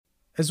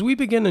As we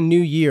begin a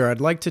new year, I'd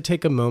like to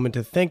take a moment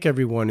to thank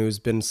everyone who has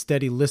been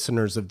steady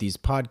listeners of these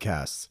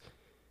podcasts.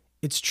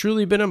 It's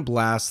truly been a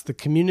blast, the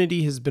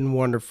community has been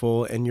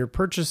wonderful, and your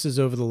purchases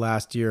over the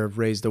last year have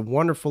raised a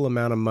wonderful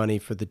amount of money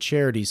for the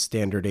charities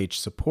Standard H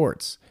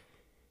supports.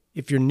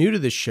 If you're new to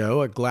the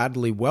show, I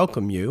gladly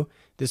welcome you.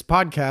 This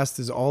podcast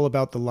is all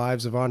about the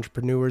lives of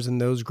entrepreneurs and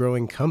those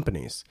growing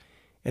companies.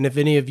 And if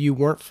any of you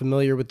weren't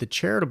familiar with the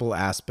charitable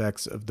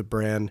aspects of the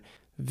brand,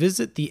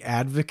 visit the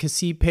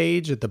advocacy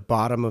page at the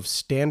bottom of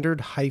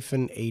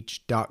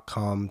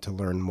standard-h.com to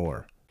learn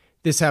more.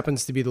 This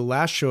happens to be the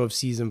last show of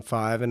Season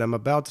 5, and I'm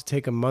about to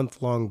take a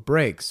month-long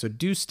break, so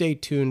do stay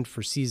tuned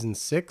for Season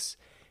 6.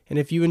 And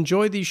if you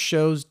enjoy these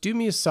shows, do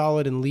me a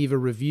solid and leave a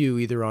review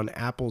either on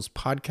Apple's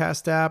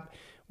podcast app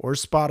or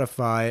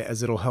Spotify,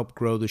 as it'll help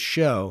grow the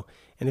show.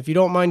 And if you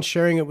don't mind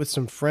sharing it with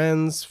some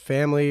friends,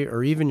 family,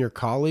 or even your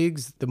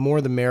colleagues, the more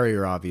the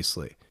merrier,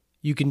 obviously.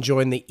 You can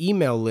join the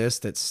email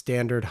list at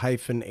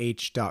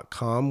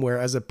standard-h.com, where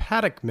as a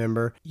Paddock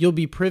member, you'll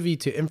be privy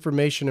to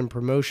information and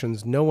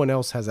promotions no one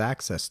else has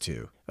access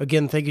to.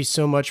 Again, thank you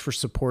so much for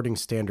supporting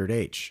Standard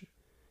H.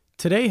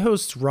 Today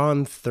hosts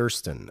Ron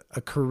Thurston, a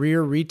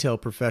career retail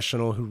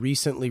professional who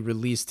recently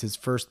released his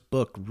first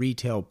book,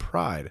 Retail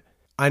Pride.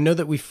 I know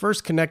that we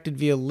first connected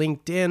via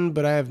LinkedIn,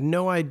 but I have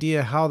no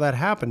idea how that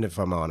happened, if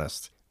I'm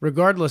honest.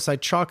 Regardless, I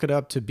chalk it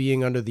up to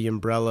being under the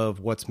umbrella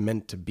of what's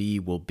meant to be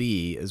will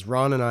be, as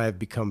Ron and I have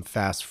become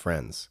fast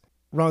friends.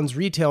 Ron's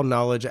retail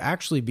knowledge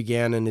actually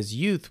began in his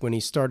youth when he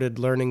started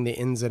learning the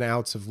ins and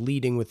outs of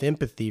leading with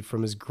empathy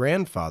from his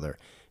grandfather,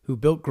 who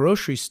built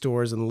grocery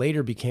stores and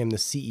later became the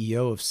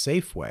CEO of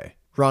Safeway.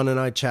 Ron and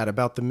I chat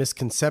about the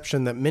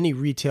misconception that many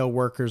retail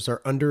workers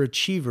are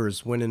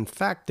underachievers when in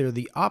fact they're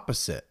the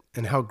opposite,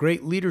 and how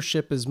great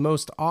leadership is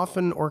most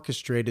often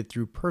orchestrated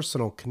through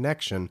personal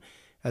connection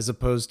as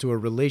opposed to a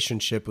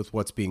relationship with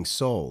what's being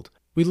sold.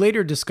 We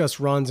later discuss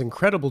Ron's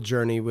incredible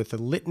journey with a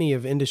litany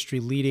of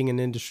industry-leading and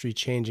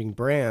industry-changing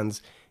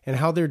brands and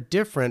how they're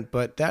different,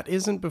 but that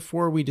isn't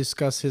before we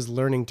discuss his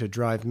learning to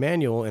drive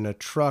manual in a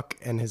truck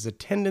and his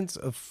attendance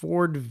of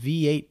Ford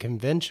V8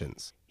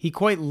 conventions. He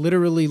quite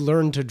literally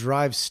learned to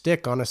drive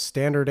stick on a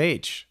Standard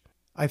H.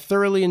 I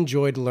thoroughly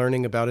enjoyed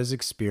learning about his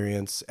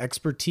experience,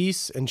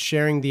 expertise, and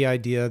sharing the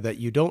idea that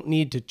you don't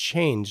need to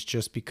change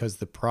just because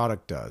the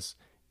product does.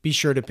 Be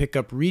sure to pick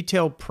up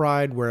Retail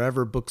Pride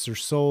wherever books are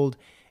sold,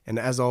 and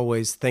as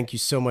always, thank you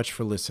so much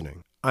for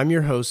listening. I'm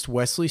your host,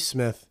 Wesley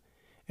Smith,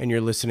 and you're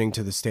listening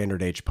to the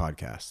Standard H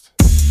Podcast.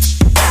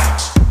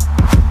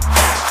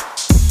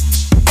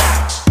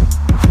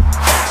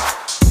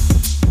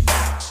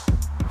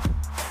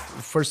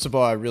 First of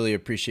all, I really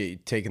appreciate you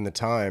taking the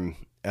time.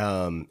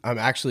 I'm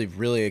actually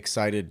really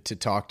excited to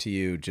talk to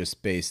you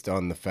just based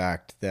on the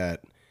fact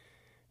that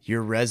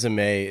your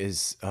resume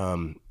is...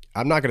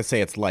 I'm not going to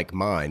say it's like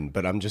mine,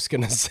 but I'm just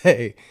going to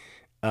say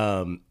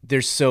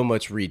there's so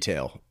much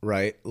retail,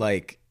 right?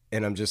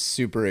 And I'm just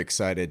super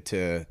excited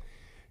to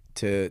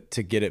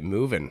get it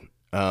moving.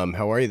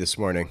 How are you this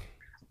morning?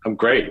 I'm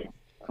great.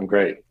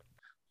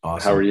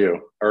 Awesome. How are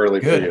you? Early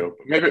Good. For you.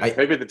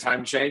 Maybe the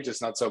time change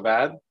is not so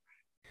bad.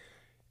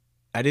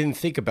 I didn't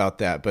think about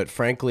that, but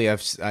frankly,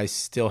 I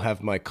still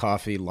have my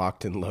coffee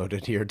locked and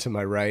loaded here to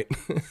my right.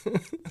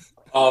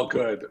 Oh,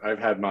 good. I've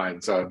had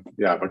mine. So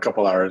yeah, a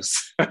couple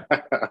hours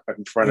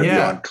in front of you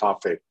on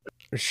coffee.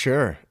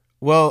 Sure.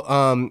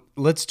 Well,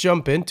 let's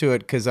jump into it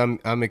because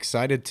I'm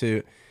excited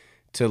to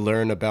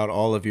learn about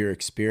all of your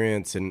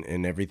experience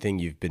and everything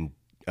you've been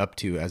up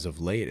to as of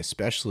late,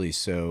 especially.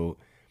 So,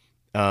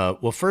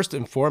 well, first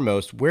and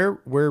foremost, where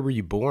were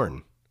you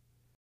born?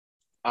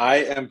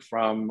 I am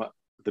from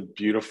the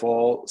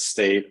beautiful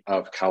state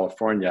of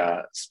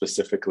California,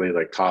 specifically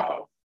Lake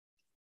Tahoe.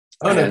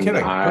 Oh, no kidding.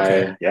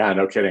 Okay. Yeah,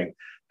 no kidding.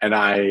 And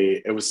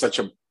it was such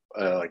a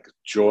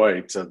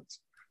joy to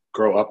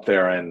grow up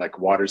there and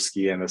water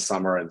ski in the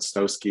summer and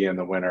snow ski in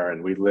the winter.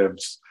 And we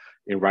lived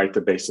right at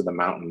the base of the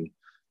mountain,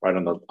 right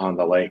on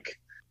the lake.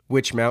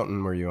 Which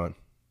mountain were you on?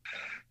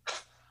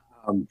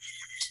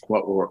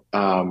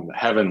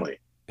 Heavenly.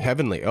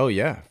 Heavenly. Oh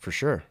yeah, for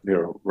sure.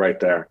 You're right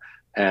there.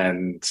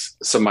 And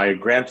so my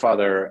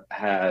grandfather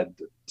had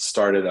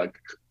started a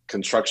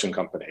construction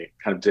company,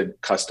 kind of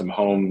did custom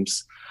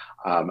homes,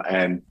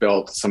 and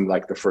built some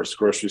the first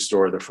grocery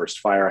store, the first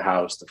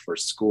firehouse, the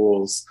first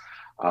schools.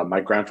 My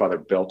grandfather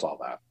built all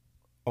that.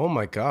 Oh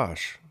my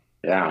gosh.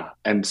 Yeah.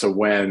 And so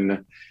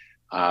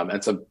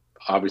obviously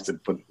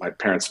when my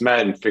parents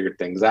met and figured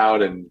things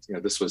out, and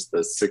this was the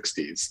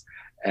 60s,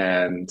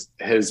 and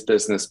his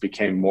business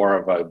became more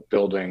of a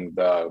building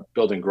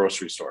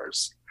grocery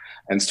stores,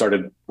 and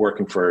started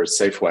working for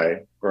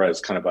Safeway, or as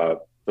kind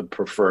of the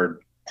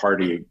preferred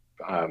party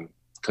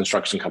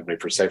construction company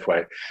for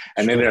Safeway,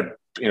 and ended up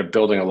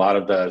building a lot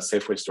of the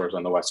Safeway stores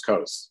on the West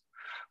Coast,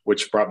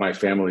 which brought my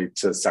family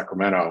to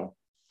Sacramento,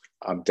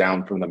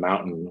 down from the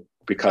mountain,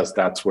 because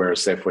that's where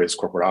Safeway's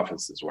corporate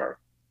offices were.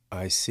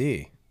 I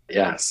see.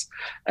 Yes.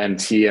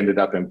 And he ended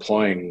up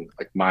employing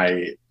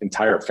my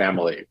entire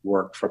family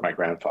worked for my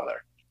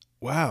grandfather.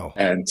 Wow.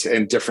 and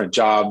in different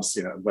jobs,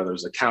 whether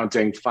it's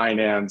accounting,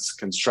 finance,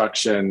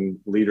 construction,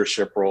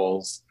 leadership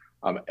roles.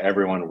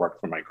 Everyone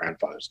worked for my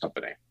grandfather's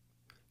company,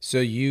 So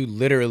you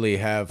literally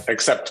have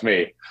except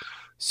me.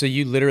 so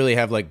you literally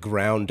have like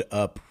ground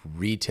up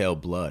retail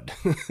blood.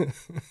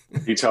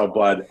 Retail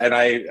blood. And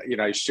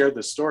I shared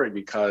this story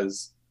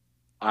because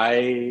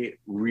I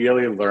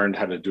really learned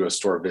how to do a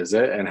store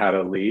visit and how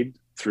to lead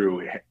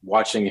through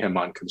watching him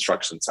on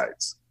construction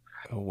sites.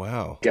 Oh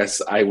wow.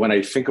 When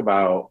I think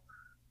about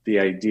the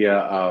idea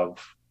of,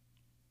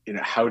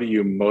 how do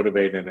you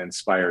motivate and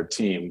inspire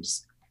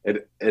teams,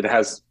 it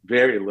has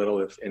very little,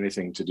 if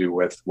anything, to do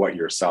with what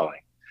you're selling.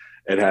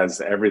 It has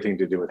everything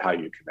to do with how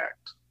you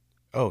connect,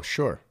 Oh,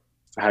 sure.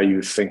 how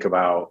you think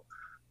about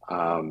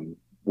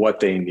what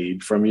they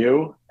need from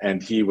you.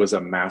 And he was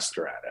a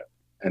master at it.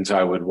 And so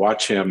I would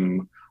watch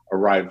him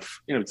arrive,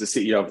 the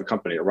CEO of the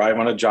company, arrive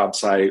on a job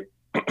site,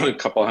 a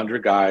couple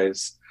hundred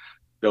guys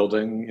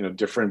building,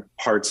 different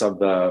parts of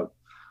the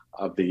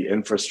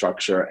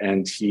infrastructure.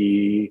 And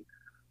he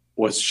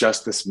was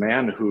just this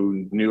man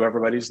who knew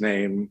everybody's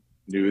name,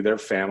 knew their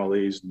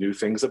families, knew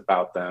things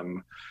about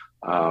them,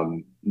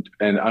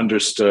 and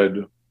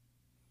understood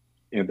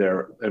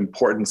their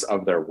importance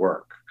of their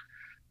work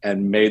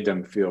and made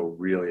them feel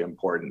really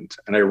important.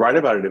 And I write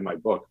about it in my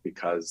book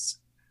because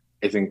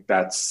I think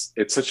it's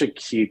such a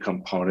key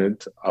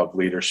component of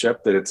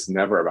leadership that it's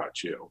never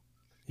about you.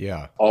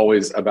 Yeah.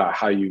 Always about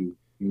how you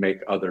make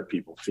other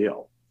people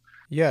feel.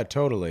 Yeah,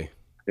 totally.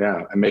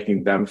 Yeah. And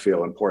making them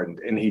feel important.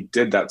 And he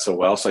did that so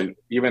well. So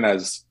even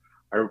as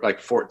a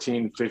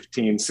 14,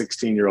 15,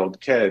 16-year-old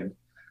kid,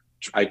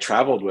 I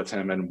traveled with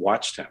him and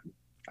watched him.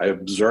 I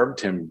observed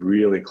him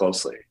really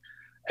closely.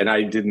 And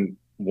I didn't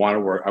want to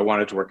work. I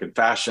wanted to work in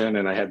fashion,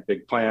 and I had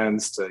big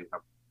plans to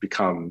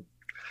become,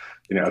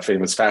 a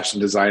famous fashion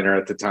designer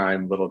at the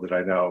time. Little did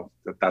I know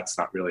that that's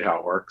not really how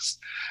it works.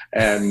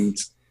 And,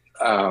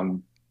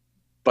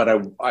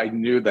 but I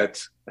knew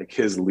that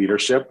his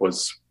leadership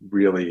was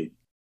really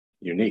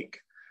unique,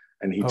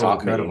 and he taught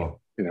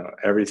incredible. me,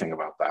 everything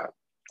about that.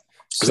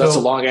 So So that's a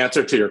long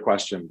answer to your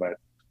question,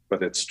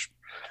 but it's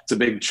a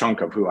big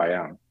chunk of who I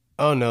am.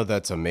 oh no,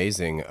 that's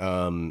amazing.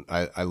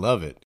 I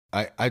love it.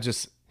 I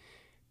just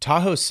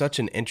Tahoe's such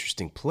an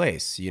interesting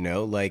place,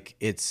 like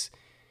it's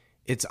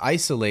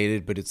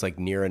isolated, but it's like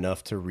near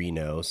enough to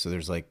Reno. So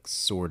there's like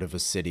sort of a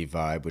city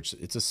vibe, which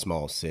it's a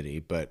small city,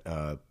 but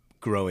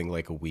growing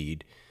like a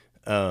weed.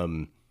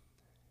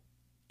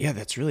 Yeah,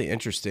 that's really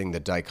interesting. The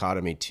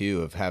dichotomy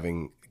too of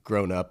having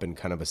grown up in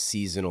kind of a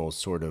seasonal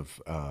sort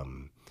of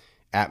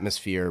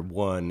atmosphere,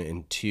 one,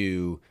 and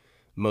two,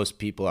 most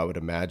people I would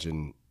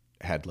imagine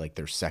had like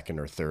their second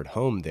or third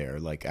home there,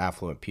 like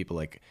affluent people.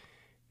 Like,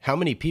 how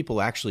many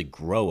people actually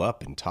grow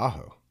up in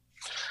Tahoe?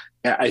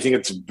 Yeah, I think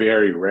it's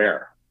very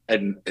rare.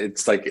 And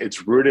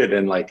it's rooted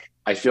in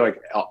I feel like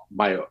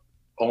my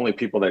only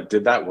people that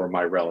did that were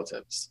my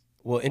relatives.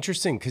 Well,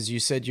 interesting, because you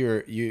said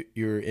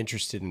you're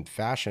interested in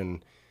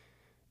fashion.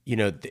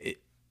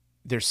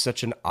 There's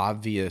such an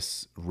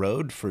obvious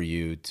road for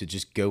you to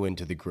just go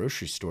into the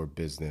grocery store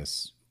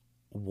business.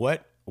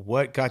 What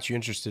got you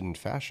interested in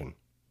fashion?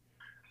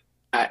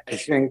 I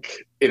think,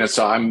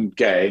 so I'm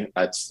gay.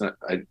 I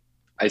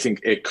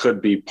think it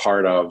could be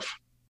part of,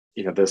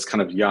 this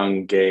kind of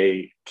young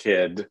gay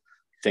kid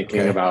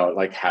thinking Okay.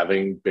 about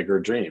having bigger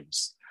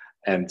dreams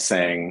and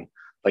saying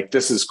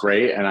this is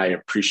great. And I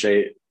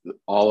appreciate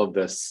all of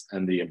this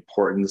and the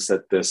importance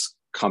that this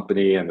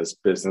company and this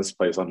business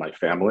plays on my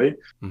family.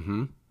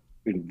 Mm-hmm.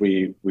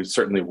 We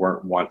certainly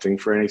weren't wanting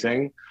for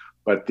anything,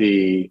 but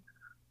the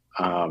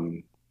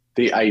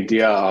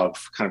idea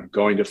of kind of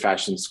going to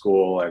fashion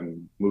school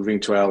and moving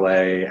to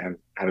LA and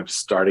kind of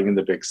starting in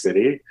the big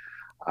city,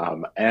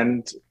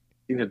 and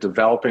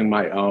developing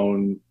my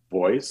own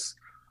voice.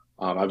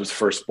 I was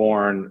first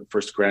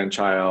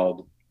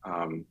grandchild.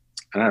 And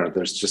I don't know,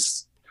 there's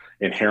just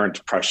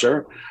inherent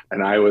pressure,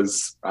 and I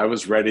was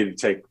ready to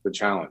take the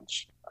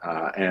challenge.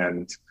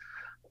 And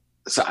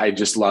so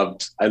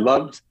what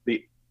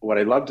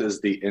I loved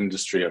is the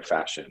industry of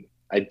fashion.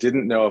 I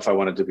didn't know if I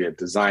wanted to be a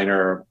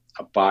designer,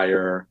 a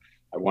buyer.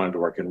 I wanted to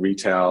work in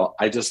retail.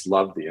 I just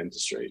loved the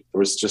industry. There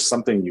was just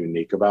something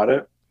unique about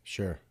it.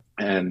 Sure.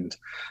 And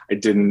I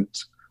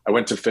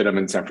went to FITM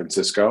in San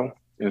Francisco.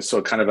 And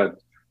so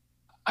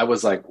I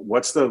was like,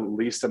 what's the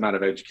least amount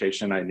of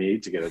education I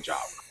need to get a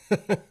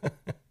job?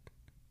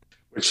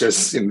 Which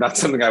is not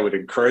something I would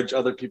encourage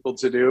other people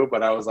to do,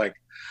 but I was like,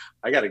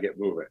 I got to get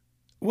moving.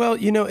 Well,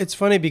 it's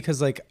funny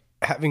because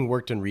having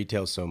worked in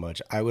retail so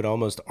much, I would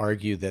almost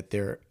argue that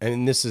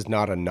and this is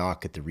not a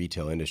knock at the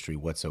retail industry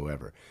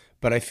whatsoever,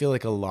 but I feel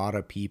like a lot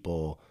of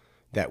people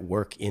that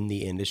work in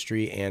the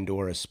industry and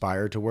or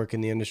aspire to work in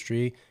the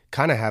industry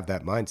kind of have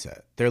that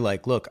mindset. They're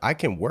like, look, I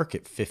can work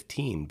at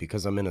 15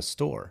 because I'm in a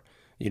store,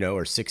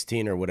 or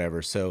 16 or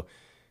whatever. So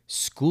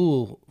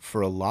school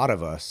for a lot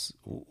of us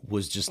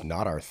was just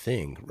not our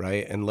thing,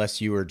 right? Unless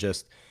you were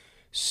just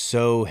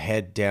so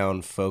head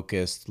down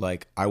focused,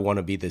 like I want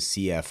to be the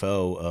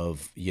CFO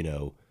of,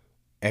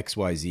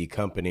 XYZ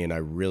company and I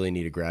really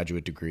need a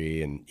graduate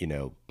degree and,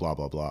 blah,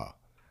 blah, blah.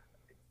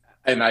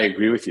 And I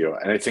agree with you.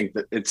 And I think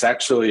that it's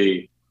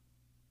actually,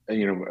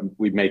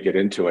 we may get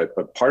into it,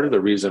 but part of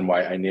the reason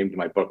why I named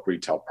my book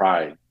Retail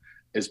Pride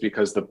is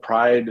because the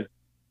pride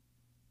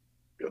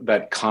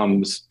that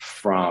comes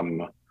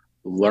from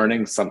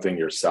learning something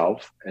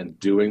yourself and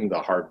doing the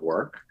hard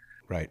work,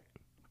 right,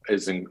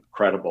 is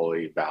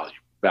incredibly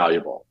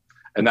valuable.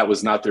 And that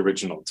was not the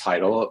original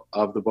title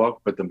of the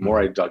book, but the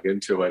more I dug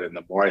into it and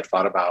the more I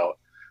thought about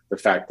the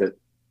fact that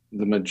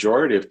the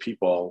majority of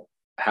people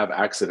have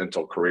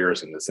accidental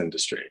careers in this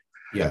industry.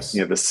 Yes.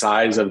 The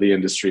size of the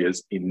industry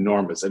is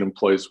enormous. It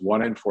employs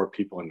 1 in 4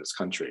 people in this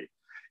country.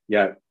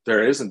 Yet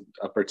there isn't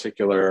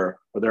there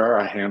are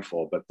a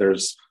handful, but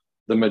there's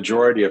the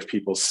majority of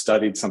people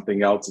studied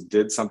something else,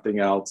 did something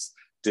else,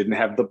 didn't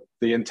have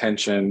the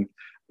intention.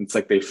 It's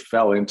like they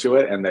fell into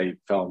it and they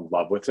fell in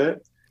love with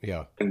it.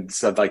 Yeah. And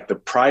so like the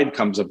pride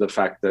comes of the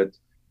fact that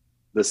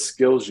the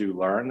skills you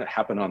learn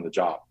happen on the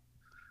job.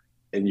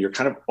 And you're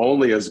kind of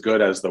only as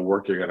good as the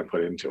work you're going to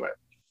put into it.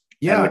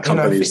 Yeah. And the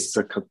companies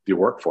that you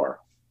work for.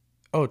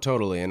 Oh,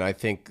 totally. And I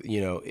think,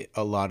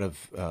 a lot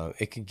of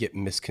it can get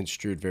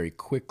misconstrued very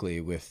quickly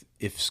with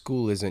if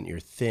school isn't your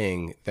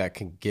thing, that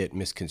can get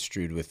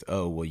misconstrued with,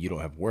 oh, well, you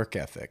don't have work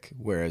ethic.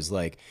 Whereas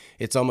like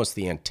it's almost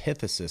the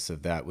antithesis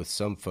of that with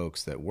some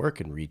folks that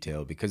work in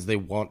retail because they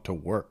want to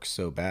work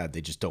so bad. They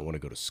just don't want to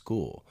go to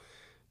school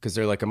because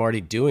they're like, I'm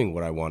already doing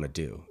what I want to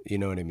do. You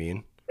know what I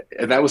mean?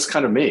 And that was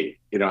kind of me.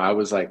 I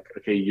was like,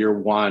 okay, year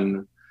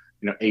one,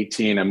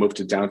 18, I moved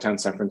to downtown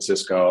San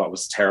Francisco. I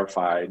was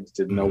terrified,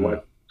 didn't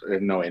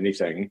know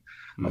anything.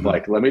 I'm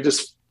like, let me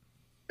just,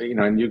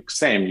 and you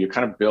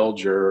kind of build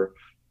your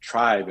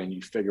tribe and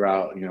you figure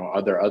out,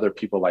 are there other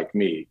people like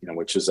me,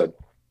 which is a,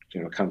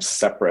 kind of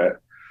separate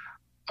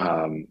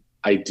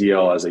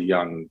ideal as a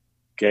young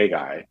gay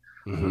guy.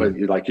 But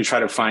you try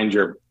to find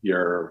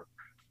your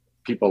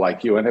people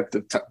like you. And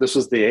this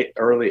was the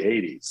early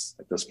 80s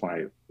at this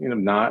point,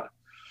 not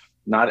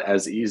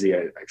as easy,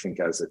 I think,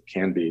 as it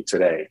can be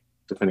today,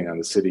 depending on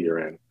the city you're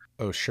in.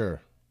 Oh,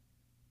 sure.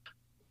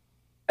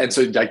 And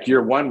so like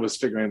year one was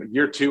figuring,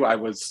 year two, I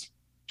was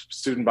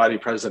student body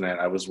president.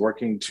 I was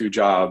working 2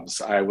 jobs.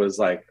 I was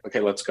like,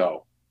 okay, let's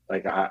go.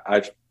 Like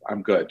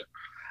I'm good.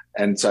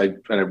 And so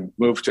I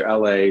moved to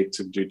LA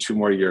to do 2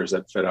 more years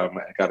at FITM.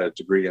 I got a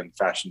degree in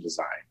fashion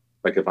design.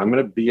 Like if I'm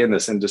going to be in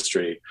this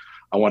industry,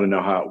 I want to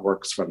know how it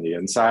works from the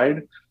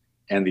inside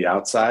and the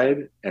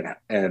outside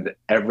and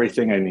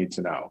everything I need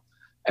to know.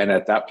 And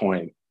at that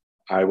point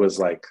I was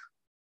like,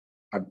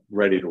 I'm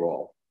ready to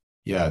roll.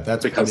 Yeah,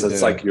 that's because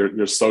it's like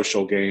your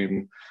social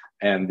game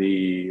and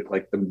the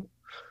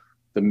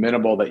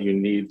minimal that you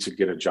need to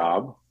get a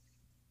job,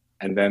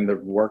 and then the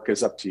work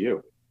is up to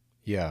you.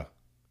 Yeah,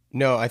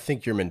 no, I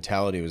think your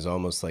mentality was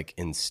almost like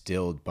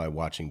instilled by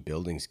watching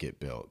buildings get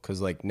built,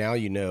 because like now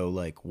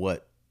like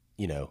what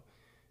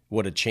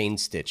a chain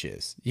stitch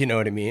is. You know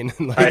what I mean?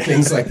 Like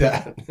things like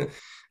that.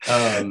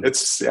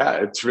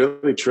 It's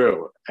really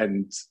true,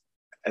 and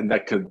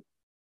that could.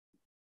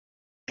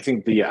 I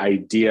think the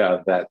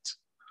idea that.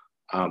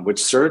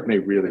 Which served me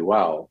really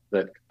well,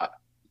 that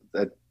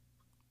kind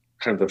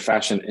of the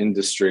fashion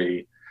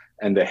industry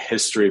and the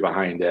history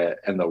behind it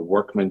and the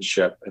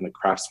workmanship and the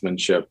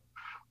craftsmanship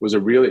was a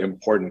really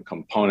important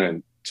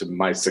component to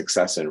my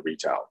success in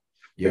retail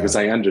because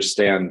I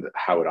understand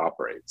how it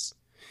operates.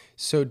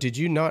 So did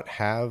you not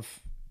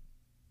have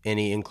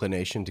any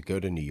inclination to go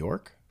to New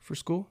York for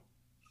school?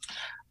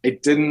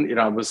 It didn't,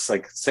 I was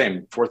like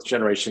same 4th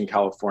generation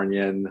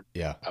Californian.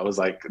 Yeah. I was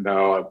like,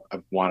 no, I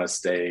want to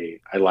stay.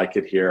 I like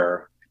it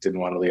here. I didn't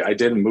want to leave. I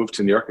didn't move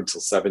to New York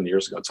until 7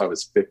 years ago. So I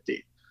was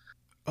 50.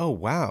 Oh,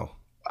 wow.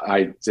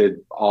 I did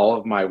all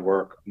of my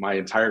work. My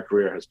entire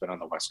career has been on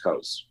the West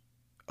Coast.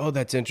 Oh,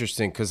 that's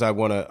interesting. Cause I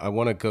want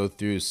to go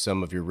through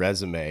some of your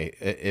resume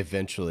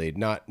eventually,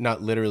 not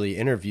literally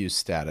interview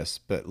status,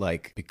 but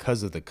like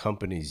because of the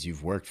companies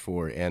you've worked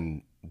for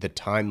and the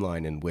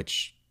timeline in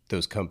which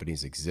those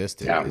companies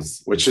existed,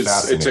 which is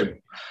it's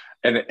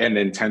and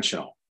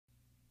intentional.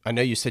 I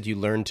know you said you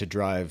learned to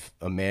drive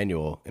a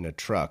manual in a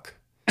truck,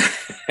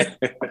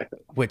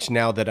 which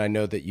now that I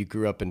know that you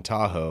grew up in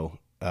Tahoe,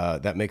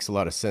 that makes a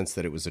lot of sense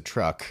that it was a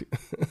truck.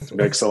 It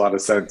makes a lot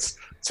of sense.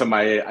 So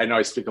I know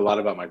I speak a lot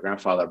about my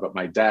grandfather, but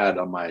my dad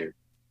on my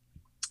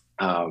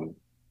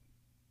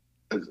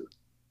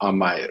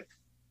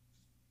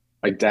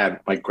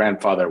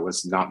grandfather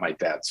was not my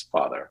dad's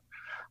father.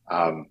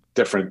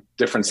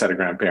 Different set of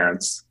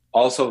grandparents,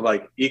 also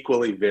like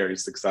equally very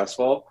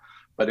successful,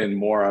 but in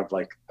more of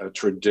like a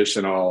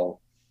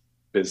traditional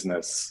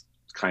business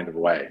kind of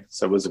way.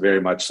 So it was very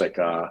much like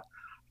a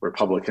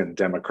Republican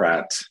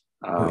Democrat.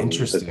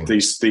 Interesting.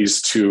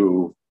 These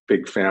 2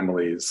 big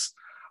families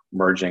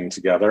merging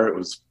together. It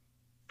was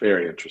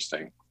very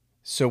interesting.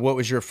 So what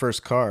was your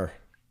first car?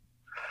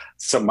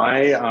 So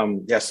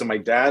my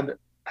dad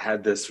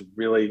had this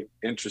really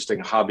interesting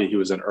hobby. He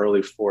was an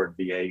early Ford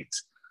V8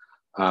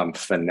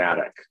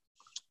 fanatic.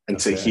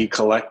 And so he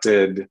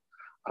collected,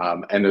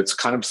 and it's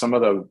kind of some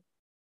of the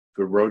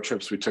the road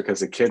trips we took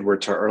as a kid were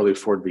to early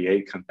Ford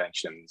V8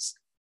 conventions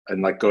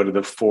and like go to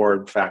the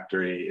Ford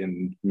factory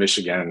in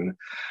Michigan.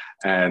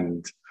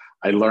 And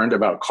I learned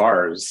about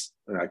cars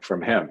like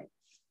from him.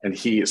 And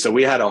so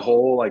we had a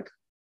whole like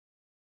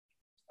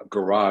a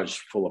garage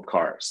full of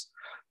cars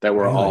that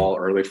were all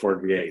early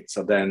Ford V8.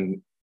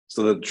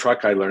 So the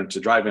truck I learned to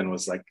drive in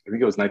was like, I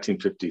think it was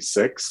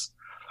 1956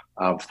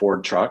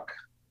 Ford truck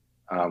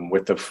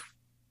with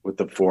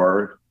the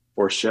four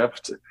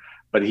shift.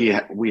 But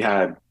we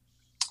had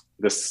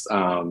this,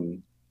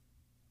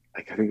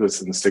 like I think it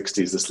was in the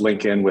 60s, this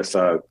Lincoln with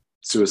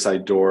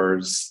suicide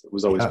doors. It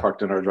was always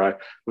parked in our drive.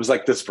 It was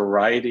like this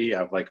variety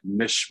of like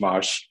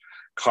mishmash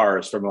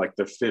cars from like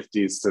the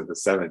 50s to the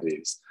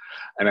 70s.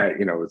 And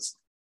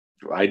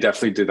I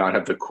definitely did not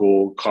have the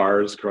cool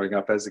cars growing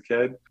up as a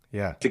kid.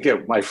 Yeah. I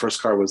think my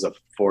first car was a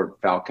Ford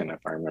Falcon, if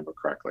I remember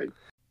correctly.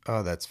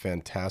 Oh, that's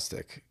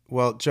fantastic.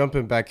 Well,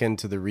 jumping back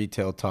into the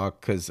retail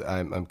talk, because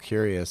I'm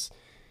curious,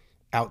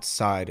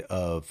 outside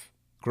of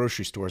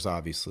grocery stores,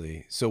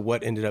 obviously. So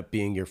what ended up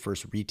being your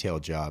first retail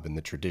job in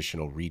the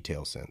traditional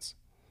retail sense?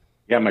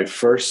 Yeah, my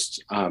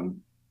first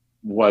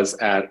was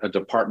at a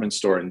department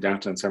store in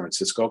downtown San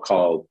Francisco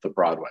called the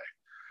Broadway,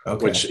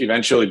 which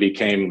eventually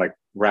became like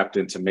wrapped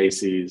into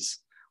Macy's.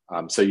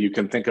 So you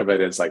can think of it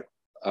as like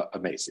a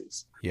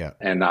Macy's. Yeah.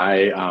 And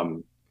I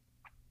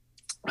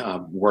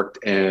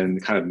worked in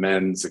kind of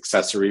men's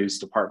accessories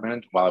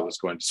department while I was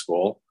going to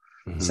school.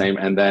 Mm-hmm. Same.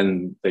 And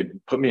then they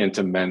put me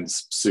into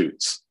men's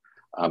suits,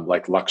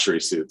 like luxury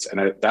suits.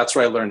 And that's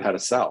where I learned how to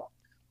sell.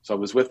 So I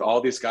was with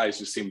all these guys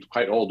who seemed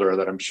quite older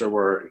that I'm sure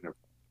were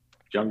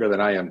younger than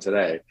I am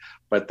today,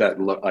 but that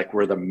looked like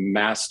we're the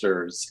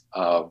masters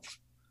of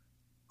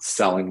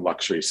selling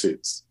luxury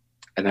suits.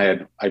 And I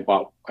had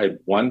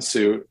one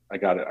suit. I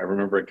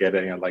remember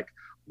getting it like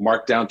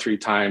marked down 3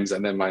 times,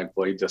 and then my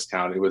employee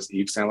discount. It was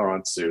Yves Saint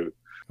Laurent suit.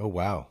 Oh,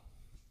 wow.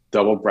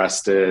 Double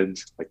breasted,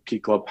 like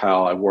peak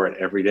lapel. I wore it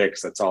every day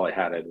because that's all I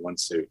had. I had one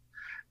suit.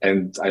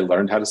 And I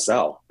learned how to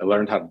sell. I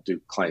learned how to do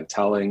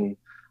clienteling.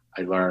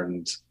 I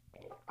learned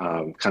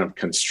kind of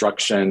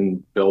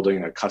construction,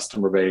 building a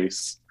customer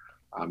base,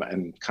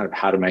 and kind of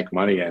how to make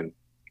money in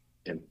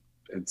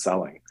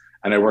selling.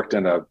 And I worked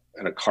in a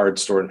card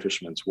store in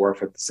Fisherman's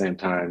Wharf at the same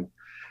time.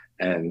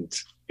 And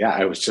yeah,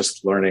 I was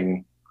just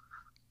learning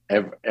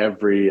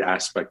every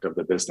aspect of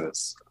the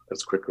business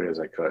as quickly as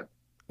I could.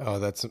 Oh,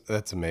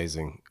 that's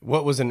amazing.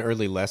 What was an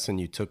early lesson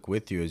you took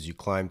with you as you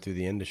climbed through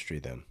the industry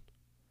then?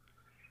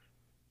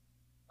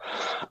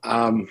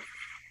 I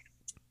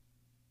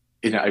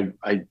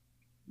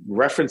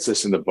reference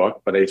this in the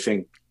book, but I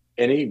think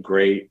any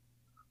great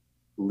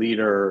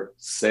leader,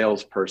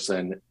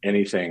 salesperson,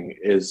 anything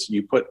is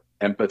you put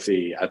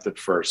empathy at the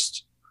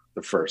first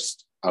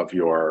of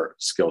your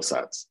skill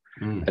sets,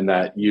 and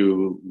that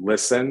you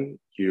listen,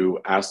 you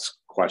ask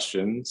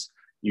questions,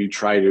 you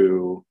try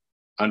to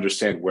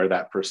understand where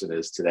that person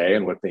is today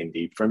and what they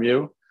need from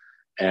you,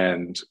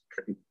 and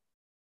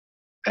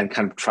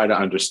kind of try to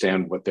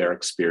understand what they're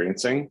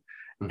experiencing.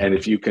 Mm-hmm. And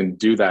if you can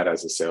do that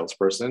as a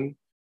salesperson,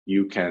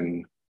 you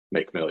can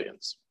make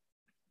millions.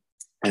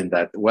 And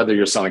that whether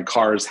you're selling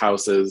cars,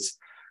 houses,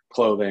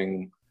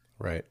 clothing,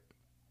 right?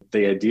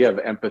 The idea of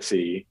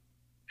empathy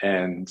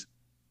and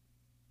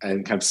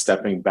kind of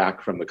stepping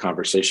back from the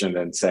conversation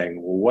and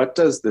saying, well, what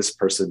does this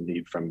person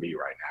need from me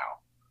right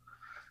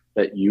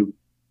now?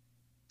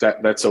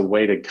 That's a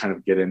way to kind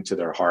of get into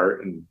their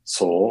heart and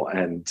soul.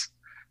 And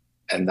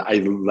I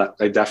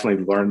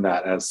definitely learned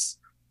that as,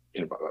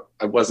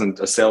 I wasn't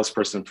a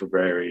salesperson for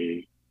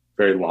very,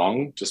 very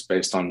long, just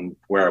based on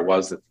where I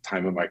was at the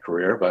time of my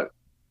career. But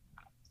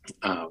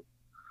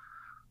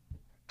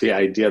the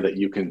idea that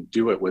you can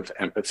do it with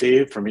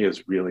empathy for me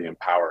is really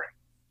empowering.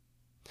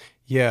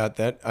 Yeah,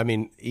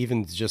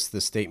 even just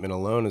the statement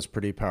alone is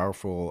pretty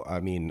powerful.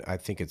 I mean, I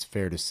think it's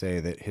fair to say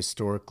that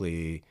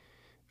historically,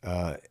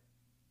 I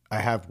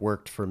have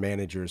worked for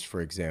managers,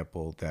 for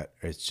example, that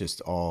it's just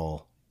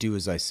all do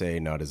as I say,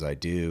 not as I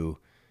do.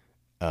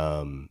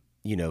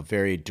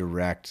 Very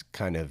direct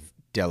kind of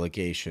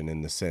delegation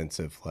in the sense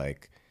of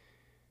like,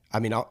 I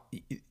mean,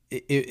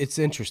 it's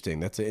interesting.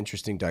 That's an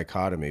interesting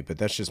dichotomy, but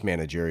that's just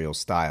managerial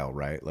style,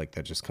 right? Like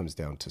that just comes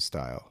down to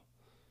style.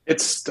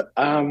 It's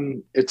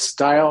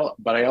style,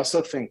 but I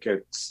also think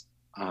it's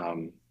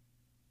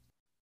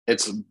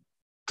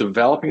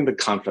developing the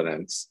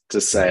confidence to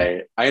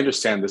say, I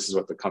understand this is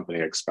what the company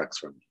expects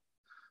from me,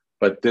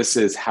 but this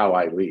is how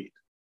I lead,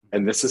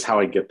 and this is how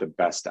I get the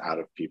best out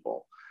of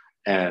people.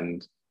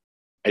 And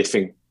I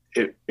think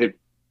it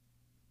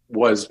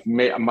was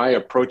my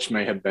approach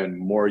may have been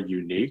more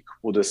unique.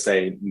 We'll just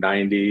say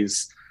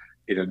 90s,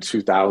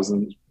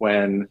 2000s,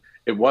 when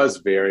it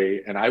was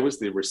and I was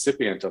the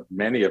recipient of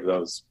many of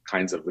those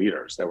kinds of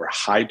leaders that were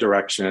high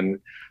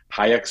direction,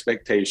 high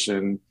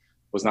expectation,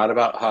 was not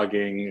about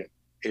hugging,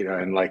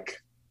 and like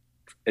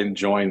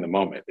enjoying the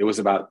moment. It was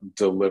about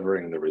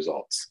delivering the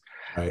results.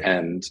 Right.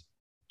 And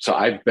so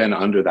I've been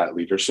under that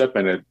leadership,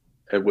 and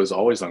it was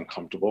always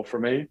uncomfortable for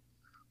me,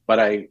 but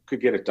I could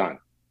get it done.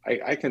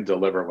 I can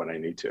deliver when I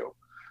need to,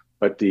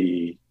 but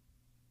the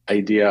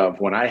idea of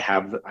when I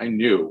have, I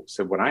knew,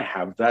 so when I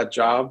have that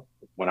job,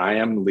 when I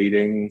am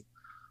leading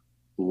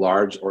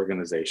large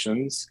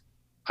organizations,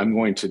 I'm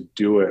going to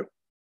do it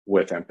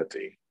with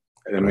empathy,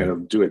 and I'm Right. going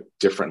to do it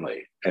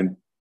differently. And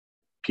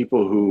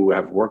people who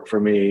have worked for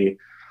me,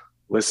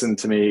 listen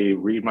to me,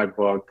 read my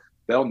book,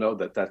 they'll know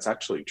that that's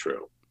actually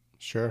true.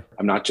 Sure.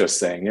 I'm not just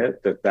saying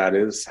it, that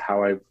is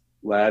how I've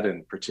led.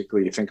 And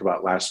particularly you think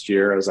about last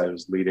year as I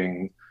was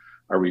leading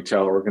our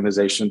retail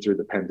organization through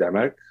the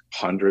pandemic,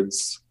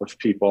 hundreds of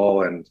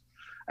people and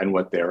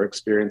what they're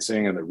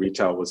experiencing. And the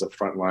retail was a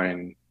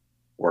frontline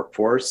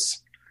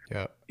workforce.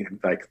 Yeah.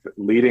 Like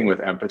leading with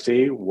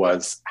empathy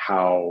was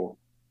how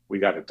we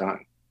got it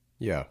done.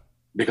 Yeah.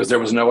 Because there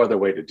was no other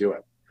way to do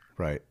it.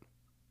 Right.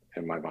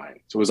 In my mind.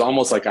 So it was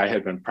almost like I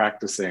had been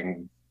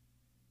practicing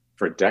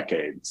for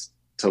decades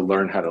to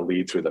learn how to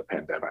lead through the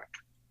pandemic.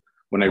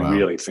 When I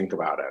really think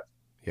about it,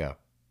 yeah,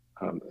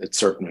 it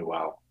served me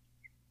well.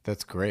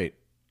 That's great.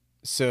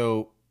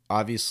 So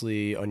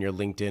obviously on your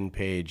LinkedIn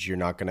page, you're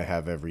not going to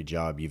have every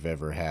job you've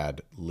ever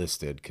had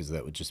listed because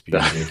that would just be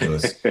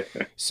ridiculous.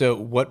 So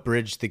what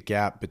bridged the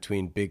gap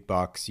between big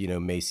box,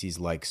 Macy's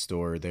like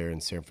store there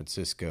in San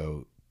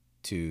Francisco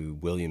to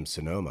Williams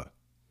Sonoma?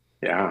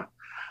 Yeah.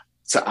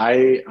 So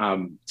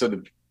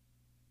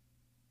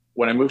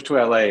when I moved to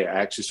LA, I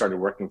actually started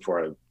working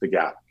for the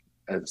Gap,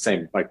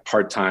 same like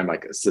part-time,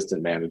 like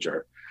assistant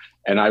manager.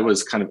 And I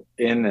was kind of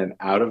in and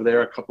out of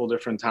there a couple of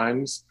different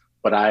times,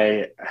 but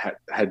I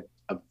had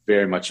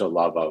very much a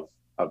love of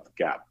the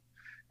Gap.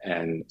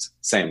 And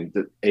same,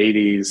 the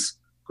 80s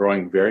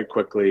growing very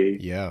quickly.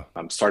 Yeah.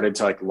 Started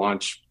to like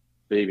launch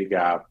Baby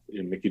Gap.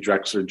 Mickey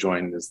Drexler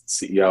joined as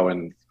CEO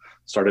and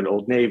started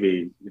Old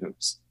Navy.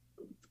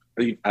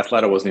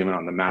 Athleta wasn't even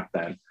on the map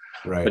then.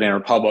 Right. Banana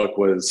Republic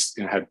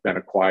had been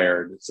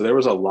acquired. So there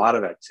was a lot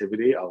of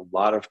activity, a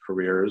lot of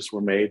careers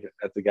were made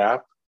at the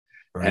Gap.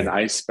 Right. And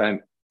I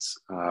spent,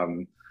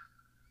 I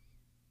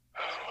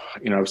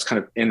was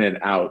kind of in and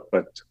out,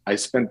 but I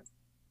spent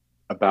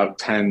about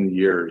 10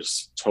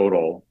 years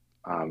total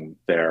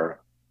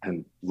there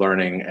and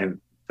learning.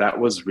 And that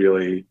was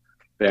really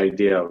the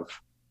idea of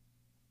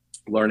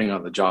learning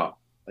on the job,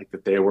 like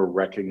that they were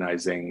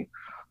recognizing,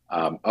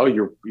 oh,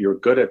 you're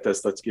good at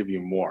this. Let's give you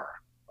more.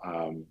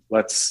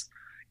 Let's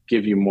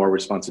give you more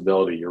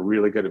responsibility. You're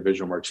really good at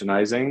visual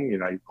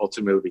merchandising. I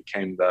ultimately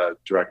became the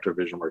director of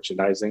visual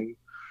merchandising,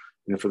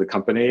 for the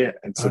company.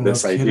 And so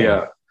this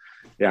idea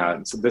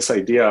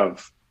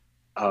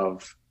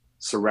of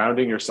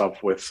surrounding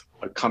yourself with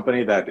a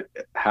company that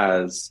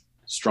has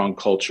strong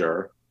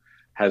culture,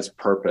 has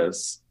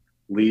purpose,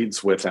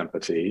 leads with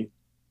empathy,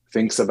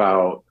 thinks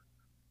about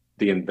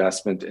the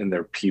investment in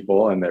their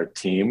people and their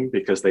team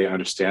because they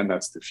understand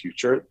that's the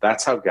future.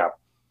 That's how Gap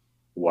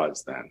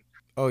was then.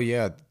 Oh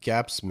yeah,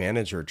 Gap's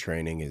manager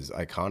training is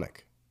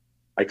iconic.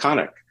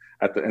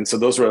 And so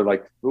those were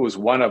like, it was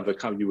one of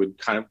the you would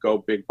kind of go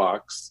big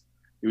box.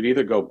 You would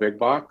either go big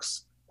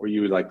box or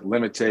you would like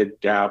limited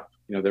Gap.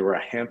 There were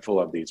a handful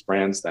of these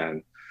brands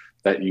then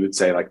that you would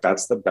say like,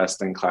 that's the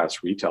best in class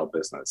retail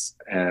business.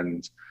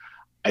 And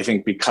I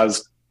think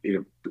because,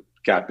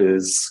 Gap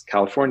is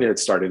California, it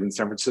started in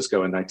San Francisco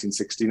in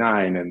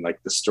 1969, and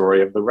like the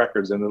story of the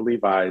records and the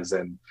Levi's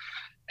and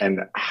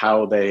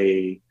how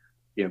they,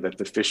 that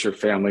the Fisher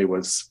family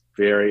was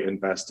very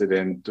invested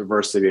in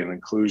diversity and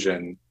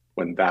inclusion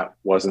when that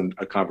wasn't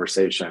a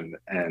conversation.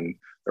 And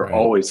they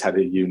always had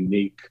a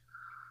unique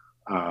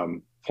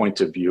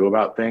point of view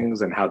about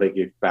things and how they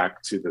gave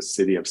back to the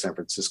city of San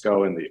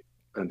Francisco and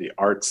the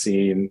art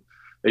scene.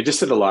 They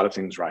just did a lot of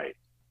things right.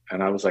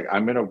 And I was like,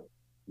 I'm going to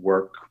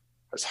work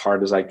as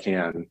hard as I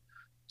can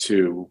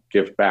to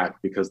give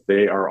back because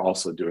they are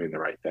also doing the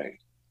right thing.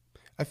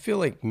 I feel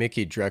like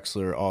Mickey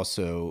Drexler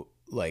also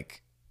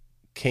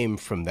came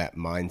from that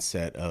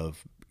mindset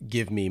of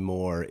give me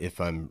more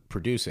if I'm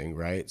producing,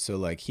 right? So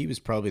like he was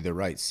probably the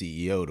right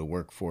CEO to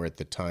work for at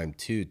the time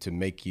too, to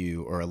make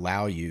you or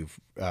allow you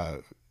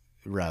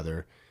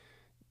rather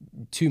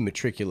to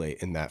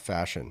matriculate in that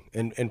fashion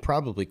and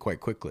probably quite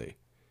quickly.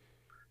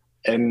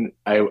 And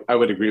I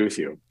would agree with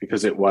you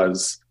because it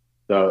was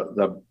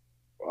the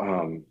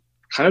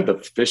kind of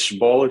the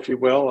fishbowl, if you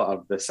will,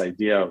 of this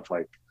idea of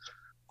like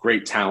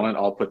great talent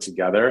all put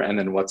together and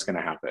then what's going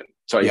to happen.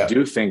 So I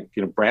do think,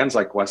 brands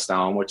like West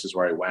Elm, which is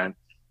where I went,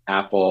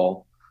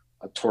 Apple,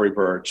 Tory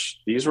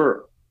Burch, these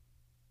were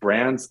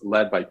brands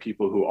led by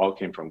people who all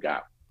came from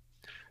Gap.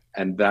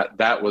 And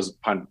that was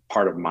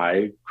part of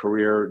my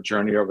career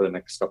journey over the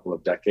next couple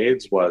of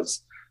decades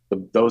was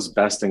those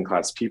best in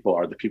class people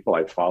are the people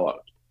I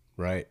followed.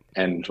 Right.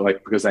 And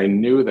because I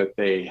knew that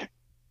they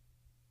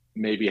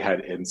maybe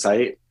had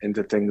insight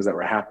into things that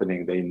were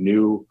happening. They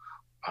knew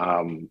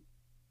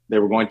they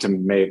were going to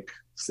make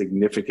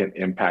significant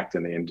impact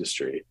in the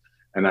industry.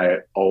 And I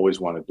always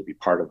wanted to be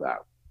part of that.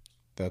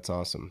 That's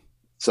awesome.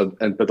 So,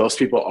 but those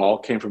people all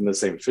came from the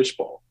same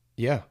fishbowl.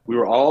 Yeah. We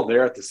were all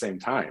there at the same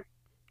time.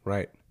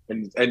 Right.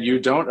 And you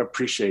don't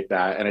appreciate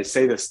that. And I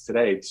say this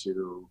today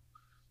to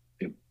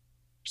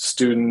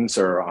students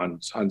or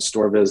on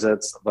store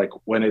visits, like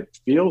when it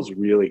feels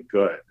really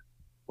good,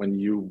 when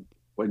you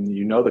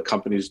know the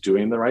company's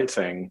doing the right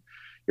thing,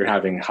 you're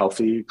having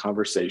healthy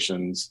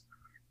conversations,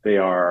 they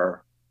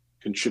are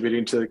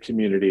contributing to the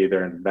community,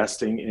 they're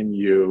investing in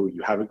you,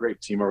 you have a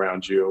great team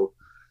around you.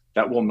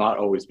 That will not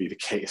always be the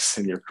case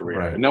in your career.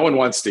 Right. And no one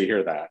wants to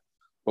hear that.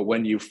 But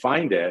when you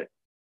find it,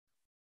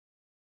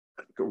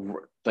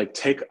 like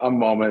take a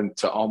moment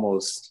to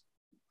almost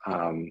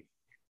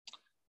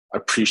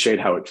appreciate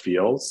how it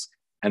feels,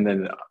 and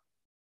then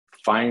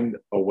find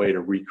a way to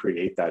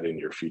recreate that in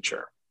your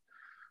future.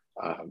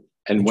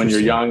 And when you're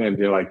young and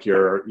you're like,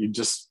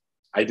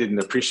 I didn't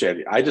appreciate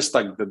it. I just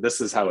thought that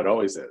this is how it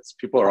always is.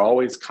 People are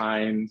always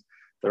kind.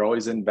 They're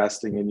always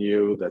investing in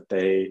you, that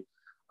they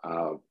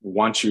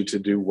want you to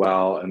do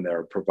well, and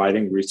they're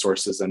providing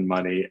resources and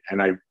money.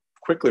 And I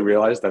quickly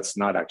realized that's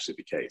not actually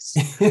the case.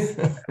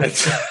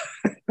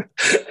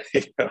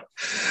 You know,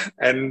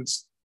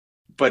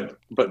 but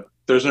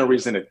there's no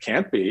reason it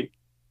can't be.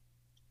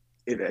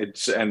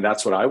 And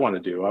that's what I want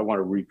to do. I want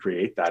to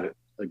recreate that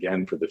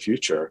again for the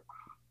future.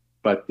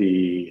 But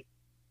when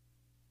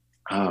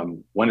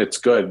it's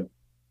good,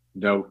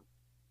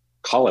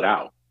 call it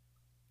out.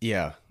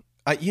 Yeah.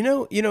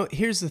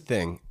 Here's the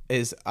thing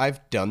is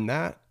I've done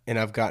that and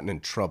I've gotten in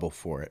trouble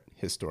for it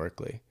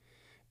historically,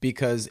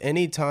 because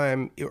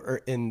anytime,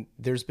 and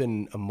there's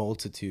been a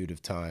multitude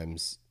of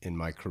times in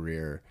my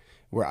career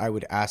where I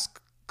would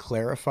ask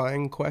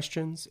clarifying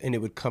questions and it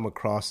would come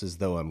across as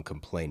though I'm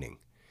complaining.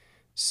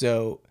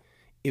 So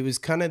it was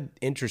kind of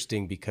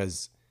interesting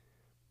because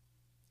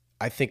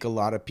I think a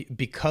lot of people,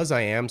 because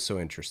I am so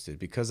interested,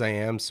 because I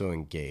am so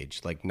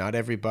engaged, like not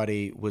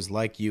everybody was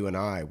like you and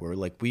I, where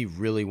like we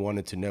really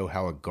wanted to know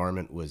how a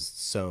garment was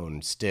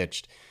sewn,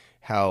 stitched,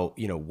 how,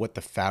 what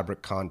the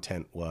fabric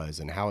content was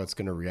and how it's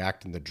going to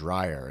react in the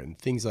dryer and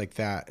things like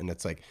that. And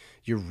it's like,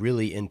 you're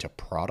really into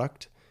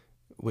product,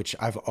 which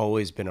I've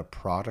always been a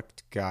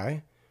product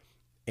guy.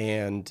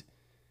 And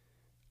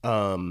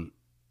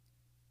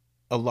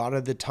a lot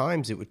of the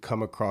times it would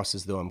come across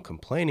as though I'm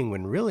complaining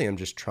when really I'm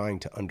just trying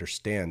to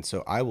understand.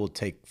 So I will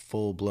take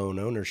full blown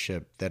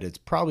ownership that it's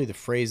probably the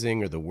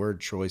phrasing or the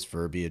word choice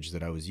verbiage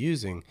that I was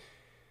using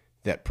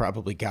that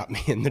probably got me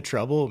in the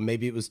trouble.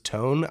 Maybe it was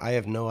tone. I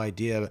have no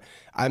idea.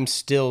 I'm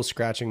still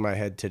scratching my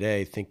head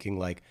today thinking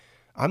like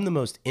I'm the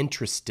most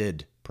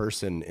interested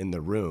person in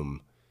the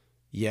room,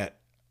 yet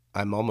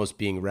I'm almost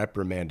being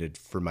reprimanded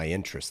for my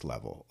interest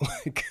level.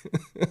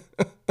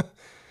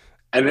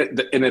 And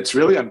it's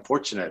really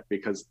unfortunate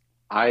because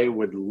I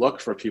would look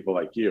for people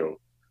like you,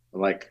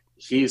 like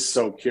he's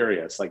so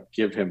curious, like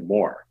give him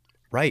more.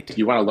 Right.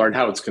 You want to learn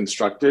how it's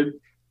constructed?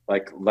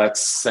 Like, let's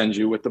send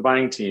you with the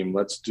buying team.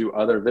 Let's do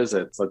other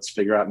visits. Let's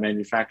figure out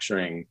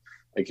manufacturing.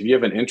 Like if you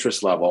have an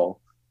interest level,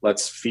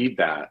 let's feed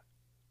that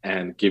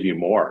and give you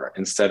more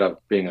instead of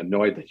being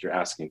annoyed that you're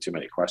asking too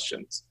many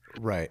questions.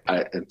 Right.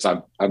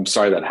 I'm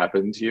sorry that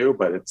happened to you,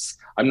 but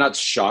I'm not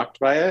shocked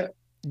by it.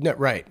 No,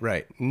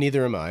 right.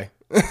 Neither am I.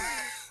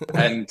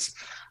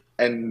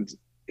 and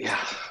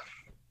yeah,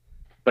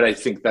 but I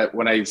think that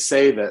when I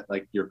say that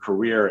like your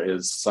career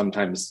is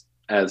sometimes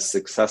as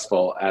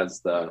successful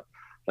as the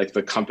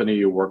company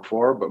you work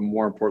for, but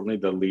more importantly,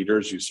 the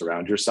leaders you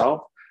surround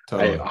yourself,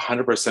 totally. I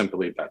 100%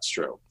 believe that's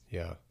true.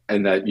 Yeah.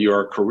 And that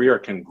your career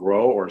can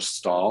grow or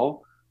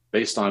stall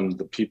based on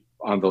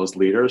on those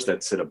leaders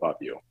that sit above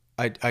you.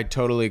 I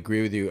totally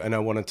agree with you. And I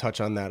want to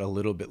touch on that a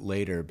little bit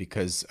later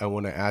because I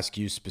want to ask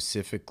you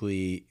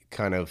specifically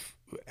kind of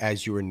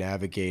as you were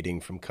navigating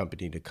from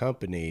company to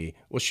company.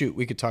 Well, shoot,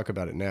 we could talk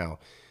about it now.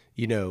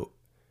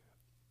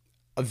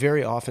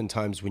 Very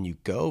oftentimes when you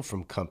go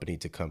from company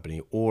to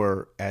company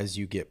or as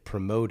you get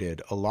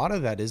promoted, a lot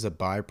of that is a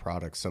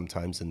byproduct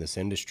sometimes in this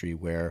industry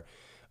where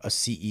a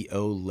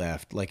CEO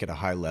left like at a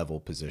high level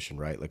position,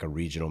 right? Like a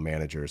regional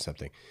manager or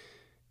something.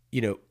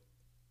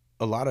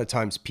 A lot of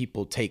times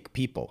people take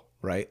people,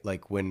 right?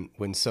 Like when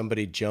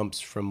somebody jumps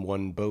from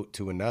one boat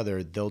to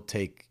another, they'll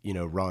take,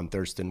 Ron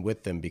Thurston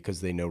with them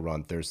because they know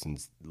Ron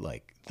Thurston's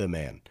like the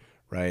man,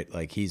 right?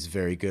 Like he's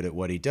very good at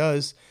what he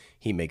does.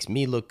 He makes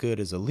me look good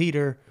as a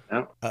leader.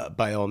 Yeah.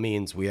 By all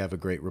means, we have a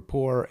great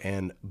rapport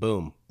and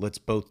boom, let's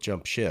both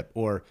jump ship.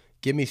 Or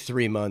give me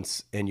 3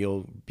 months and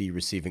you'll be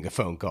receiving a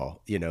phone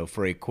call,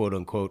 for a quote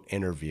unquote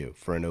interview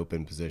for an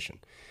open position.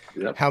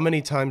 Yep. How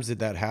many times did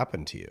that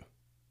happen to you,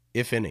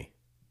 if any?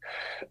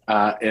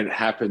 It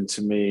happened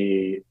to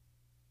me.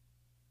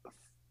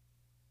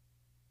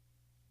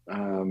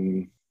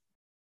 I'm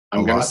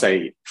going to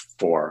say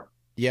 4.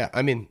 Yeah.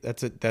 I mean,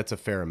 that's a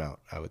fair amount,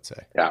 I would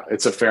say. Yeah,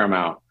 it's a fair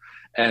amount.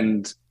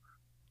 And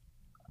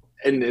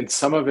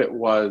some of it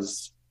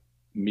was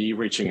me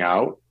reaching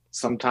out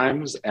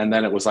sometimes. And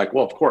then it was like,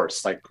 well, of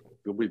course, like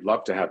we'd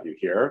love to have you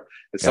here.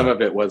 And some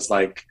of it was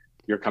like,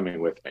 you're coming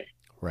with me.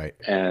 Right.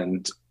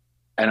 And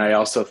I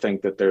also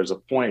think that there's a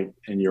point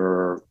in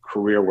your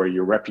career where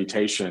your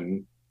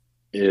reputation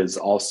is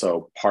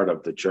also part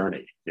of the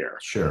journey here.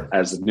 Sure.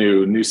 As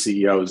new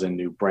CEOs and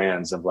new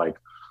brands of like,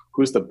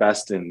 who's the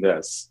best in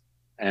this?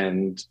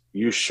 And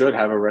you should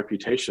have a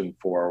reputation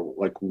for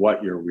like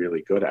what you're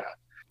really good at.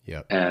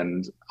 Yeah.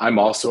 And I'm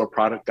also a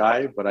product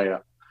guy,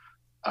 but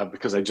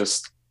because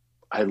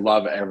I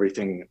love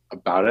everything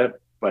about it.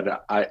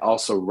 But I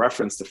also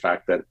reference the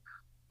fact that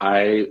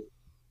I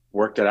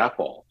worked at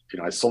Apple.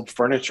 I sold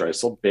furniture, I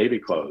sold baby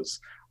clothes,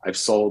 I've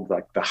sold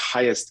like the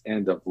highest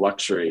end of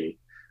luxury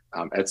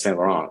at Saint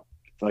Laurent.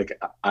 Like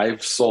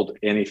I've sold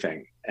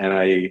anything,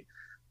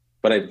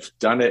 but I've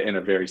done it in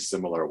a very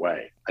similar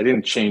way. I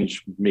didn't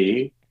change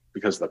me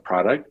because of the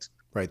product.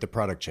 Right, the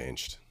product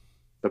changed.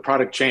 The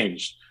product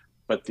changed,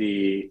 but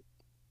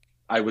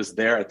I was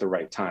there at the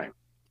right time,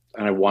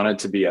 and I wanted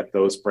to be at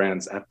those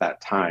brands at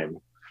that time.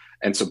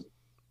 And so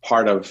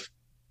part of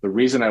the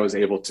reason I was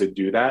able to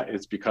do that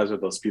is because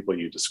of those people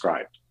you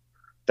described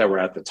that were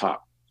at the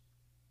top.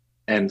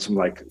 And so I'm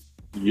like,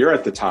 you're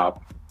at the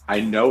top.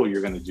 I know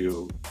you're going to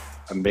do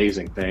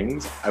amazing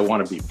things. I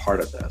want to be part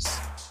of this.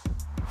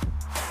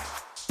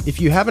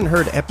 If you haven't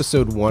heard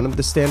episode 1 of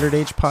the Standard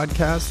H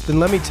podcast, then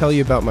let me tell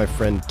you about my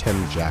friend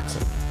Tim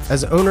Jackson.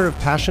 As owner of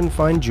Passion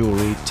Fine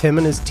Jewelry, Tim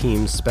and his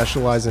team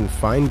specialize in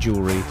fine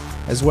jewelry,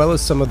 as well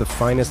as some of the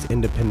finest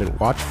independent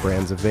watch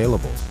brands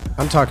available.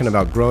 I'm talking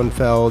about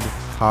Groenfeld,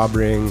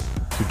 Habring,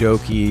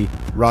 Kudoki,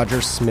 Roger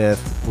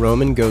Smith,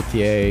 Roman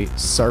Gauthier,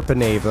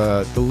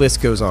 Sarpaneva, the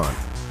list goes on.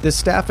 The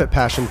staff at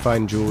Passion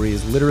Fine Jewelry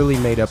is literally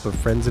made up of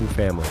friends and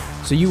family,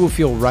 so you will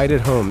feel right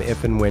at home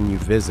if and when you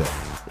visit.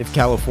 If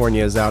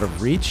California is out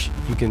of reach,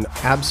 you can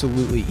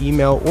absolutely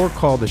email or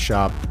call the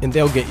shop and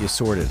they'll get you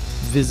sorted.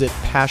 Visit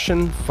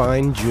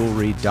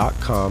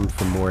passionfinejewelry.com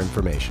for more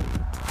information.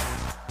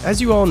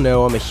 As you all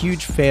know, I'm a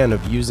huge fan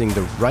of using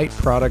the right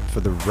product for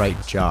the right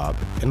job.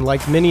 And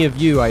like many of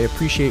you, I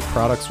appreciate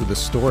products with a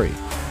story.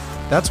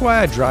 That's why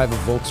I drive a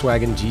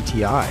Volkswagen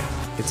GTI.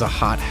 It's a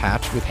hot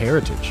hatch with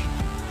heritage.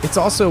 It's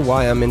also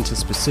why I'm into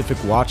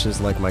specific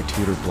watches like my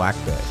Tudor Black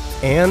Bay.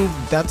 And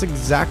that's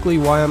exactly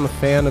why I'm a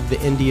fan of the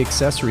indie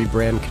accessory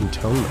brand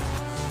Cantonment.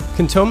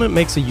 Cantonment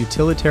makes a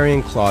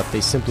utilitarian cloth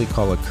they simply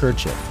call a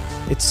kerchief.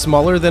 It's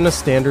smaller than a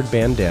standard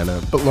bandana,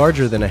 but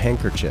larger than a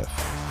handkerchief,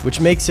 which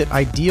makes it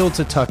ideal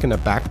to tuck in a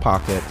back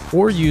pocket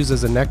or use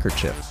as a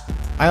neckerchief.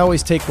 I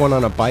always take one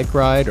on a bike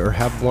ride or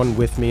have one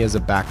with me as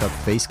a backup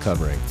face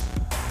covering.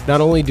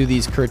 Not only do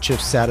these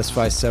kerchiefs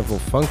satisfy several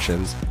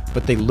functions,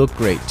 but they look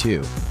great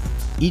too.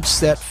 Each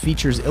set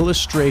features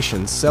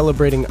illustrations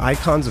celebrating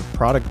icons of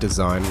product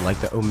design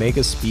like the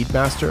Omega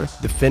Speedmaster,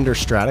 the Fender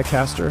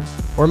Stratocaster,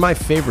 or my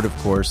favorite of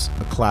course,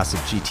 a classic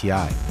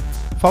GTI.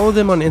 Follow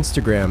them on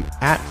Instagram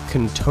at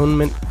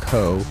Cantonment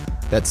Co.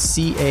 That's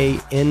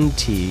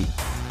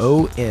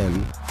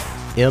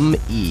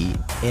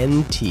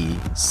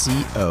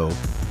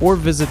CantonmentCo, or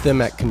visit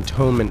them at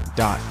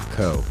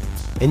cantonment.co.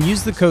 And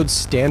use the code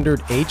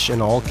STANDARDH in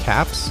all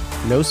caps,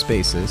 no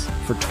spaces,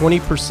 for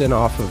 20%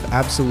 off of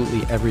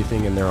absolutely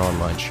everything in their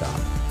online shop.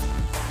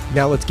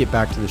 Now let's get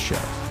back to the show.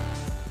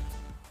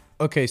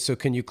 Okay, so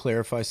can you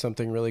clarify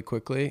something really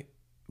quickly?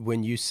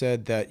 When you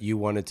said that you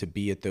wanted to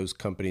be at those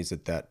companies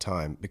at that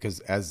time, because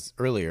as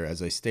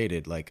I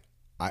stated, like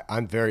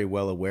I'm very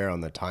well aware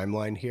on the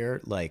timeline here,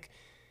 like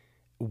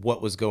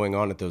what was going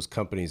on at those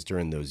companies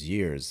during those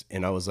years.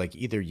 And I was like,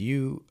 either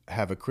you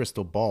have a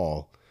crystal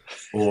ball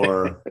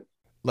or...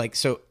 Like,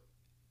 so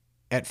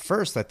at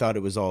first I thought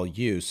it was all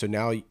you. So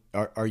now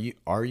are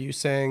you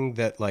saying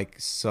that like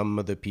some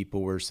of the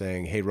people were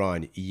saying, hey,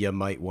 Ron, you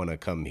might want to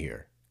come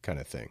here kind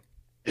of thing?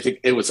 I think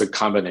it was a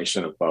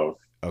combination of both.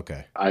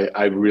 Okay.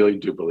 I really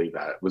do believe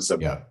that. It was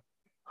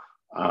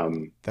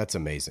that's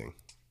amazing.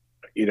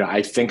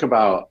 I think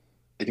about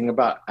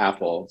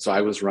Apple. So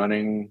I was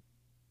running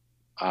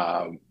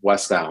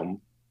West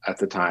Elm at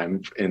the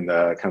time in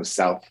the kind of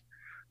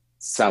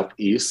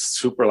southeast,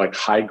 super like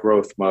high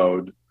growth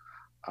mode.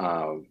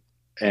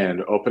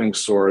 And opening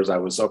stores. I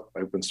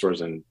opened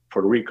stores in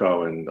Puerto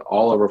Rico and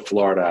all over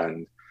Florida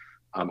and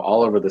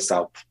all over the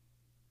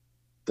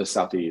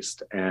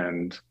southeast.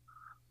 And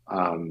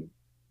I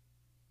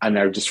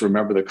just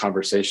remember the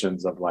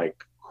conversations of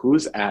like,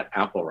 who's at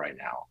Apple right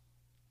now?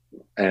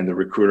 And the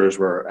recruiters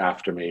were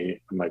after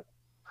me. I'm like,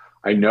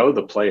 I know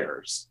the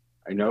players.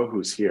 I know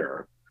who's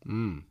here.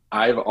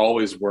 I've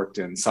always worked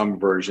in some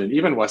version.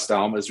 Even West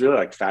Elm is really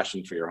like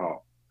fashion for your home.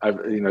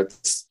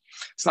 It's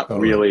not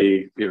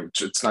really,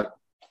 it's not,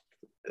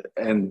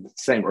 and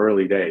same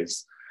early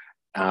days.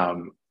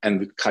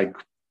 And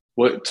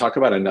talk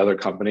about another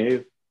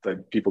company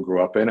that people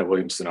grew up in at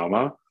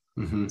Williams-Sonoma,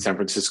 San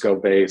Francisco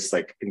based,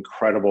 like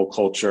incredible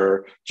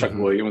culture. Chuck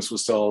Williams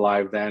was still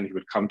alive then. He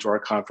would come to our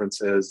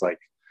conferences, like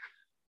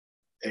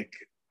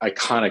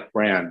iconic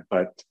brand.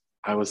 But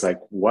I was like,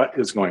 what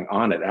is going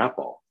on at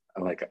Apple?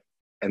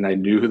 And I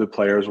knew who the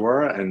players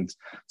were. And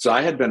so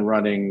I had been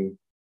running,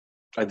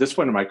 at this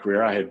point in my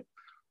career, I had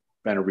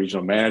been a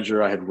regional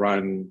manager. I had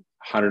run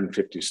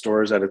 150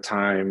 stores at a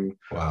time.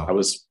 Wow. I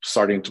was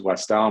starting to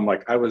West Elm.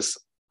 Like I was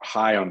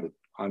high on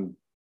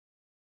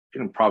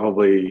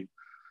probably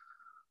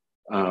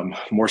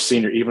more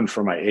senior, even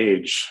for my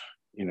age,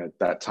 at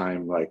that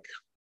time, like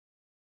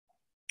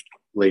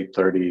late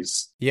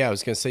 30s. Yeah, I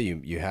was going to say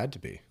you had to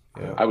be.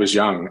 Yeah. I was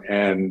young,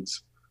 and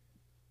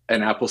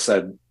Apple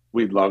said,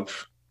 we'd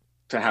love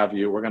to have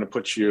you. We're going to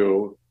put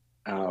you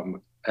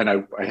and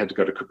I had to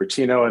go to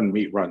Cupertino and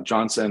meet Ron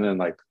Johnson and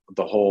like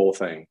the whole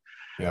thing.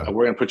 Yeah.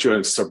 We're going to put you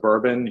in a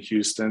suburban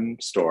Houston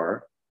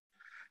store,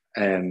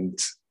 and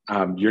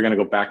you're going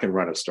to go back and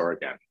run a store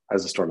again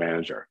as a store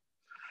manager.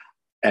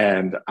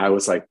 And I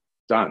was like,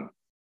 done.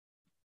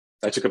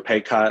 I took a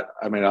pay cut.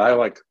 I mean, I'm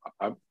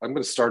going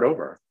to start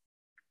over.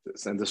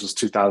 And this was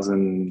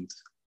 2000.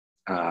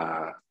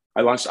 I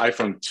launched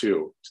iPhone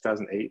 2,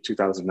 2008,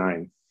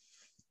 2009.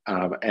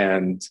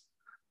 And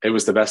it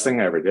was the best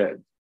thing I ever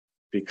did,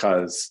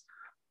 because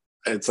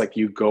it's like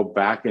you go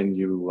back and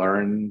you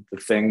learn the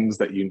things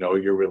that you know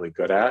you're really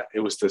good at. It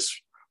was this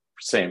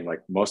same,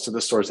 like most of the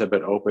stores had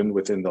been opened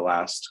within the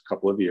last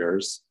couple of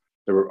years.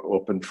 They were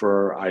open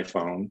for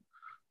iPhone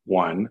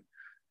 1.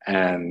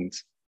 And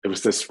it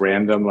was this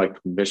random like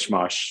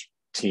mishmash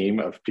team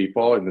of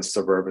people in this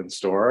suburban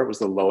store. It was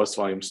the lowest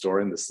volume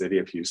store in the city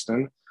of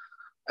Houston.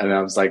 And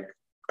I was like,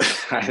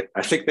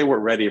 I think they were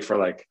ready for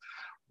like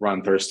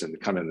Ron Thurston to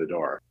come in the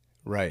door.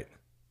 Right.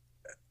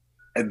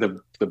 And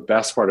the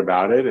best part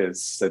about it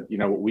is that, you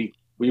know, we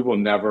will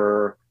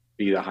never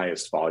be the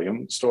highest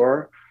volume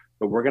store,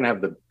 but we're going to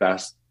have the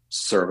best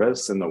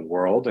service in the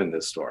world in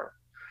this store.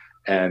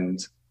 And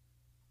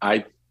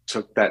I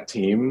took that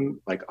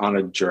team like on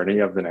a journey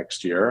of the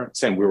next year.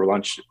 Same, we were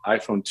launching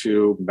iPhone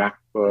 2,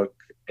 MacBook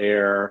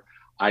Air,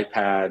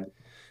 iPad.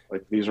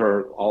 Like these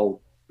were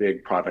all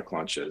big product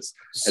launches.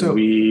 And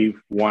we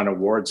won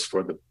awards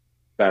for the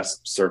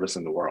best service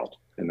in the world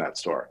in that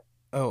store.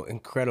 Oh,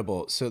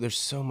 incredible. So there's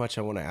so much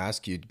I want to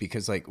ask you,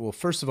 because like, well,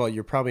 first of all,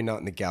 you're probably not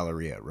in the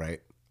Galleria,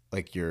 right?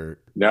 Like you're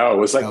No, it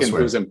was like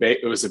elsewhere. it was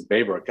in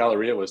Baybrook.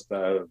 Galleria was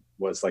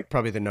like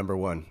probably the number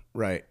one,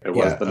 right? It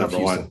was the number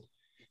one.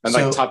 And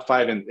like top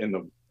 5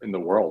 in the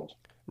world.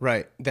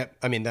 Right.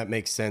 That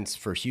makes sense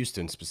for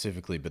Houston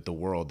specifically, but the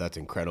world, that's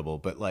incredible.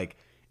 But like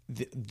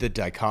the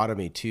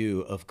dichotomy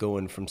too of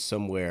going from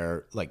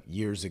somewhere like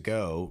years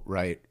ago,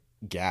 right?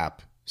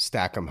 Gap,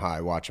 stack 'em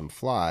high, watch 'em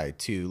fly,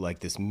 to like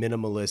this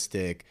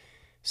minimalistic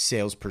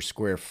sales per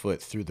square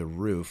foot through the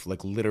roof,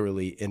 like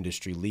literally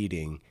industry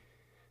leading.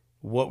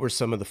 What were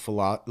some of the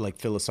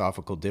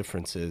philosophical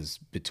differences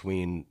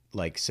between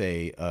like,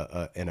 say,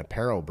 an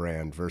apparel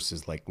brand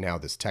versus like now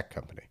this tech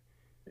company?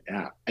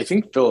 Yeah, I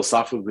think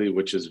philosophically,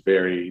 which is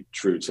very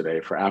true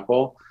today for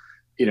Apple,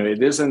 you know,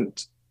 it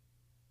isn't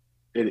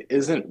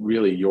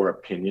really your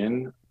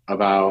opinion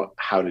about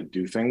how to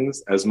do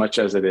things as much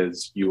as it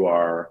is you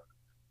are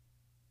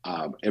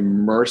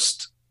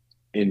immersed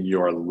in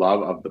your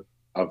love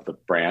of the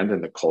brand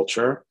and the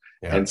culture,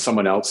 and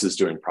someone else is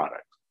doing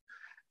product.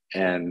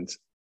 And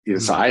you know,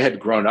 so I had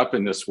grown up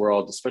in this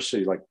world,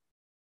 especially like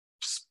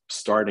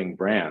starting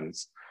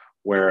brands,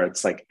 where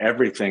it's like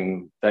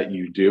everything that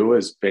you do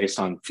is based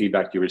on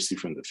feedback you receive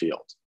from the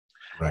field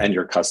and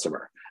your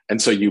customer.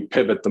 And so you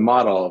pivot the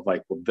model of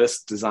like, well,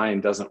 this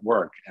design doesn't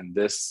work, and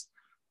this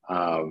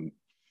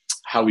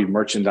how we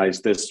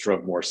merchandise this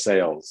drove more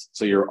sales.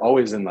 So you're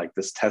always in like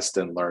this test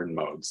and learn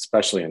mode,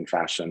 especially in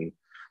fashion,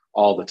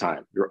 all the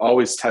time. You're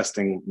always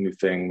testing new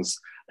things.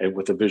 And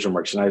with a visual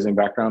merchandising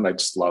background, I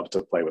just love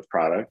to play with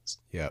products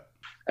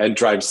and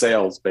drive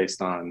sales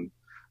based on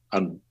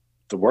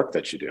the work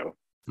that you do.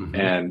 Mm-hmm.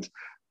 And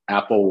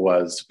Apple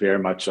was very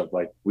much of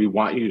like, we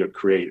want you to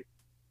create,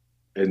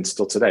 and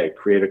still today,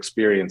 create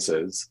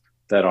experiences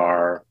that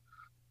are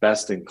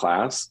best in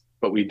class,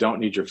 but we don't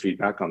need your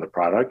feedback on the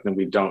product, and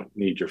we don't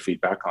need your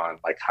feedback on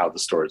like how the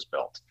store is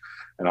built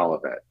and all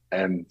of it.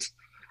 And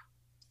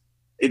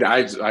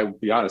I'll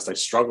be honest, I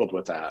struggled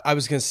with that. I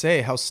was going to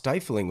say, how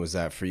stifling was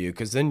that for you?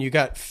 Because then you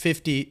got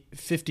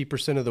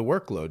 50% of the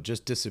workload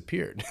just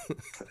disappeared.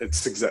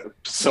 It's exactly.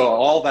 So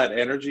all that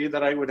energy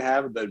that I would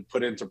have that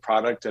put into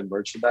product and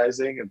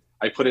merchandising, and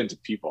I put into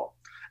people.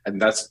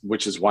 And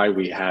which is why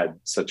we had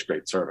such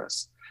great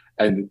service.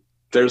 And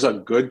there's a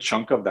good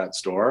chunk of that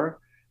store.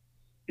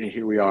 And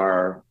here we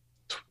are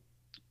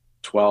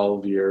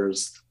 12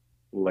 years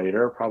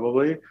later,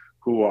 probably,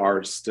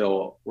 we're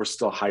still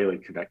highly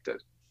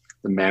connected.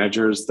 The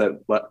managers that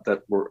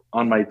were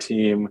on my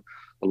team,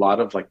 a lot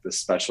of like the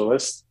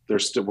specialists,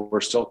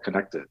 we're still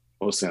connected,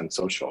 mostly on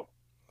social.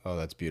 Oh,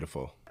 that's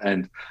beautiful.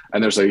 And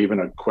there's even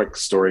a quick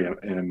story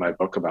in my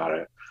book about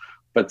it.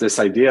 But this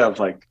idea of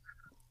like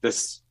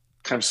this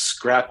kind of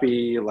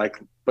scrappy,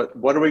 like, but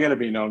what are we going to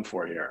be known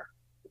for here?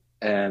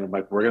 And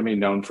like, we're going to be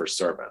known for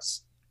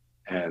service.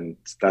 And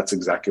that's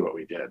exactly what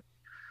we did.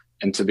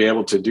 And to be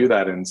able to do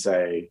that and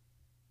say,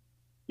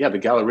 yeah, the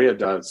Galleria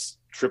does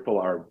triple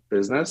our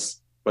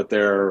business, but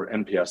their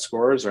NPS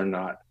scores are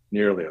not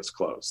nearly as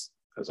close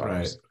as ours.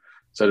 Right.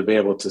 So to be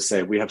able to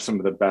say we have some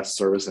of the best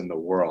service in the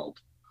world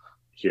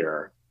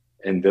here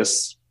in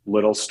this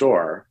little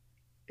store,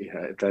 you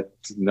know, that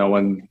no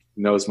one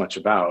knows much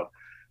about,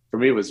 for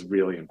me was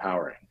really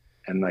empowering.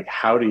 And like,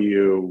 how do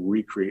you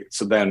recreate?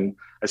 So then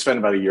I spent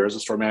about a year as a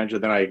store manager.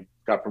 Then I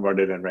got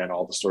promoted and ran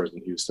all the stores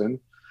in Houston,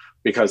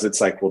 because it's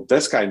like, well,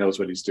 this guy knows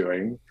what he's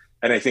doing.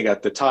 And I think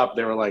at the top,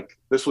 they were like,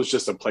 this was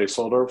just a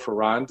placeholder for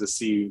Ron to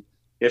see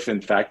if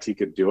in fact he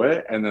could do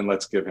it, and then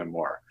let's give him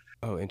more.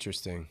 Oh,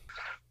 interesting.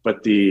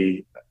 But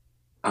the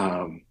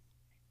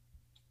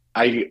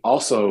I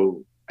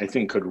also, I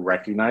think, could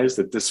recognize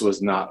that this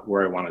was not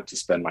where I wanted to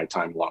spend my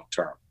time long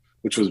term,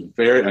 which was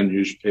very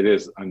unusual. It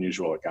is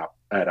unusual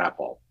at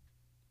Apple.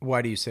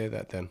 Why do you say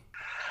that then?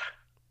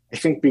 I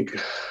think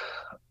because,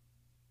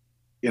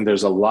 and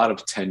there's a lot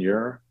of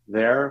tenure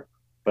there,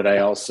 but I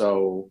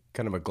also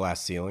Kind of a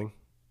glass ceiling.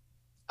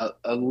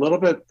 a little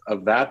bit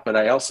of that, but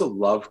I also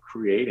love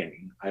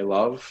creating. I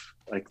love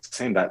like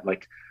saying that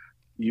like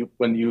you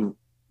when you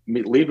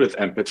lead with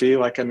empathy,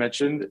 like I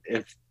mentioned,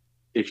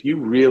 if you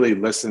really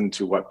listen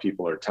to what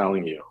people are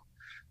telling you,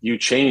 you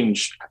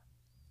change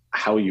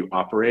how you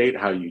operate,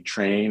 how you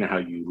train, how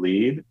you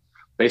lead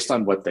based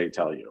on what they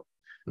tell you.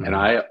 And Mm-hmm.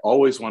 I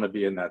always want to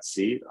be in that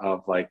seat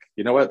of like,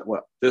 you know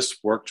what this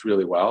worked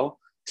really well.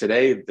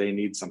 Today they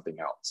need something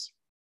else.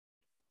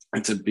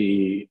 And to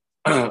be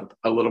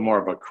a little more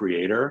of a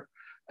creator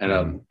and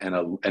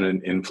Mm-hmm.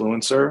 an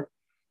influencer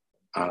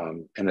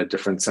in a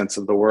different sense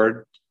of the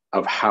word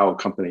of how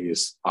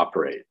companies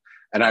operate.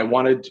 And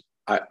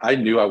I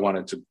knew I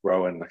wanted to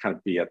grow and kind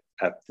of be at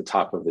the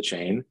top of the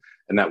chain,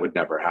 and that would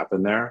never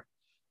happen there.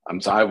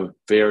 So I was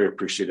very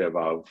appreciative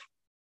of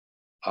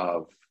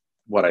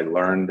what I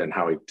learned and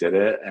how I did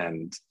it.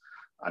 And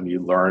you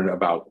learn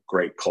about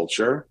great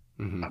culture,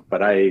 Mm-hmm.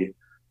 but I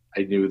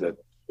knew that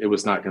it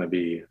was not going to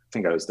be. I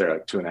think I was there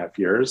like 2.5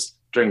 years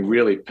during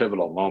really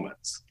pivotal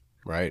moments,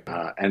 Right.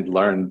 and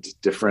learned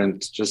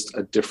just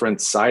a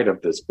different side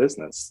of this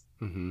business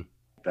Mm-hmm.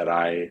 that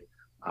I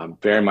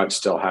very much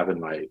still have in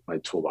my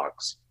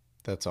toolbox.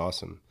 That's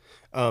awesome.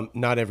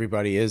 Not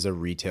everybody is a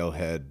retail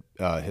head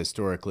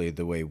historically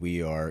the way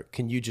we are.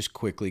 Can you just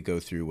quickly go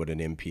through what an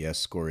NPS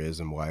score is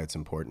and why it's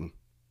important?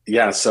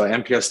 Yeah, so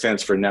NPS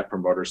stands for Net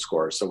Promoter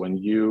Score. So when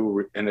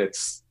you and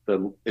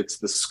the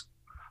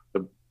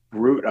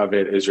root of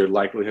it is your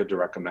likelihood to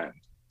recommend.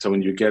 So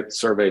when you get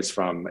surveys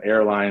from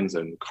airlines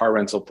and car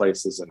rental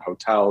places and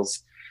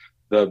hotels,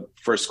 the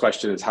first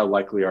question is how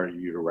likely are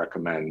you to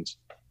recommend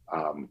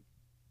um,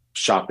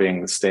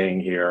 shopping,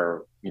 staying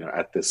here,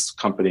 at this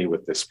company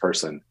with this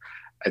person.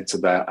 And so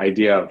that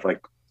idea of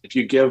like, if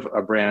you give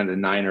a brand a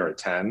 9 or a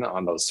 10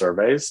 on those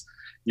surveys,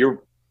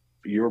 you're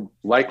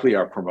likely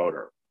a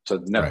promoter. So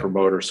the net Right.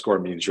 promoter score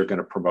means you're going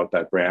to promote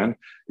that brand.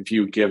 If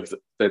you give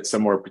that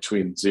somewhere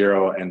between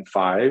 0 and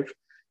 5,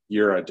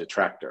 you're a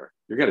detractor.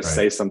 You're going to Right.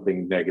 say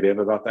something negative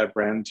about that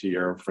brand to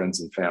your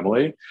friends and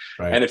family.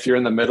 Right. And if you're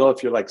in the middle,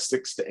 if you're like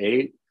 6 to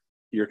 8,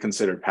 you're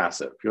considered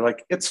passive. You're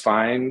like, it's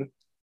fine.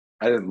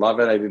 I didn't love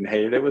it. I didn't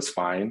hate it. It was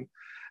fine.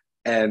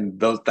 And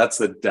that's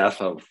the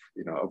death of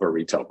a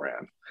retail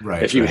brand.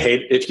 Right. If you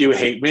Right.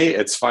 hate me,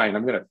 it's fine.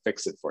 I'm going to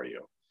fix it for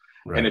you.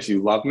 And Right. if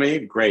you love me,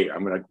 great.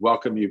 I'm going to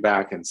welcome you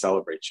back and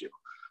celebrate you.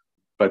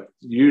 But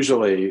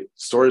usually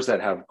stores that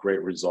have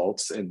great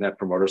results in Net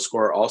Promoter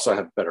Score also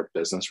have better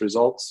business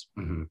results.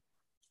 Mm-hmm.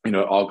 It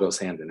all goes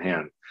hand in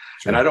hand.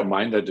 And I Sure. don't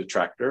mind a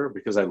detractor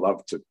because I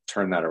love to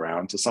turn that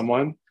around to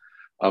someone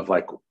of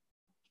like,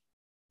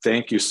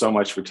 thank you so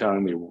much for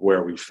telling me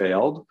where we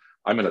failed.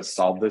 I'm going to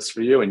solve this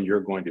for you and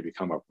you're going to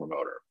become a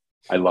promoter.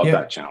 I love Yeah.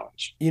 that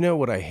challenge. You know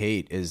what I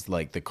hate is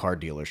like the car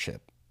dealership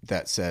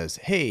that says,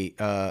 "Hey,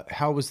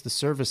 how was the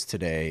service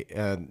today?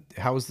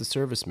 How was the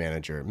service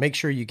manager? Make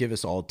sure you give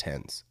us all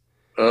tens."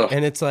 Ugh,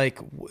 And it's like,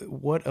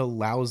 what a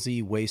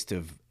lousy waste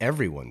of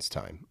everyone's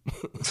time.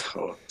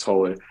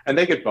 totally. And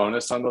they get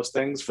bonus on those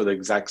things for the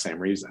exact same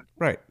reason.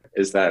 Right.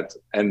 Is that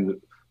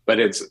but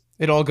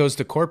It all goes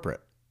to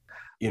corporate,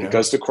 it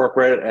goes to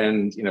corporate,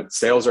 and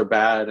sales are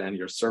bad and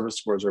your service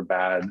scores are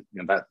bad,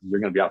 that you're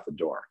going to be out the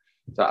door.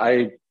 So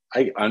I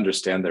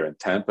understand their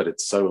intent, but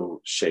it's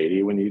so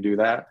shady when you do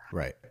that.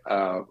 Right.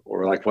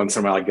 Or like once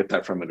in a while I get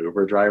that from an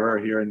Uber driver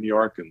here in New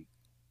York, and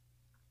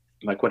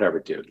I'm like, whatever,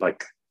 dude,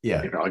 like,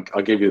 Yeah.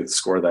 I'll give you the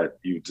score that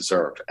you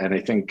deserve. And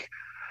I think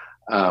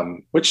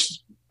which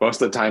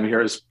most of the time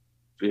here is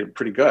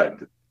pretty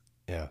good,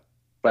 Yeah.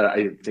 but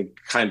I think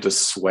kind of to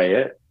sway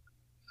it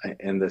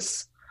in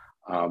this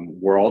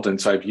world. And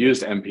so I've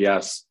used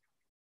NPS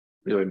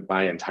really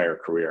my entire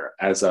career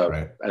as a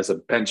Right.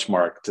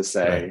 benchmark to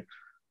say,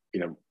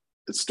 Right.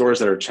 the stores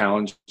that are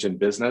challenged in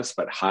business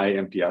but high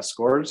NPS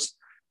scores,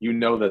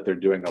 that they're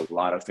doing a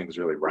lot of things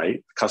really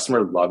right. The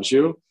customer loves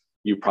you.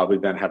 You probably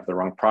then have the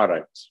wrong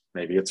product.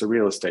 Maybe it's a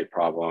real estate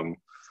problem.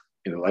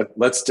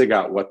 Let's dig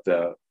out what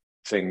the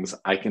things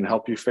I can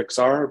help you fix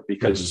are,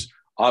 because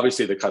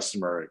obviously the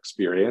customer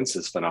experience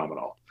is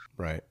phenomenal.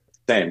 Right.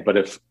 Same, but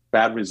if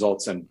bad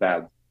results and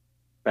bad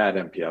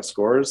NPS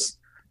scores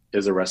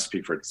is a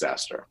recipe for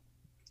disaster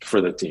for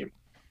the team.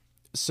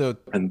 So,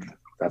 And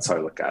that's how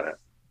I look at it.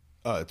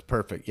 oh, it's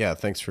perfect. Yeah.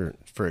 Thanks for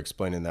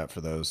explaining that for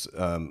those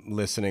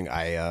listening.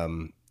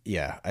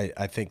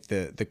 I think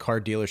the car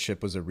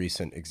dealership was a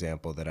recent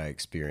example that I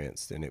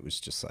experienced, and it was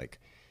just like,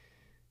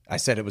 I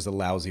said it was a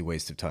lousy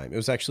waste of time. It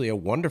was actually a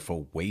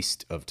wonderful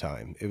waste of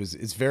time.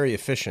 It's very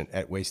efficient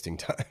at wasting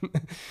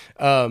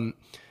time.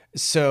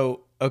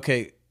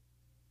 Okay.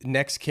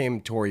 Next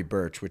came Tory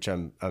Burch, which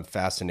I'm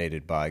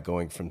fascinated by,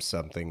 going from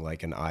something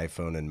like an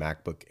iPhone and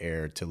MacBook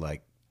Air to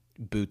like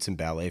boots and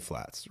ballet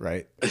flats,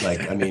 right?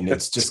 Like, I mean,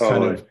 it's just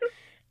Totally.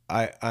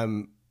 kind of,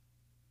 I'm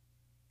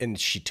and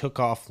she took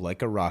off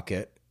like a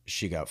rocket.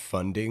 She got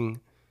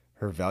funding.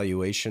 Her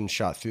valuation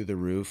shot through the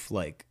roof,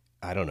 like,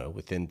 I don't know,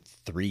 within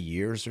 3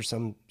 years or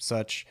some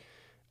such.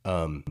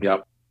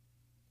 Yep.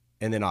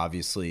 And then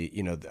obviously,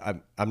 you know,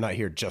 I'm not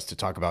here just to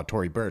talk about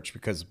Tory Burch,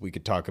 because we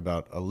could talk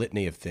about a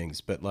litany of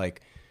things, but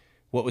like,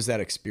 what was that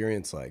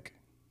experience like?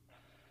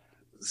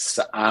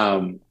 So,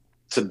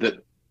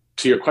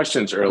 to your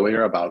questions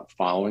earlier about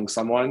following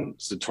someone,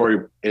 so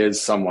Tory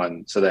is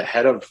someone, so the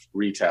head of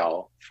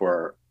retail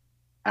for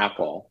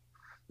Apple,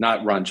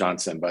 not Ron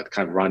Johnson, but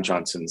kind of Ron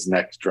Johnson's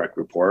next direct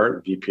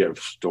report, VP of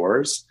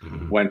stores,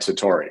 went to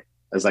Tory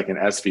as like an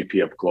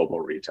SVP of global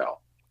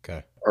retail.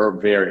 Okay. Or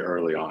very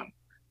early on.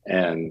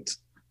 And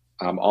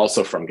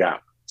also from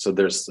Gap. So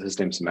his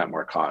name's Matt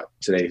Marcotte.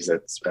 Today he's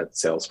at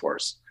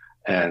Salesforce.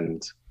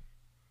 And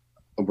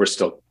we're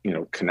still, you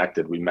know,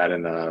 connected. We met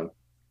in the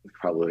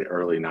probably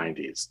early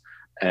 90s.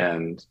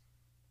 And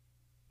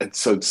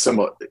so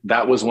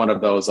that was one of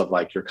those of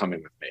like, you're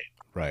coming with me.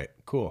 Right.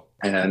 Cool.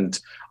 And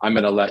I'm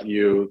going to let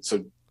you.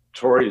 So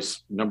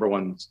Tory's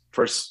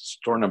first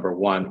store number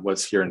one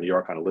was here in New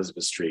York on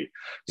Elizabeth Street.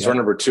 Store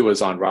number two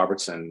was on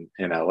Robertson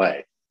in LA.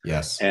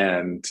 Yes.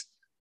 And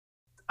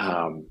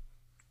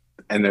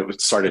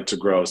it started to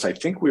grow. So I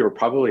think we were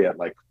probably at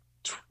like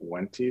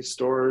 20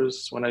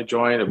 stores when I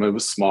joined. I mean, it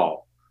was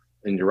small.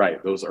 And you're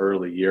right, those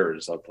early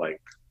years of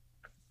like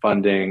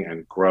funding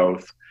and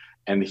growth.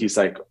 And he's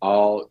like,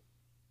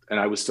 and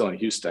I was still in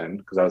Houston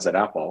because I was at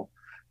Apple.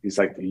 He's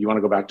like, you want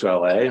to go back to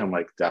LA? I'm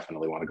like,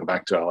 definitely want to go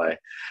back to LA.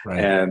 Right.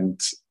 And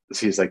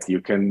he's like,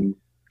 you can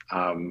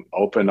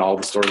open all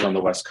the stores on the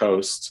West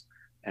Coast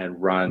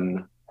and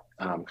run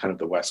kind of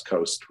the West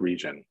Coast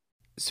region.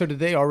 So did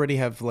they already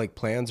have like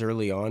plans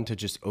early on to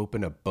just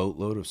open a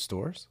boatload of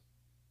stores?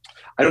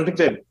 I don't think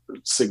they had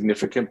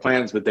significant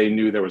plans, but they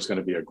knew there was going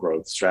to be a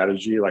growth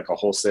strategy, like a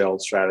wholesale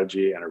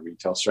strategy and a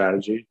retail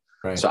strategy.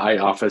 Right. So I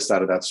officed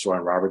out of that store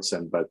in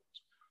Robertson, but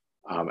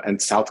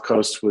and South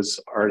Coast was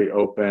already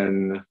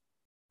open.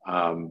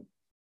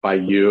 By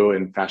You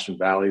in Fashion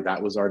Valley,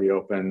 that was already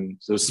open.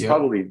 So it was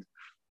probably,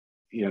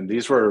 you know,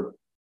 these were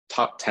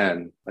top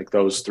 10, like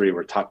those three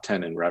were top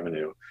 10 in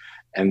revenue.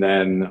 And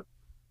then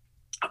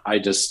I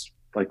just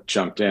like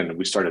jumped in and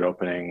we started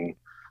opening.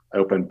 I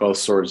opened both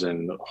stores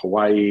in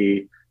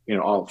Hawaii, you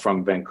know, all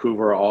from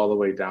Vancouver all the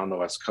way down the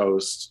West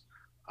Coast,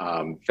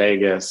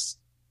 Vegas,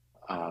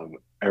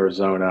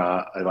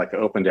 Arizona. I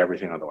opened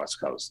everything on the West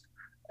Coast,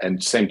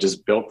 and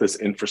just built this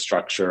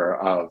infrastructure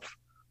of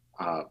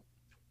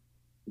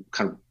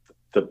kind of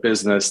the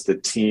business, the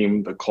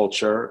team, the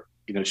culture.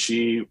 You know,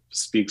 she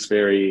speaks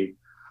very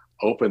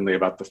openly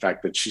about the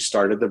fact that she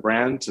started the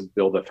brand to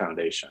build a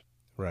foundation,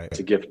 right,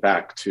 to give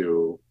back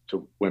to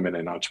women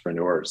and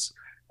entrepreneurs.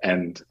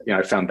 And, you know,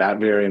 I found that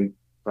very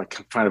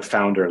like kind of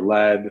founder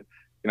led.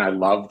 You know, I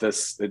love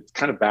this. It's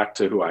kind of back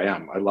to who I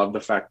am. I love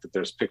the fact that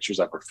there's pictures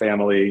of her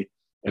family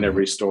in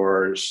every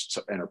store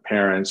and her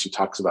parents. She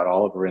talks about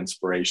all of her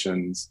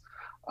inspirations.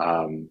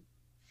 And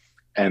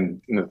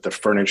you know, the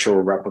furniture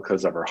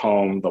replicas of her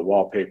home, the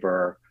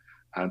wallpaper.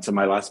 And so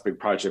my last big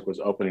project was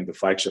opening the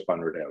flagship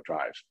on Rodeo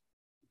Drive.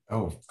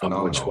 Oh,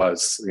 phenomenal. Which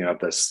was, you know,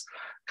 this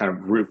kind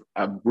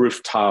of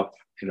rooftop,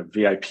 you know,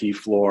 VIP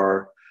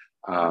floor.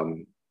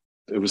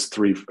 It was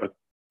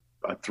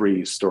a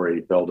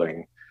 3-story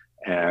building,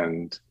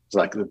 and it's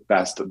like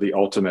the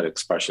ultimate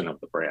expression of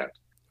the brand.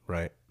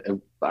 Right.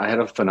 I had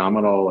a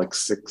phenomenal like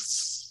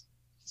six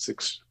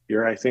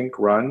year, I think,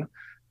 run.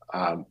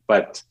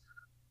 But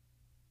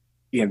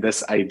you know,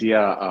 this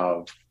idea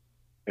of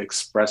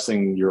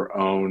expressing your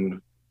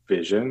own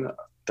vision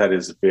that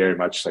is very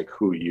much like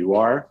who you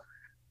are,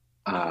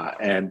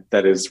 and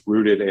that is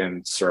rooted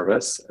in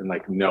service and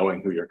like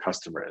knowing who your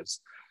customer is.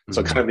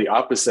 So kind of the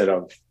opposite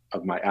of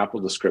my Apple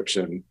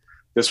description,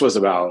 this was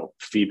about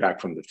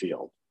feedback from the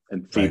field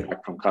and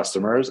feedback from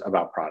customers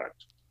about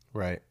product.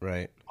 Right.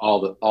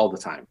 All the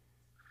time.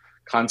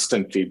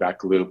 Constant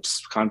feedback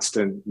loops,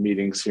 constant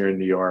meetings here in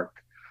New York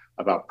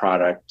about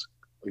product,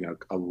 you know,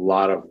 a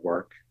lot of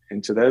work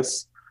into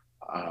this.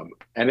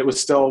 And it was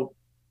still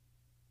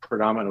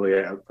predominantly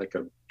like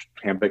a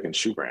handbag and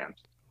shoe brand.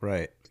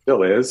 Right.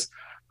 Still is,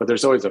 but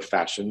there's always a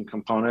fashion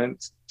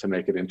component to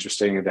make it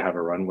interesting and to have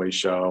a runway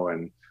show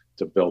and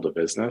to build a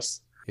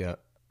business. Yeah.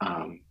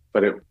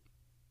 But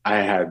I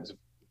had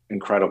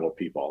incredible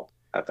people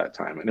at that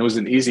time, and it was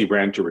an easy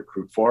brand to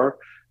recruit for.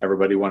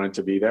 Everybody wanted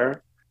to be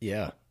there.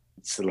 Yeah.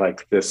 It's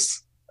like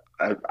this,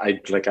 I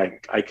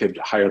could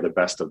hire the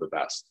best of the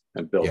best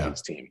and build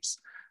these teams.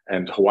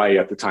 And Hawaii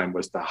at the time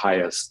was the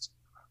highest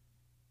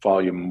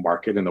volume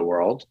market in the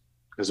world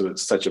because it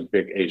was such a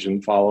big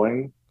Asian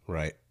following.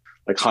 Right.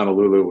 Like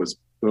Honolulu was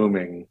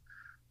booming.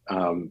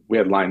 We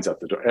had lines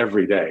at the door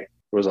every day.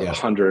 There was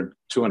 100,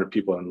 200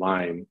 people in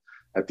line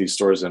at these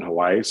stores in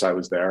Hawaii. So I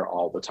was there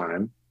all the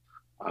time.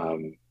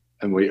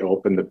 And we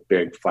opened the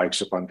big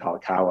flagship on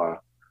Kalakaua,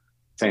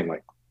 same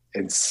like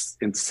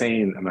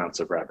insane amounts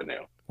of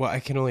revenue. Well, I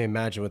can only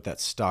imagine what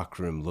that stock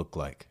room looked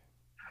like.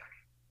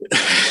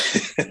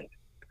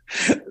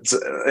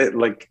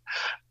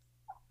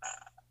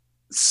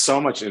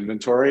 so much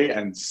inventory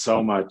and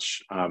so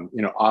much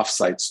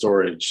offsite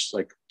storage,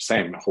 like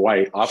same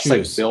Hawaii offsite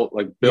Shoes. built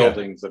like Yeah.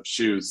 buildings of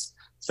shoes.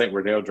 St.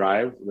 Rodeo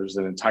Drive, there's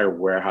an entire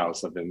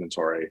warehouse of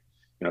inventory,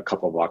 a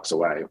couple of blocks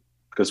away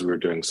because we were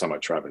doing so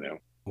much revenue.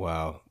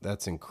 Wow,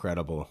 that's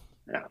incredible.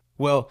 Yeah.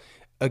 Well,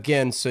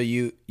 again, so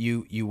you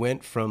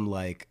went from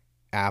like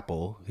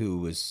Apple, who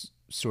was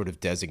sort of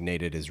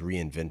designated as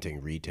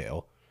reinventing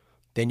retail.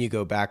 Then you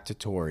go back to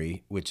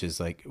Tory, which is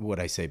like what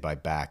I say by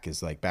back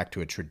is like back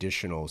to a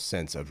traditional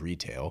sense of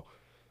retail,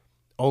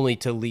 only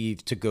to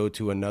leave to go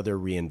to another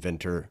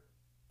reinventor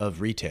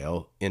of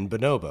retail in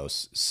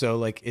Bonobos. So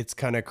like it's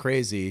kind of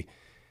crazy.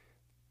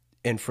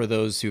 And for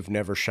those who've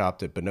never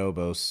shopped at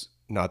Bonobos,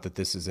 not that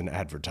this is an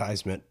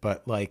advertisement,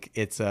 but like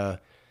it's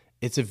a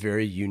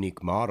very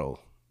unique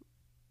model.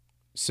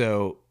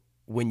 So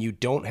when you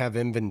don't have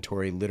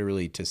inventory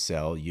literally to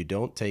sell, you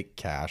don't take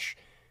cash.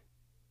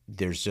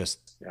 There's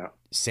just Yeah.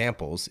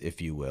 samples, if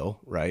you will,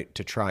 right,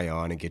 to try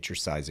on and get your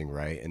sizing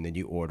right. And then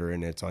you order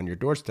and it's on your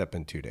doorstep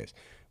in 2 days.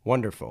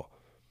 Wonderful.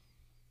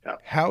 Yeah.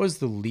 How is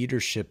the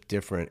leadership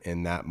different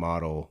in that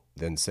model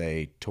than,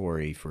 say,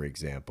 Tory, for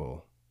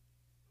example?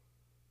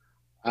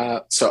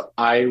 So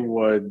I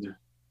would,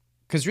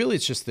 Because really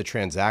it's just the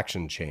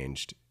transaction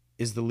changed.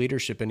 Is the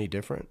leadership any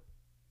different?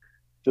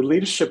 the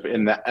leadership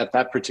in that at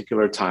that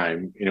particular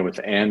time, with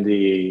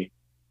Andy,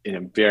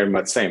 very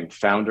much same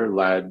founder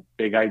led,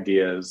 big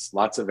ideas,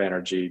 lots of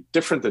energy,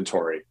 different than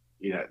Tory,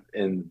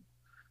 in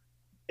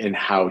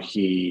how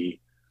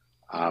he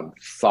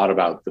thought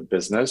about the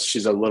business.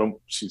 She's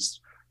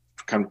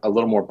kind of a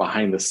little more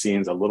behind the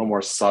scenes, a little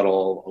more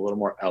subtle, a little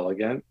more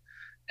elegant.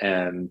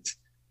 And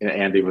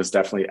Andy was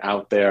definitely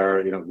out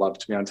there,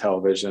 loved to be on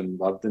television,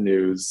 loved the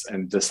news,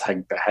 and just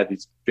had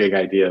these big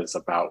ideas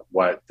about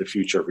what the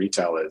future of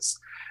retail is.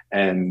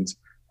 And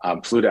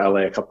flew to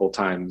LA a couple of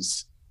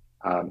times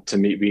to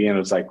meet me, and it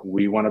was like,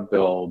 we want to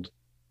build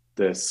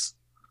this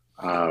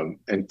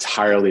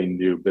entirely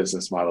new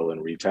business model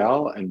in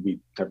retail, and we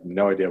have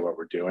no idea what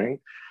we're doing,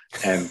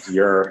 and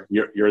you're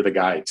the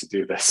guy to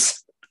do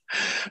this.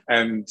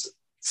 And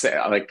say,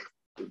 like,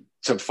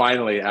 to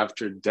finally,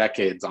 after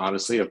decades,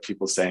 honestly, of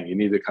people saying you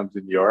need to come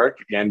to New York,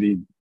 Andy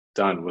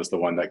Dunn was the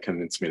one that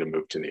convinced me to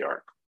move to New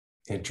York.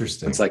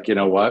 Interesting. It's like, you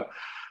know what?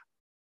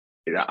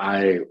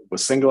 I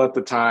was single at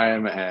the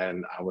time,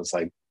 and I was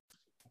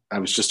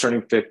just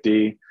turning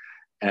 50,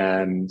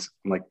 and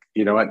I'm like,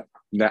 you know what?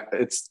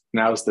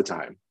 Now's the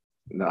time.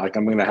 Like,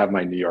 I'm going to have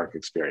my New York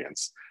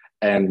experience.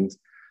 And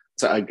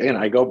so again,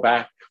 I go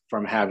back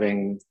from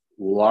having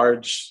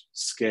large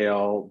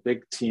scale,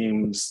 big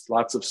teams,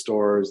 lots of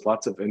stores,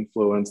 lots of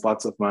influence,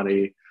 lots of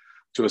money,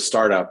 to a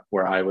startup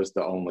where I was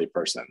the only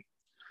person.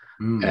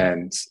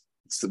 And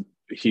so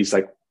he's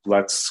like,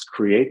 let's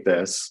create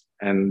this,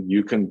 and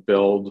you can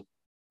build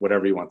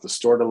whatever you want the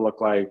store to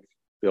look like,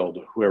 build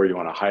whoever you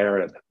want to hire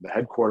at the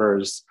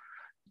headquarters.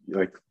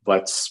 Like,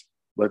 let's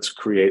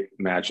create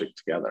magic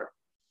together.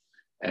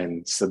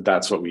 And so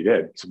that's what we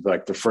did. So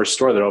like the first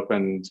store that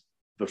opened,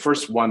 the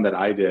first one that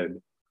I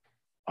did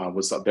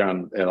was up there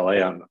in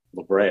LA on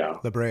La Brea.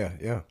 La Brea,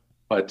 yeah.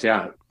 But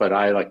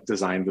I like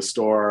designed the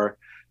store.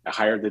 I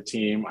hired the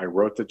team. I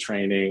wrote the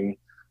training.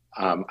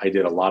 I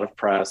did a lot of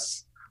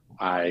press.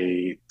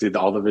 I did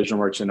all the visual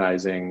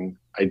merchandising.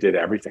 I did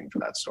everything for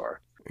that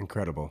store.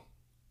 Incredible.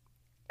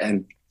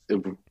 And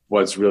it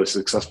was really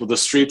successful. The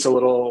street's a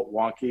little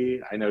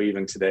wonky. I know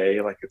even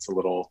today, like, it's a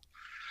little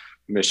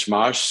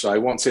mishmash. So I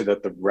won't say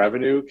that the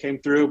revenue came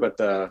through, but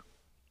the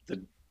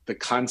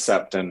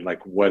concept and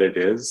like what it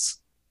is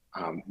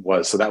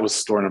was. So that was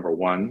store number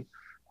one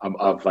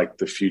of like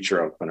the future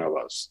of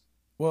Bonobos.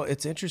 Well,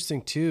 it's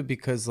interesting too,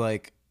 because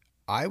like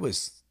I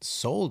was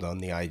sold on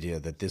the idea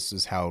that this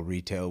is how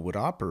retail would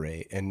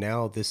operate. And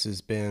now this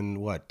has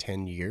been what,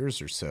 10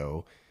 years or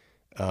so,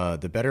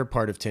 the better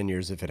part of 10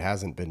 years, if it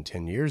hasn't been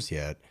 10 years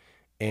yet.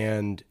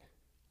 And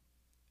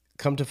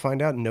come to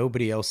find out,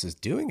 nobody else is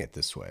doing it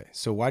this way.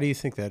 So why do you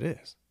think that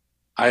is?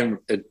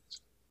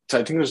 So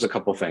I think there's a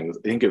couple things.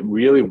 I think it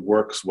really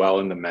works well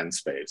in the men's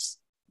space,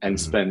 and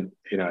spent,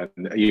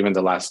 even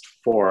the last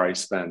 4 I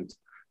spent,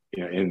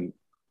 in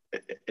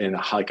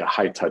like a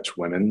high touch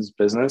women's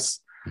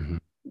business.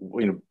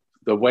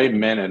 The way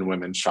men and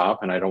women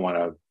shop, and I don't want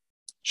to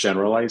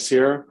generalize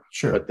here,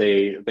 Sure. but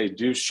they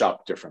do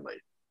shop differently.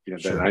 Sure.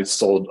 Then I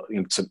sold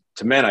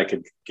to men. I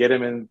could get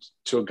them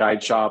into a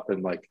guide shop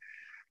and like,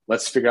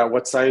 let's figure out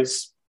what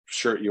size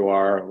shirt you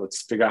are.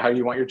 Let's figure out how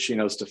you want your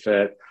chinos to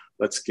fit.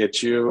 Let's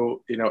get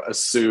you, a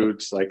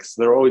suit. Like,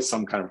 so there always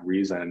some kind of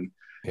reason.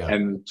 Yeah.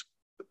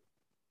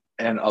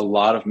 And a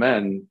lot of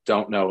men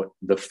don't know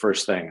the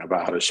first thing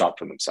about how to shop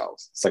for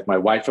themselves. It's like, my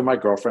wife and my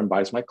girlfriend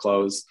buys my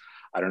clothes.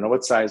 I don't know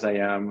what size I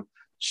am.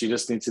 She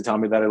just needs to tell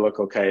me that I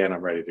look okay and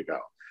I'm ready to go.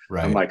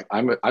 Right. I'm like,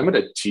 I'm going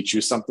to teach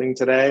you something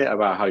today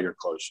about how your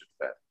clothes should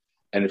fit.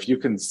 And if you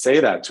can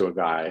say that to a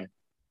guy,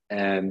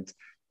 and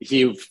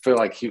he feel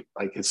like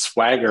his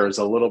swagger is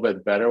a little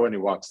bit better when he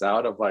walks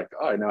out, of like,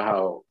 oh, I know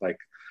how, like,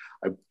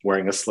 I'm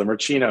wearing a slimmer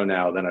chino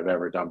now than I've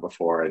ever done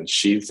before, and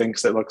she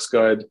thinks it looks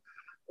good.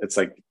 It's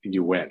like,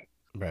 you win.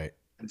 Right.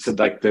 So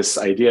like this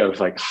idea of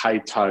like high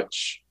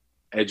touch,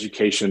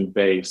 education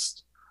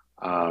based,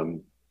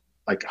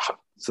 like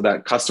so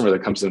that customer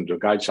that comes into a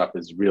guide shop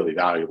is really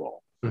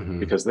valuable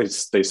because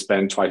they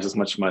spend twice as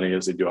much money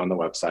as they do on the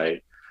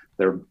website.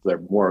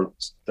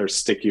 They're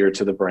stickier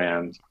to the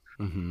brand.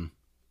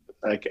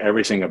 Like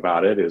everything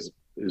about it is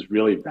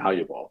really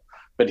valuable.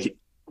 But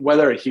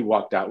whether he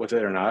walked out with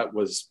it or not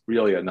was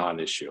really a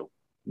non-issue.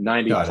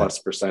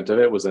 90+% of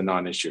it was a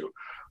non-issue.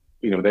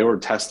 They were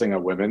testing a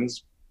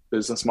women's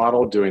business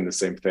model doing the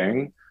same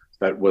thing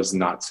that was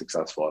not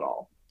successful at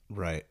all.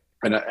 Right.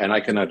 And I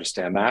can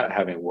understand that,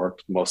 having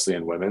worked mostly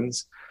in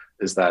women's,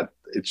 is that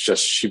it's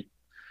just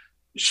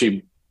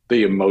she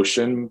the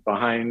emotion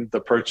behind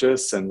the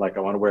purchase and like, I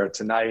want to wear it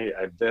tonight,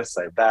 I have this,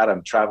 I have that,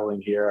 I'm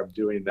traveling here, I'm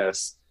doing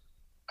this,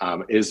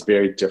 is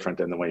very different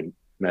than the way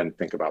men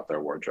think about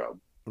their wardrobe.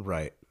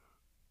 Right.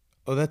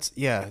 Oh,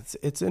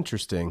 it's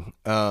interesting.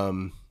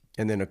 And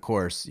then of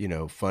course,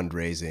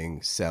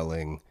 fundraising,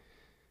 selling,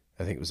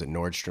 I think it was at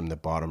Nordstrom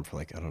that bought them for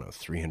like, I don't know,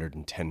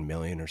 310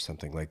 million or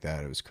something like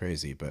that. It was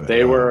crazy, but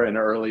they were an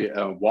early,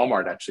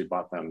 Walmart actually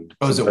bought them.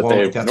 Oh, is it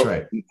Walmart? That's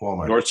right.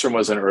 Walmart. Nordstrom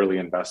was an early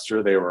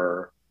investor. They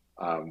were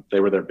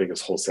their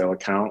biggest wholesale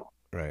account.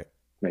 Right.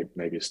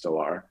 Maybe still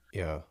are.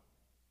 Yeah.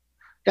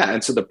 Yeah.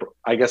 And so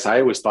I guess I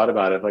always thought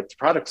about it, like the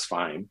product's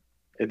fine.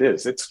 It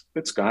is, it's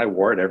good. I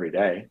wore it every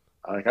day.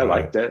 Like I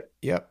liked it.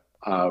 Yep.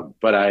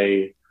 But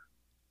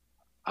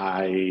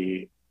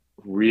I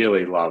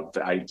really love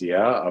the idea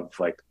of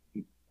like,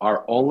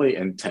 our only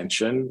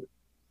intention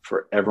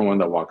for everyone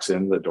that walks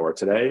in the door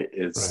today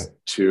is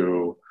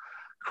to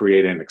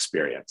create an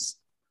experience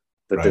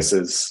that this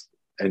is,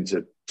 and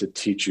to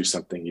teach you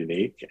something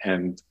unique.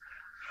 And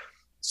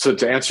so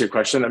to answer your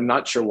question, I'm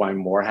not sure why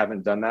more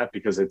haven't done that,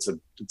 because it's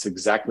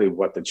exactly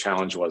what the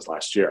challenge was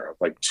last year.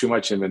 Like too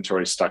much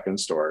inventory stuck in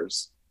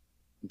stores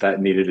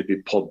that needed to be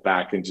pulled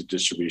back into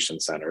distribution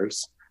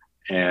centers.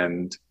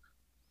 And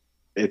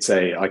it's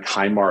a like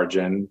high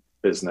margin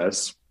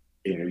business.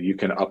 You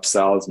can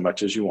upsell as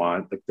much as you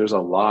want. Like there's a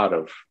lot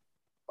of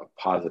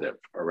positive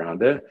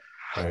around it,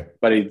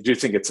 but I do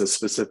think it's a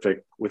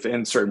specific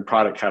within certain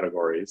product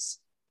categories.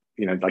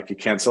 Like you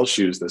can't sell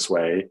shoes this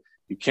way.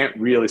 You can't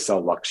really sell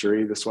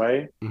luxury this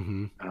way.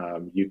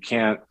 You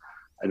can't.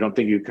 I don't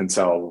think you can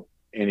sell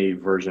any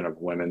version of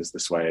women's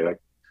this way. Like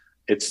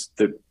it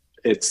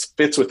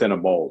fits within a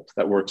mold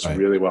that works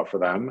really well for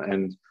them,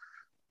 and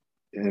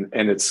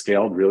it's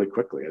scaled really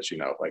quickly, as you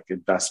know. Like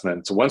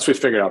investment. So once we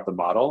figured out the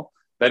model,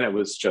 then it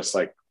was just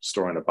like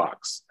store in a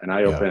box. And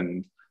I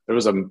opened, there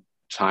was a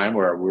time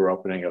where we were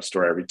opening a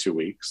store every 2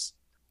 weeks.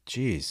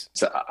 Jeez.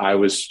 So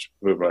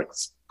we were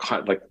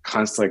like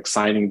constantly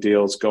signing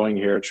deals, going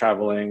here,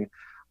 traveling.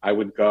 I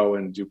would go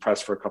and do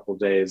press for a couple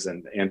of days,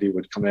 and Andy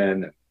would come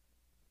in and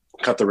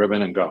cut the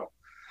ribbon and go.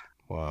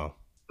 Wow.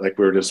 Like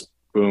we were just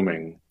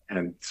booming,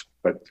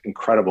 but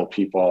incredible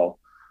people,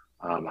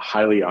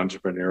 highly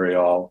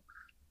entrepreneurial.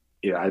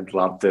 I'd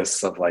love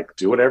this of like,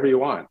 do whatever you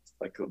want.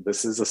 Like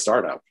this is a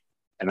startup.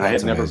 And I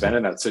had never been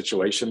in that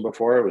situation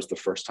before. It was the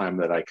first time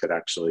that I could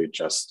actually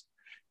just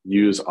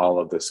use all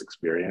of this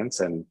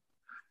experience and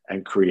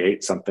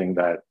create something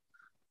that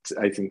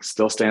I think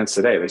still stands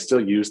today. They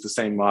still use the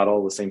same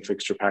model, the same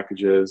fixture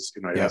packages.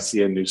 I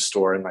see a new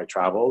store in my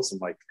travels, and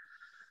like,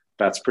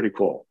 that's pretty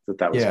cool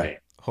that was me.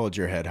 Hold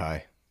your head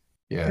high.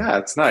 Yeah,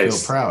 it's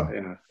nice. Feel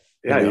proud.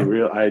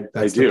 I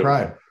That's do. The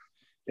pride.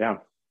 Yeah.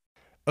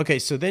 Okay,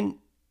 so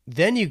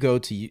then you go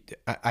to,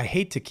 I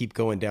hate to keep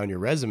going down your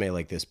resume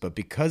like this, but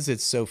because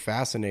it's so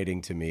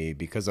fascinating to me,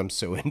 because I'm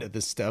so into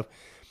this stuff.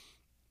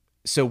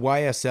 So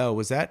YSL,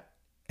 was that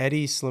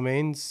Eddie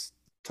Slimaine's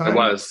time? It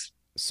was.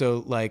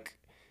 So like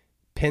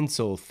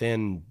pencil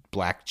thin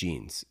black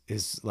jeans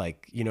is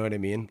like, you know what I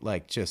mean?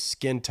 Like just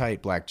skin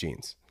tight black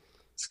jeans.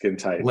 Skin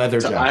tight. Leather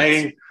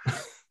jackets.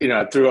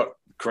 I threw up,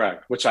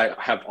 correct, which I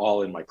have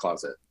all in my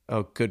closet.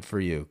 Oh, good for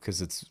you,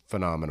 because it's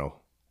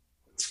phenomenal.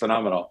 It's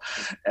phenomenal.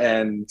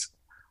 And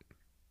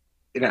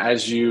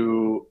as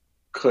you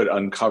could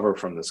uncover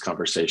from this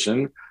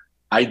conversation,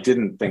 I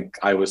didn't think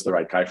I was the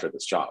right guy for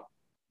this job.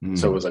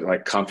 So it was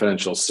like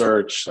confidential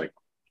search, like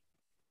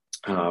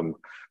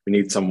we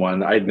need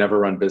someone. I'd never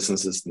run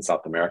businesses in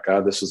South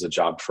America. This was a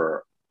job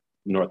for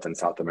North and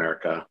South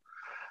America.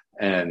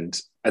 And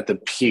at the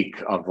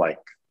peak of like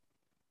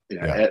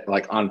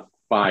on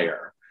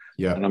fire.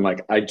 Yeah. And I'm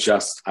like,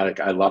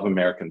 I love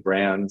American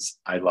brands.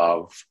 I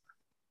love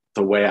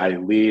the way I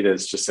lead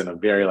is just in a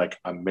very like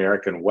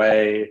American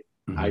way.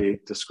 I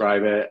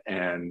describe it.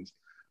 And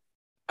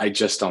I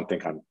just don't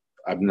think I'm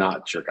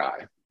not your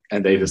guy.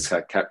 And they just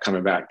kept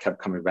coming back.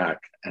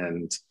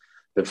 And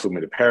they flew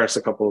me to Paris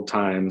a couple of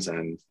times.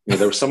 And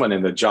there was someone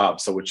in the job,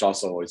 which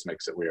also always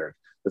makes it weird.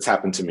 That's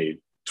happened to me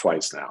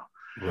twice now.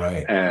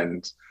 Right.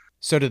 And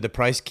so did the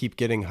price keep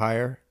getting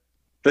higher?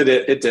 But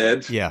it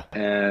did. Yeah.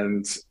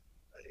 And,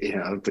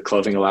 the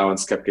clothing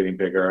allowance kept getting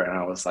bigger. And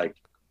I was like,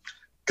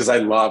 because I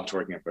loved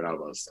working at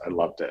Bonobos. I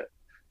loved it.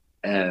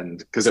 And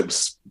because it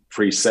was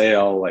free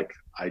sale, like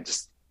I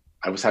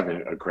was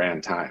having a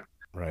grand time.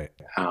 Right.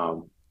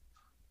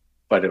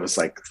 But it was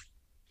like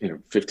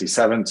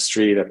 57th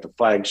Street at the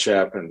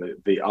flagship and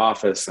the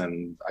office,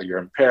 and you're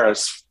in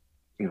Paris,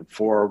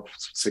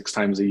 4-6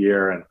 times a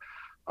year. And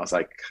I was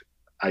like,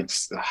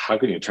 how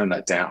can you turn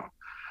that down?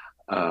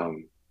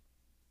 And,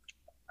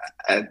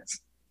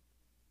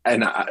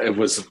 it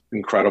was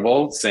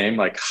incredible. Same,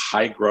 like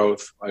high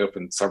growth. I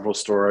opened several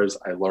stores.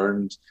 I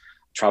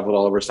traveled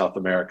all over South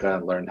America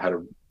and learned how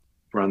to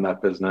run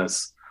that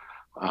business.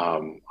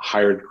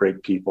 Hired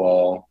great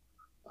people.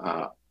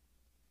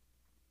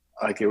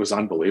 Like it was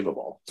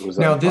unbelievable. It was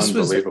an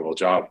unbelievable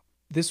job.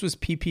 This was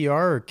PPR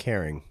or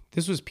Kering?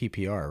 This was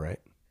PPR, right?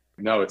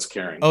 No, it's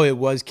Kering. Oh, it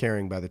was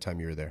Kering by the time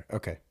you were there.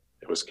 Okay.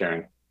 It was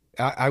Kering.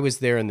 I was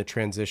there in the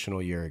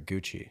transitional year at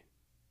Gucci.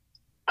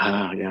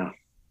 Yeah.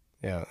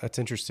 Yeah, that's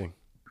interesting.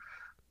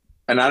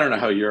 And I don't know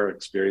how your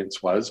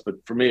experience was, but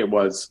for me, it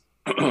was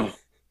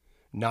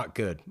not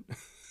good.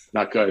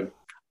 Not good.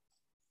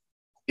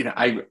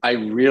 I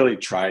really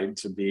tried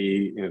to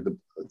be,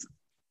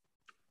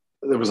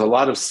 there was a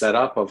lot of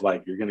setup of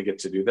like, you're going to get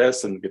to do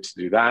this and get to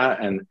do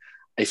that. And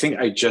I think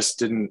I just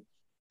didn't,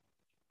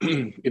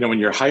 when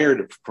you're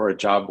hired for a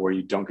job where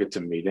you don't get to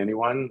meet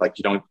anyone, like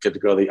you don't get to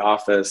go to the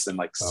office and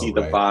like see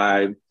the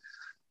vibe.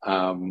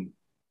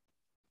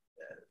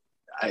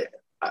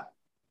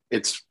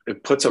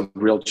 It puts a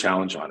real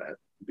challenge on it.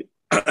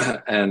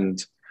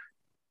 and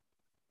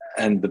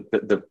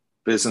the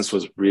business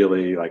was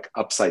really like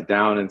upside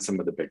down in some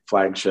of the big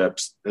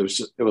flagships. It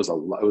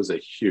was a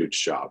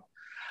huge job.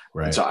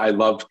 Right. And so I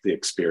loved the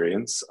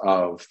experience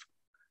of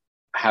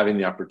having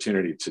the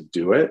opportunity to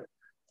do it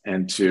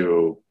and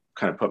to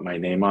kind of put my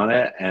name on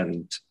it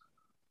and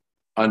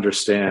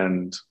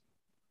understand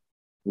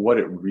what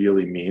it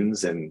really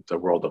means in the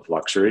world of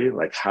luxury.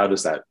 Like, how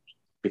does that,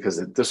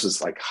 because this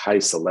was like high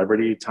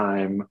celebrity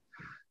time,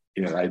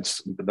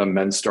 the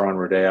men's store on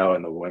Rodeo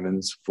and the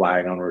women's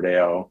flag on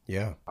Rodeo.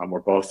 Yeah.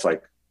 We're both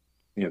like,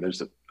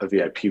 there's a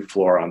VIP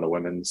floor in the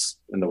women's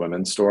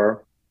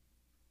store.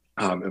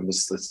 It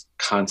was this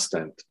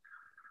constant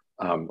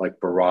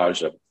like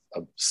barrage of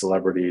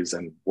celebrities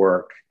and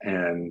work,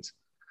 and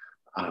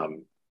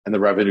the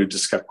revenue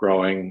just kept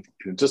growing.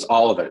 Just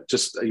all of it.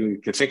 Just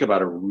you can think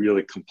about a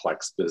really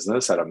complex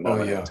business at a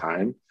moment in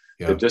time.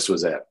 Yeah. This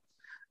was it.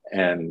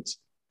 And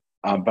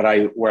but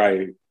I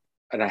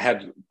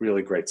had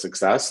really great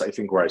success. I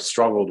think where I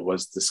struggled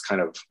was this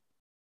kind of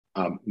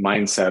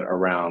mindset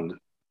around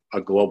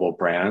a global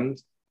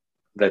brand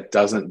that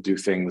doesn't do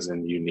things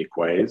in unique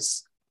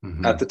ways.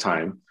 Mm-hmm. At the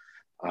time,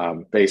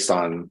 based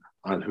on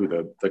who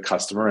the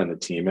customer and the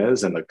team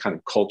is and the kind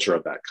of culture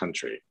of that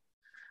country.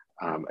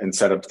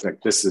 Instead of like,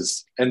 this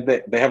is, and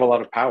they have a lot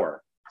of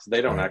power, so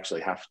they don't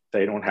actually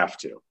they don't have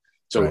to.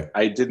 So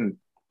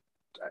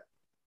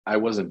I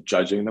wasn't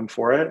judging them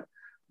for it,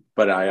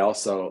 but I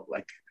also,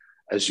 like,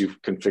 as you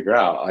can figure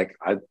out, like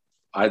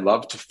I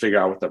love to figure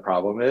out what the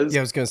problem is.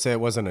 Yeah, I was going to say it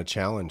wasn't a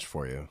challenge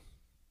for you.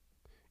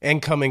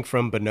 And coming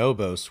from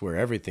Bonobos, where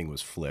everything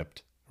was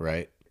flipped,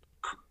 right?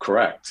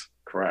 Correct.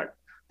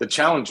 The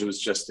challenge was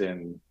just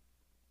in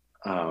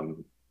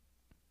kind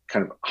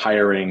of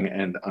hiring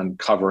and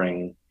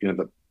uncovering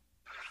the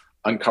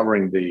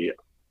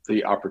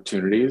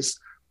opportunities,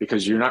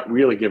 because you're not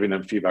really giving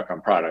them feedback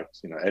on product.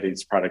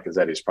 Eddie's product is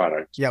Eddie's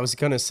product. Yeah, I was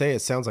going to say, it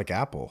sounds like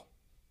Apple.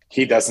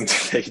 He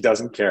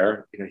doesn't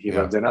care. He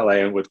lived in LA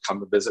and would come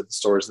to visit the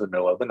stores in the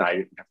middle of the night.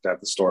 You have to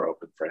have the store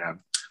open for him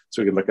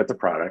so he could look at the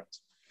product.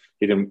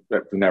 He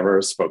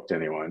never spoke to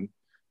anyone.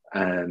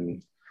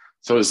 And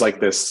so it was like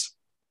this,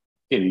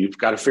 you've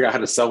got to figure out how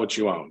to sell what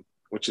you own,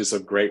 which is a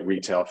great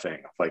retail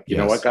thing. Like, you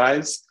know what,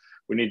 guys,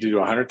 we need to do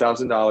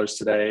 $100,000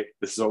 today.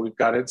 This is what we've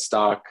got in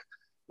stock.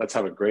 Let's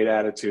have a great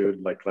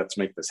attitude. Like, let's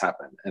make this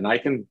happen. And I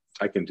can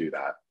do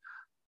that.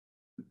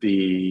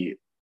 The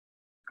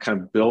kind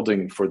of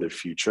building for the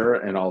future,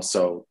 and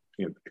also,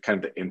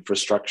 kind of the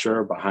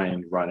infrastructure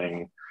behind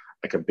running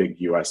like a big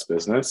US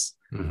business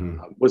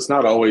was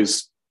not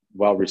always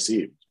well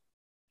received.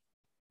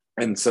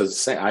 And so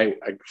I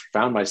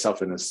found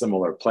myself in a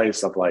similar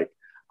place of like,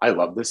 I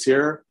love this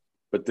here,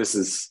 but this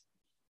is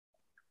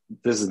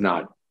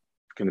not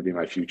going to be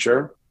my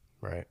future.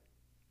 Right.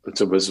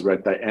 So it was right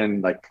at the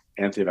end, like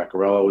Anthony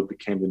Vaccarello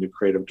became the new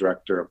creative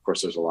director. Of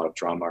course, there's a lot of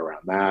drama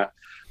around that.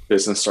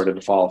 Business started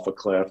to fall off a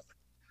cliff.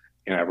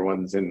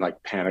 Everyone's in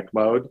like panic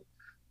mode.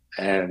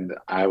 And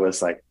I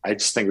was like, I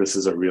just think this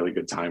is a really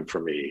good time for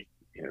me,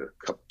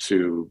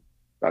 to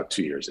about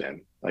 2 years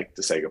in, like,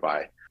 to say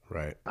goodbye.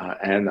 Right.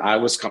 And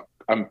I'm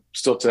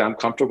still today, I'm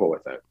comfortable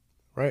with it.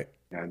 Right.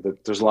 And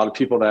there's a lot of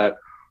people that,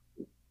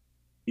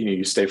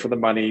 you stay for the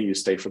money, you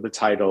stay for the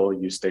title,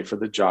 you stay for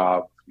the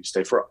job, you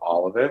stay for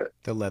all of it.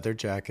 The leather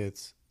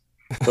jackets.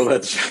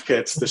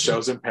 The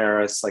shows in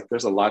Paris. Like,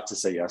 there's a lot to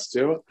say yes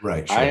to.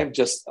 Right. Sure.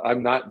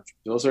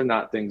 Those are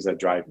not things that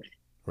drive me.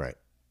 Right.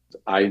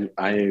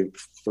 I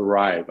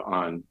thrive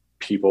on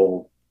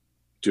people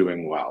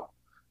doing well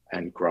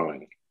and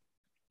growing.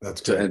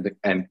 That's good.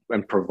 And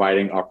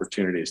providing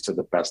opportunities to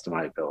the best of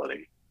my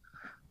ability.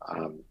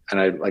 And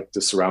I like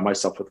to surround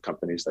myself with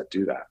companies that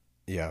do that.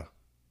 Yeah.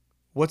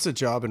 What's a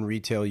job in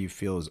retail you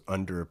feel is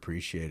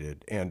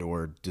underappreciated and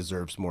or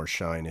deserves more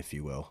shine, if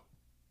you will?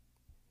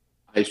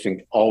 I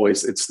think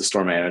always it's the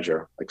store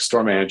manager. Like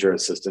store manager,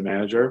 assistant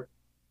manager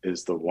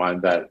is the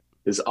one that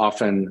is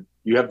often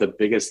you have the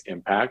biggest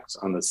impact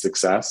on the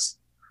success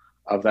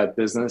of that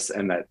business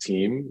and that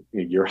team.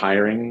 You're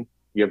hiring,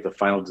 you have the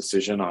final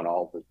decision on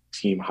all the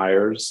team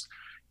hires.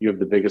 You have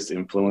the biggest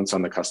influence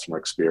on the customer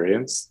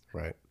experience.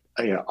 Right.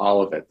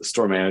 All of it. The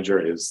store manager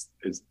is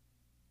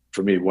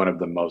for me one of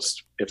the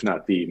most, if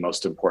not the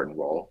most important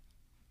role.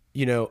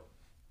 You know,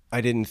 I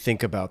didn't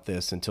think about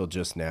this until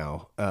just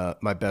now.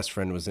 My best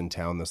friend was in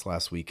town this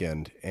last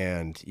weekend,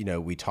 and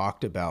we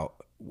talked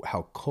about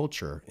how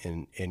culture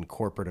in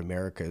corporate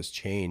America has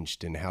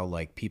changed, and how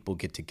like people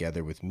get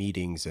together with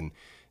meetings and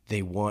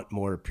they want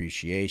more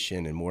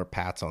appreciation and more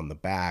pats on the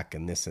back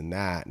and this and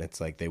that, and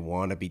it's like they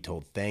want to be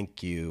told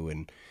thank you,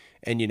 and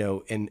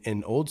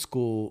in old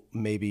school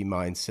maybe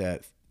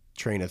mindset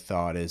train of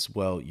thought is,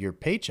 well, your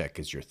paycheck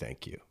is your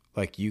thank you.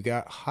 Like you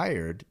got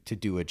hired to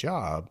do a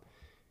job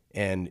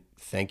and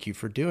thank you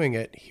for doing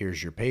it.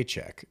 Here's your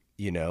paycheck,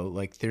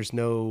 like there's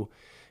no,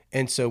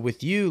 and so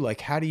with you,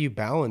 like, how do you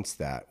balance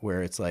that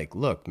where it's like,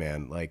 look,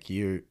 man, like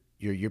you're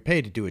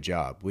paid to do a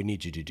job. We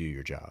need you to do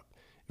your job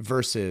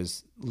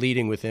versus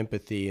leading with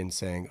empathy and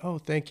saying, oh,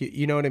 thank you.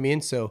 You know what I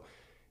mean? So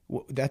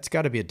that's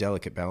got to be a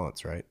delicate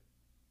balance, right?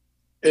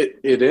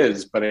 It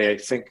is, but I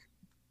think,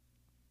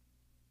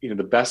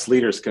 the best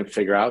leaders can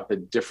figure out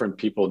that different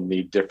people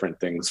need different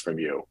things from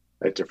you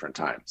at different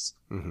times.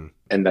 Mm-hmm.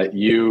 And that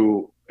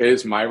it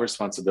is my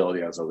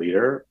responsibility as a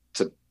leader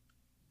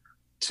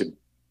to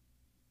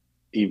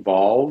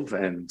evolve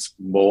and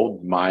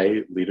mold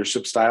my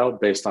leadership style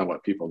based on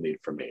what people need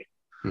from me,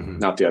 mm-hmm.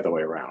 not the other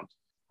way around.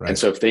 Right. And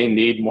so if they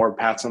need more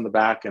pats on the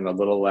back and a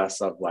little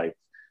less of like,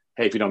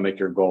 hey, if you don't make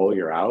your goal,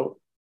 you're out,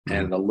 mm-hmm.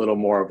 and a little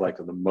more of like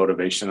the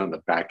motivation on the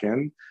back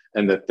end,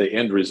 and that the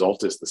end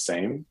result is the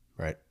same,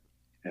 right?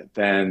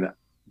 Then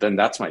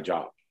that's my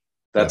job.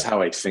 That's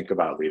how I think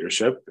about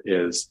leadership: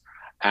 is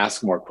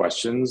ask more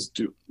questions,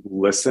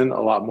 listen a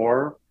lot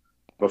more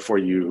before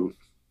you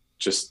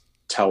just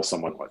tell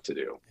someone what to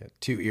do. Yeah,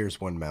 2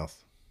 ears, 1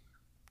 mouth.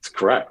 It's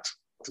correct.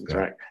 It's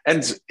correct.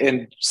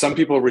 And some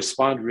people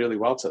respond really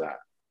well to that.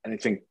 And I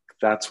think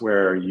that's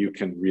where you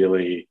can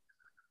really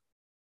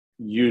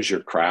use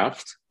your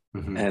craft.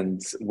 Mm-hmm.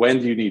 And when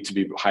do you need to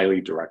be highly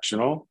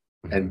directional?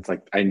 Mm-hmm. And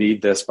like, I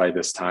need this by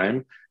this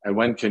time. And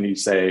when can you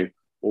say,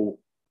 well,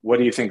 what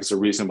do you think is a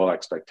reasonable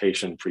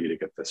expectation for you to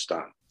get this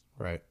done?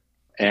 Right.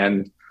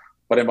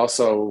 But I'm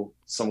also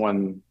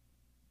someone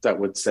that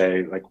would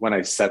say, like, when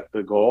I set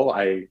the goal,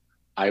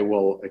 I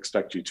will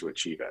expect you to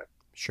achieve it.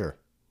 Sure.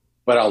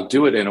 But I'll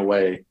do it in a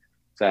way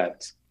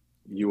that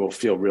you will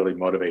feel really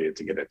motivated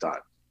to get it done.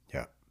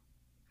 Yeah.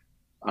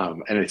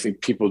 And I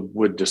think people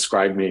would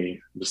describe me,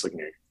 I'm just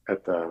looking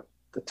at the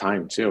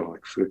time too,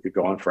 like we could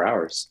go on for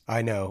hours.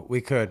 I know we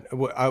could.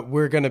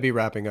 We're going to be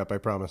wrapping up, I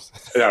promise.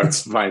 No,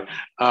 it's fine.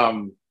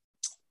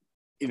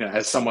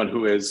 As someone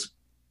who is,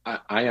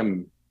 I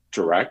am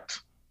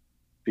direct,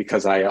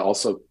 because I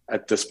also,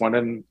 at this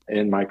point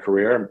in my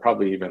career, and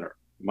probably even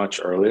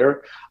much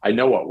earlier, I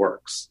know what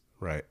works.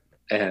 Right.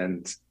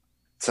 And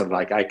so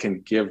like I can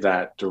give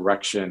that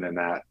direction and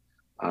that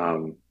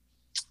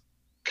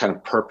kind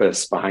of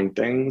purpose behind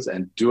things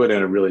and do it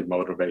in a really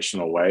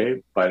motivational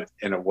way, but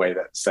in a way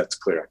that sets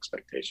clear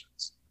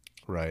expectations.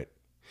 Right.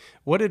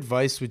 What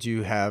advice would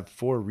you have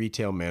for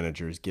retail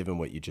managers, given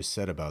what you just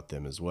said about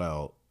them as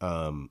well,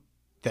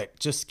 that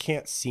just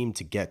can't seem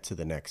to get to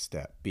the next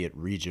step, be it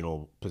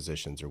regional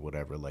positions or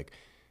whatever? Like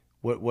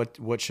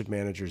what should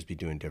managers be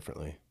doing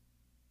differently?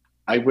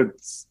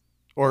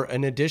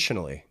 And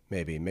additionally,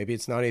 maybe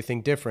it's not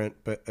anything different,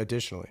 but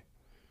additionally.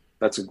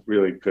 That's a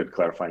really good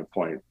clarifying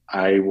point.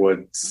 I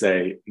would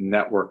say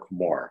network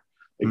more,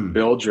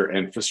 build your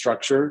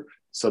infrastructure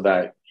so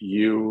that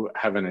you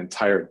have an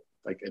entire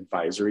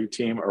advisory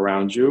team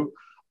around you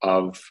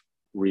of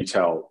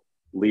retail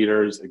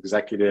leaders,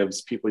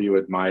 executives, people you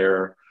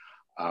admire.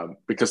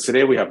 Because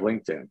today we have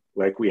LinkedIn,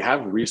 we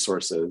have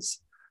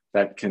resources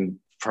that can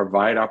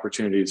provide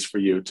opportunities for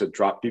you to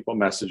drop people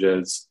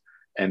messages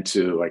and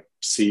to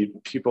see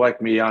people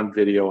like me on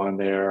video on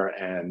there,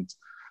 and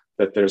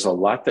that there's a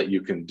lot that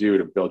you can do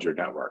to build your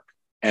network.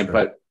 And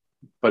sure.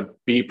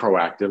 but be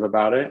proactive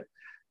about it,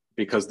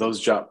 because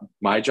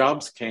my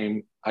jobs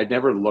came, I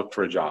never looked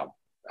for a job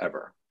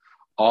ever.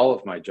 All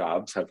of my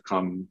jobs have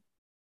come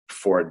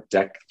for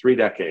 3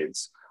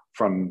 decades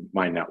from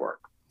my network.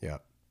 Yeah.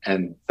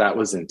 And that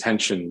was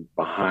intention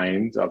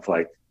behind of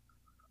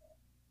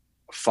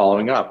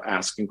following up,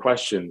 asking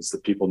questions,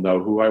 that people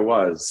know who I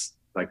was,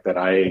 that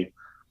I,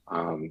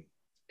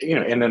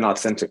 in an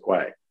authentic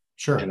way.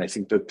 Sure. And I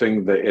think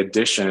the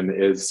addition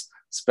is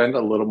spend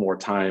a little more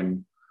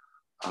time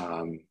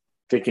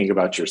thinking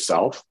about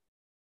yourself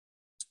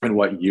and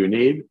what you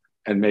need,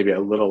 and maybe a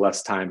little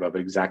less time of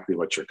exactly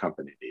what your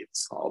company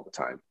needs all the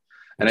time.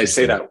 And I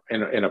say that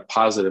in a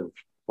positive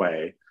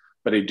way,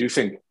 but I do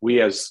think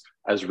we as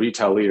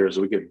retail leaders,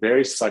 we get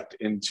very sucked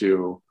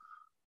into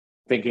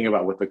thinking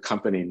about what the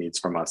company needs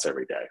from us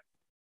every day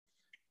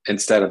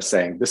instead of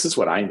saying, this is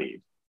what I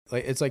need.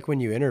 Like, it's like when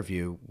you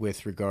interview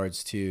with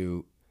regards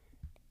to,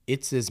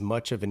 it's as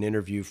much of an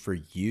interview for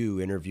you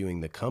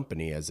interviewing the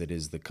company as it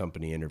is the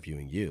company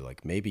interviewing you.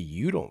 Like, maybe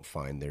you don't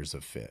find there's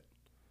a fit.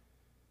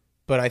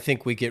 But I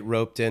think we get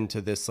roped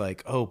into this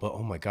like, oh, but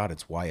oh my God,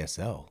 it's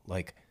YSL.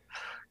 Like,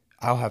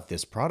 I'll have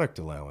this product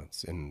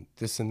allowance and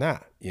this and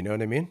that. You know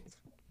what I mean?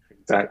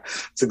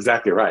 That's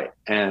exactly right.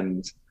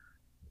 And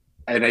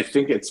I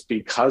think it's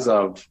because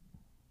of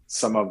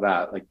some of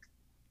that, like,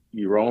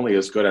 you're only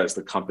as good as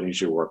the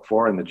companies you work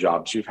for and the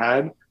jobs you've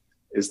had,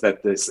 is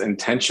that this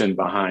intention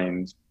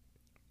behind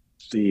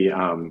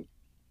the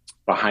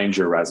behind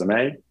your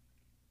resume,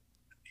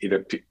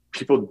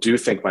 people do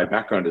think my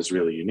background is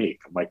really unique.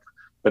 I'm like,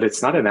 but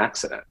it's not an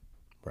accident.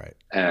 Right.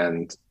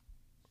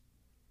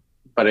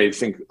 But I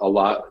think a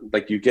lot,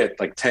 like, you get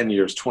like 10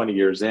 years, 20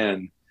 years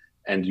in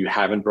and you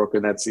haven't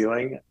broken that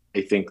ceiling.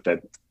 I think that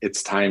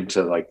it's time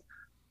to like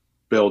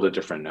build a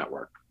different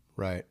network.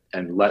 Right.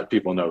 And let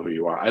people know who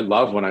you are. I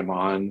love when I'm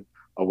on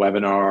a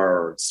webinar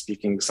or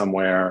speaking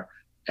somewhere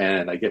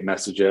and I get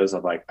messages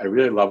of like, I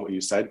really love what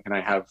you said. Can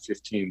I have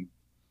 15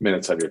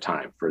 minutes of your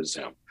time for a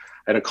Zoom?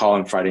 I had a call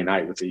on Friday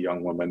night with a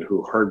young woman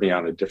who heard me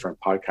on a different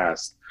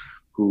podcast,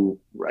 who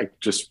I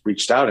just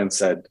reached out and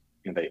said,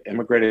 you know, they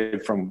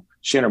immigrated from,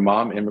 she and her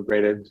mom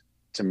immigrated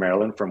to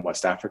Maryland from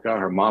West Africa.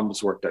 Her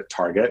mom's worked at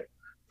Target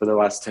for the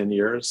last 10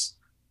 years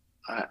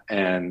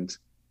and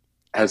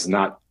has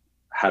not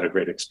had a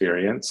great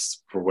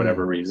experience for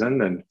whatever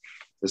reason. And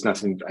there's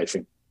nothing, I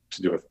think,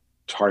 to do with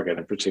Target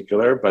in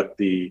particular, but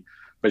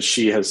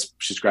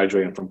she's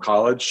graduating from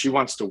college. She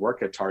wants to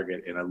work at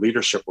Target in a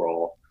leadership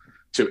role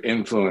to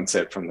influence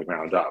it from the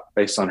ground up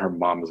based on her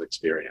mom's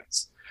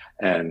experience,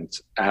 and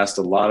asked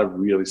a lot of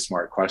really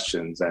smart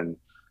questions. And,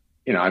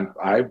 you know,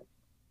 I'm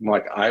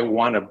like, I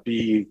want to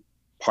be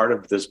part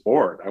of this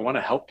board. I want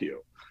to help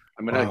you.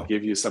 I'm going to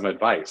give you some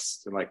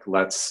advice. And like,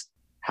 let's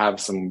have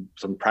some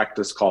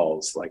practice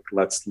calls. Like,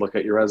 let's look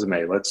at your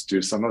resume. Let's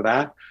do some of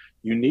that.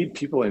 You need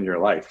people in your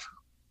life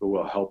who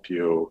will help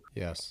you.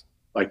 Yes.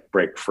 Like,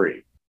 break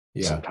free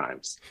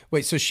sometimes.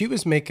 Wait, so she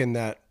was making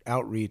that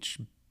outreach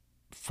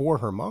for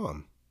her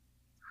mom?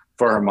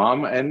 For her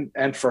mom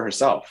and for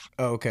herself.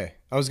 Oh, okay.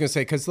 I was going to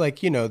say, because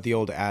like, you know, the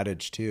old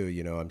adage too,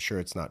 you know, I'm sure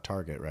it's not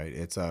Target, right?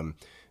 It's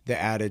the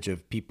adage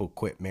of people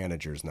quit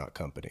managers, not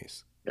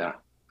companies. Yeah,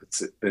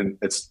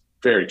 it's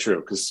very true,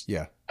 because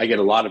I get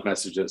a lot of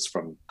messages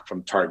from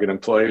Target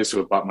employees who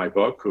have bought my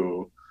book,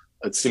 who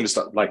it seems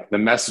like the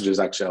messages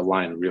actually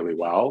align really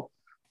well,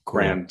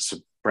 brand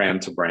to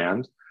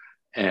brand.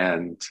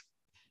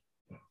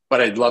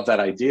 But I love that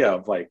idea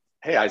of like,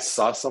 hey, I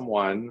saw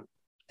someone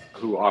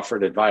who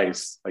offered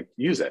advice, like,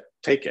 use it,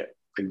 take it,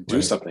 and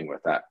do something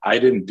with that. I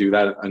didn't do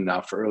that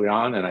enough early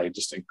on. And I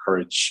just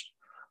encourage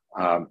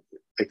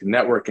like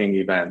networking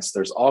events.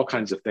 There's all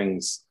kinds of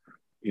things.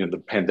 You know, the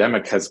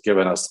pandemic has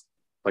given us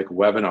like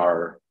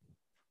webinar,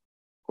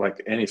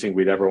 like anything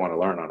we'd ever want to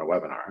learn on a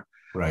webinar.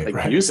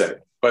 Like, use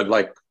it. But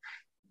like,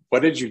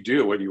 what did you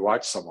do when you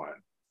watch someone?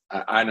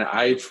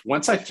 And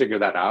once I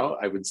figured that out,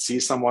 I would see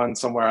someone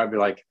somewhere, I'd be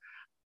like,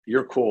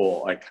 you're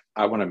cool. Like,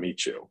 I want to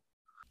meet you.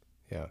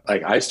 Yeah.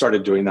 Like, I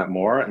started doing that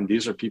more. And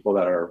these are people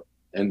that are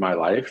in my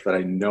life that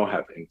I know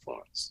have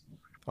influence.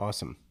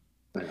 Awesome.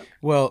 Yeah.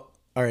 Well,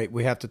 all right.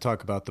 We have to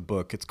talk about the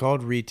book. It's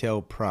called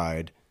Retail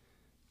Pride.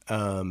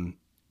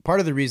 Part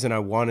of the reason I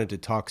wanted to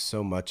talk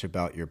so much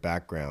about your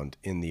background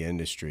in the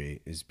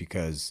industry is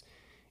because,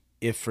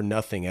 if for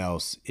nothing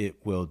else,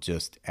 it will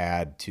just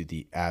add to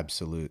the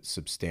absolute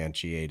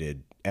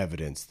substantiated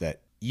evidence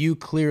that you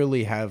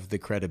clearly have the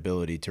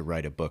credibility to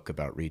write a book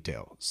about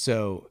retail.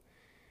 So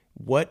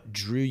what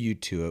drew you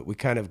to it? We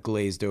kind of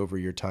glazed over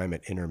your time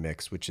at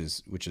Intermix, which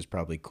is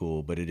probably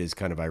cool, but it is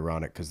kind of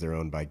ironic because they're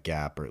owned by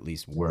Gap, or at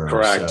least were.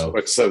 Correct.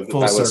 So that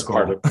was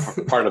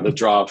part of the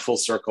draw, full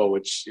circle,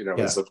 which, you know,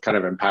 was kind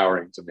of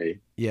empowering to me.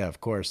 Yeah,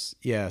 of course.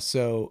 Yeah.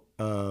 So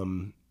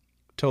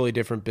totally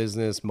different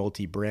business,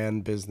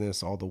 multi-brand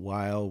business all the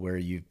while, where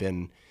you've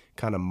been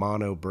kind of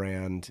mono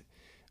brand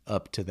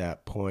up to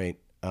that point.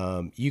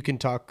 You can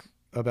talk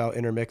about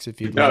Intermix if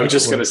you'd like. No, I was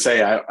just going to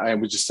say, I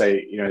would just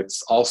say, you know,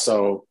 it's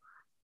also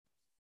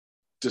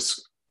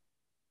just,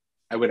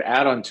 I would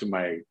add on to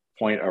my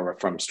point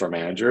from store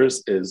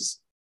managers is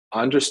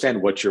understand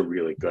what you're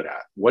really good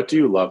at. What do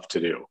you love to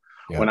do?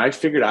 Yeah. When I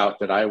figured out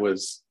that I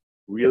was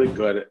really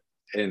good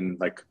in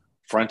like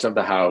front of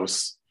the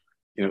house,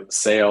 you know,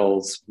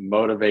 sales,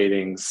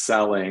 motivating,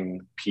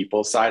 selling,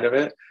 people side of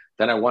it,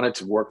 then I wanted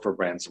to work for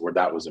brands where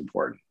that was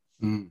important.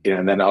 You know,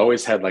 and then I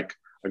always had like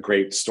a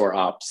great store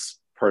ops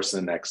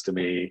person next to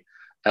me,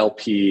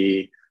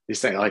 LP,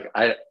 these things. Like,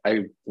 I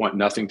want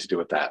nothing to do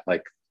with that.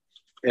 Like,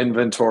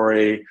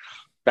 inventory,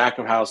 back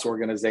of house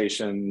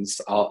organizations,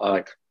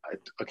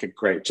 okay,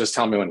 great. Just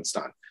tell me when it's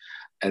done.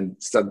 And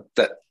so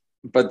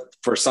but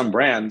for some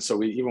brands,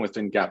 so even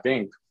within Gap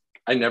Inc.,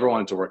 I never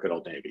wanted to work at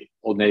Old Navy.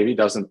 Old Navy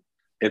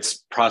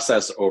it's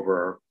process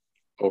over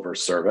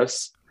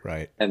service.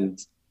 Right. And,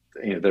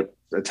 you know,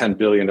 a $10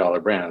 billion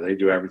brand. They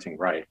do everything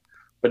right.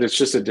 But it's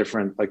just a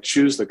different, like,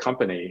 choose the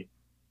company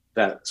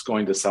that's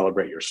going to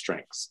celebrate your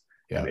strengths.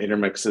 Yeah. And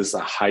Intermix is a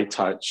high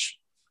touch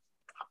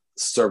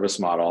service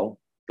model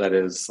that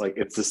is like,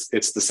 it's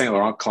the Saint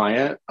Laurent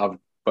client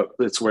but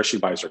it's where she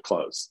buys her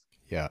clothes.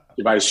 Yeah.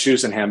 She buys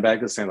shoes and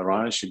handbags at Saint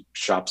Laurent and she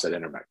shops at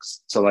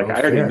Intermix. So like,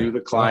 I already knew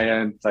the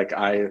client. Yeah. Like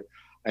I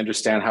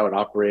understand how it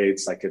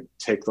operates. I could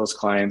take those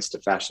clients to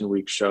Fashion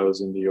Week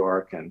shows in New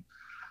York and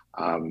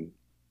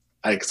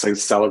I could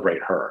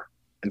celebrate her.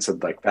 And so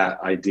like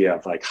that idea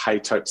of like high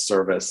touch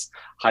service,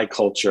 high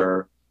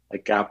culture,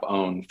 like Gap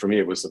owned, for me,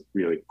 it was a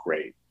really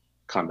great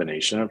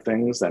combination of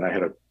things. And I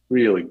had a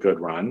really good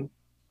run.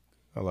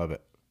 I love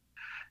it.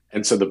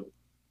 And so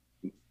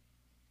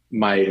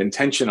my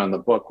intention on the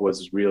book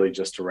was really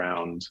just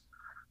around,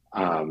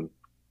 how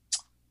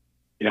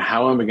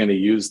am I going to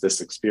use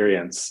this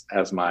experience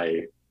as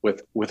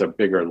with a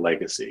bigger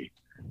legacy?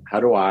 How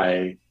do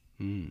I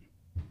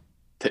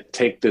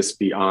take this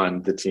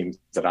beyond the teams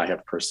that I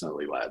have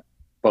personally led,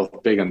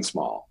 both big and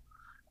small?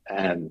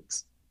 And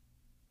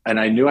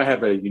I knew I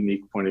have a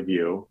unique point of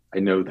view. I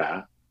know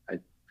that.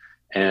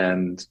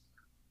 And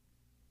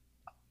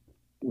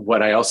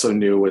what I also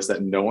knew was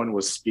that no one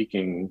was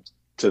speaking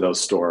to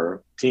those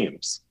store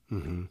teams.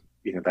 Mm-hmm.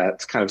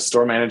 That kind of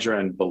store manager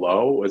and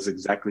below was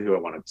exactly who I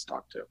wanted to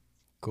talk to.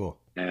 Cool.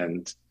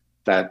 And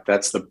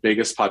that's the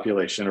biggest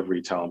population of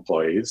retail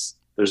employees.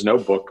 There's no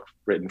book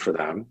written for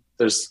them.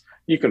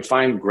 You can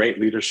find great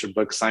leadership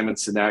books, Simon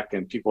Sinek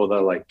and people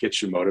that like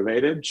get you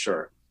motivated.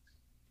 Sure.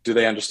 Do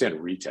they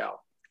understand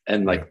retail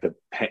and like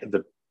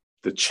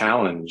the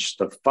challenge,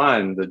 the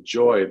fun, the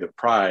joy, the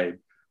pride,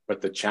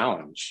 but the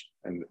challenge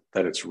and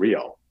that it's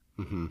real.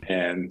 Mm-hmm.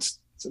 And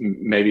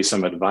maybe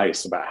some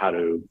advice about how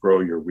to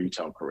grow your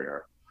retail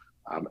career.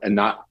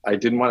 I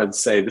didn't want to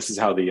say this is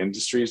how the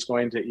industry is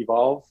going to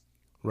evolve.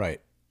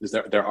 Right.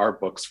 Because there are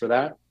books for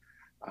that,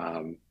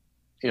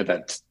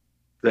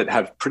 that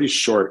have pretty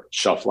short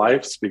shelf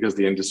lives because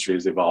the industry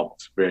has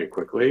evolved very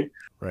quickly.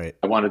 Right.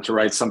 I wanted to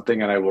write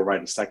something, and I will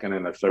write a second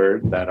and a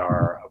third that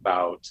are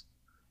about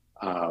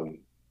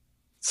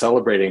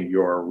celebrating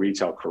your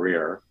retail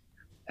career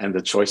and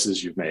the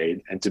choices you've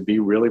made, and to be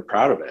really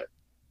proud of it,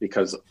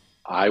 because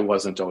I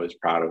wasn't always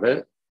proud of it.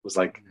 It was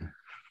like,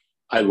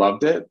 I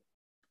loved it,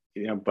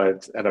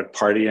 but at a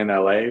party in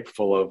LA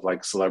full of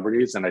like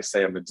celebrities, and I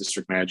say I'm a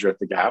district manager at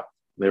the Gap,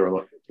 they were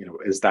like,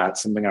 is that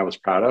something I was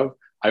proud of?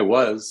 I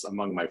was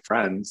among my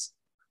friends.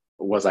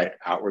 Was I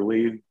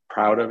outwardly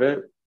proud of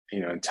it?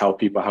 And tell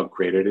people how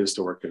great it is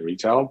to work in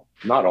retail?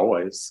 Not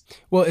always.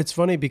 Well, it's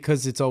funny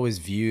because it's always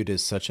viewed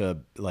as such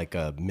a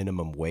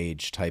minimum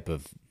wage type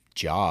of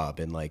job,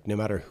 and like, no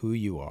matter who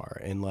you are.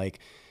 And like,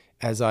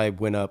 as I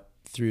went up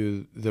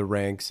through the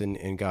ranks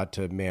and got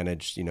to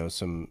manage,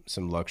 some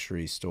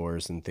luxury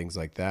stores and things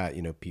like that,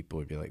 people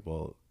would be like,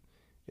 well,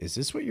 is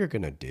this what you're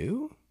going to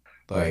do?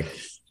 Like,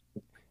 right.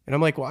 And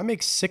I'm like, well, I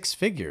make 6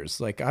 figures.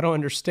 Like, I don't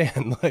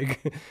understand.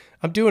 Like,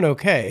 I'm doing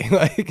okay.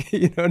 Like,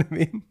 you know what I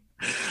mean?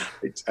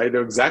 I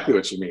know exactly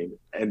what you mean.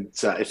 And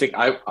I think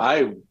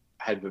I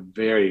had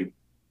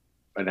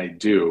and I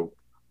do,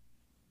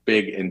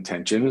 big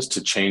intentions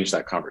to change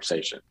that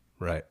conversation.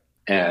 Right.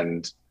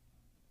 And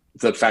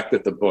the fact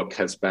that the book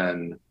has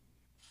been,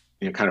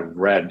 kind of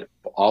read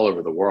all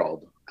over the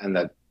world, and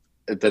that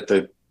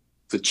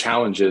the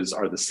challenges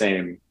are the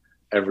same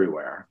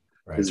everywhere,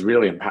 right, is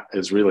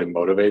really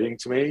motivating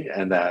to me.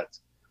 And that,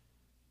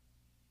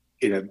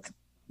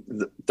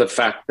 the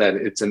fact that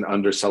it's an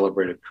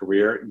under-celebrated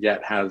career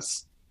yet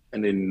has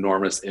an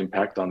enormous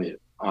impact on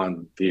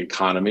the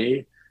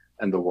economy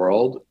and the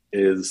world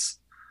is,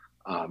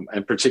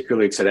 and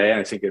particularly today,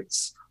 I think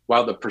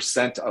while the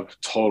percent of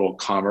total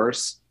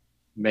commerce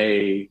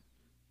may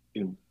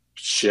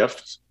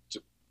shift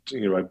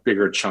to a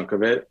bigger chunk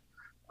of it,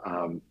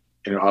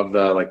 of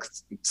the like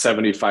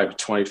 75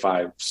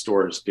 25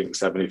 stores being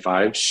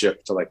 75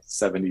 shift to like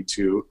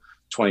 72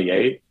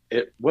 28,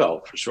 it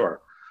will for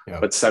sure. Yeah.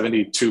 But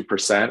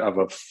 72% of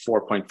a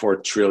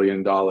 $4.4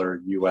 trillion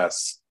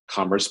US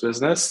commerce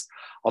business,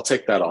 I'll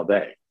take that all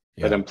day.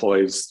 Yeah. That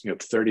employs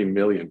 30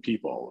 million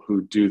people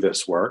who do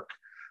this work.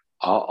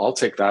 I'll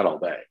take that all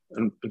day.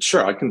 And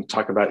sure, I can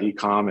talk about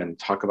e-com and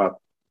talk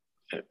about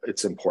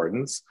its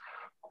importance,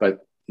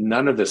 but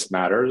none of this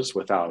matters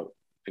without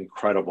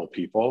incredible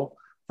people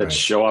that right.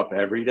 show up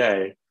every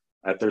day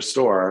at their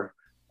store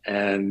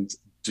and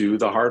do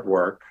the hard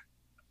work,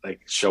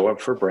 like show up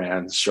for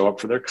brands, show up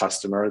for their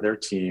customer, their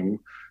team,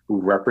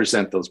 who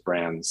represent those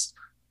brands,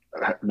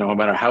 no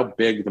matter how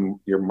big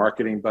your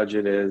marketing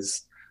budget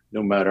is,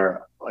 no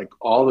matter like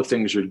all the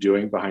things you're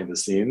doing behind the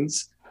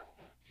scenes,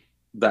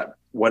 that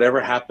whatever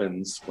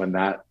happens when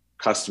that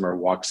customer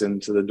walks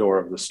into the door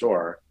of the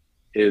store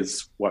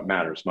is what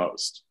matters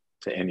most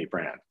to any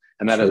brand.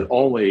 And that is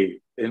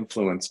only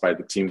influenced by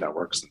the team that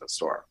works in the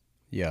store.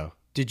 Yeah.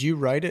 Did you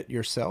write it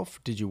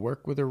yourself? Did you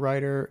work with a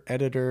writer,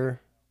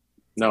 editor?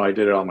 No, I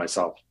did it all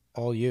myself.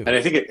 All you. And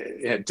I think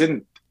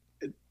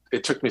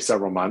it took me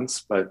several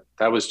months, but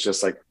that was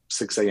just like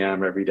 6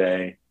 a.m. every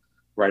day,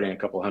 writing a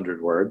couple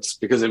hundred words,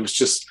 because it was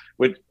just,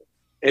 when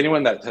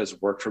anyone that has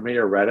worked for me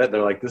or read it,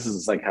 they're like, this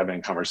is like having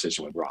a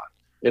conversation with Ron.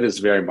 It is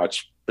very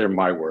much, they're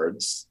my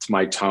words. It's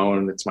my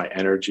tone. It's my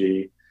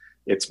energy.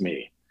 It's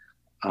me.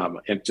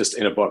 And just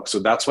in a book. So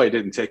that's why it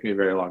didn't take me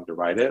very long to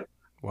write it.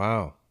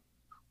 Wow.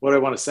 What do I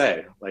want to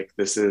say? Like,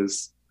 this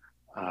is,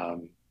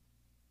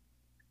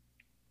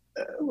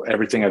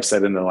 everything I've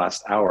said in the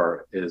last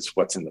hour is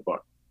what's in the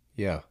book.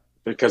 Yeah.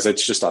 Because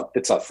it's just,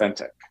 it's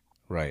authentic.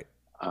 Right.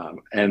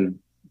 And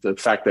the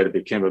fact that it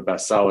became a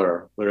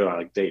bestseller literally on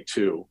like day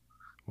 2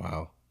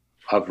 wow.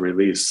 of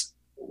release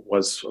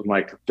was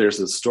like, there's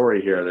a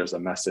story here. There's a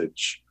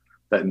message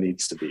that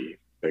needs to be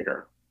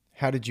bigger.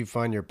 How did you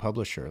find your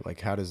publisher?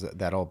 Like, how does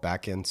that all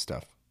back end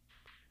stuff?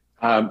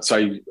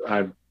 So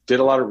I did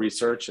a lot of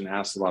research and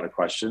asked a lot of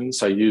questions.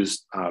 So I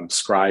used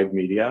Scribe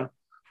Media,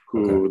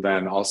 who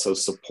then also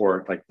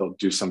support, like, they'll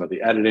do some of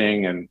the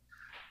editing. And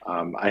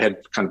I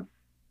had kind of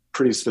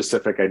pretty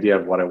specific idea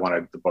of what I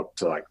wanted the book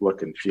to like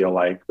look and feel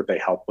like, but they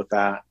help with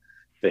that.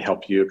 They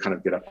help you kind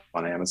of get up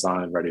on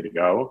Amazon and ready to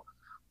go.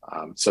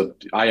 So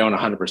I own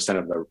 100%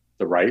 of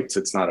the rights.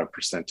 It's not a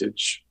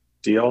percentage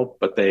deal,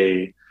 but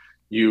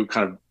you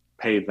kind of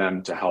pay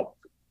them to help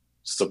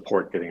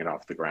support getting it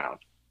off the ground.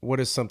 What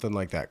does something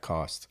like that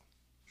cost?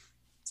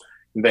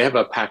 They have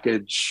a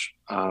package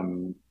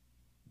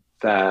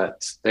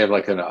that they have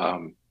like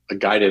a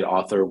guided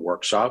author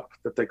workshop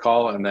that they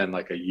call, and then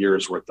like a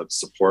year's worth of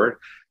support.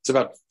 It's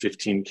about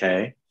 $15K,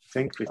 I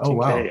think, 15K, oh,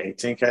 wow.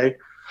 18K.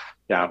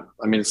 Yeah.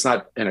 I mean, it's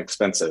not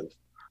inexpensive.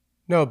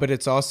 No, but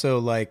it's also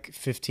like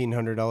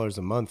 $1,500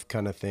 a month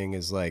kind of thing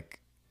is like,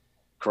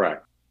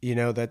 correct. You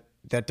know, that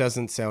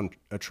doesn't sound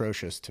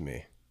atrocious to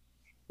me.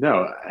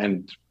 No.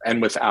 And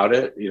without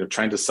it, you know,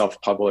 trying to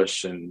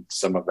self-publish, and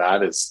some of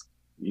that is,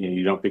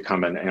 you don't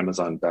become an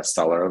Amazon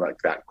bestseller like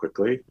that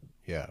quickly.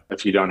 Yeah.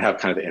 If you don't have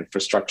kind of the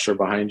infrastructure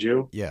behind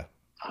you. Yeah.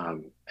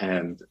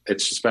 And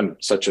it's just been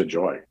such a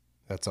joy.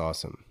 That's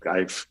awesome.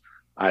 This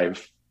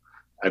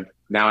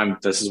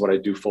is what I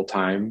do full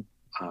time.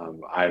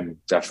 I'm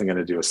definitely going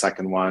to do a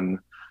second one.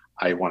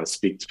 I want to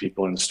speak to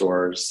people in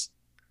stores,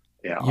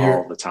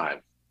 all the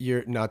time.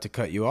 You're, not to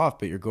cut you off,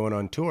 but you're going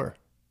on tour.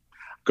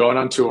 Going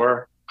on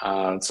tour. So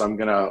I'm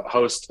going to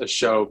host a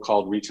show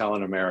called Retail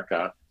in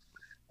America,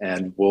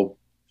 and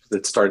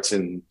it starts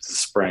in the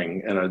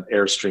spring in an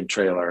Airstream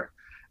trailer.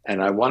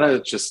 And I want to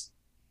just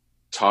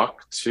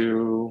talk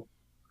to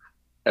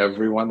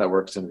everyone that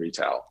works in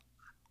retail.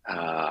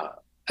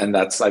 And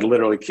I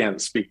literally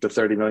can't speak to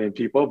 30 million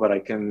people, but I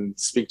can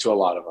speak to a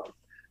lot of them,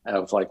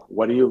 of like,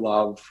 what do you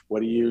love?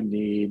 What do you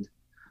need?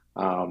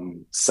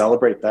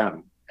 Celebrate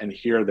them and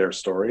hear their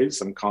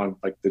stories. I'm calling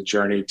like the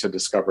journey to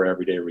discover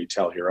everyday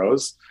retail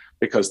heroes,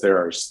 because there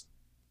are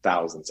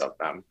thousands of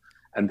them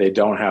and they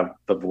don't have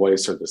the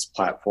voice or this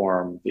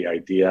platform, the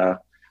idea.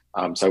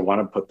 So I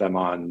want to put them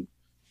on,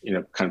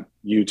 kind of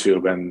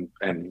YouTube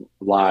and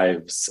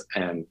lives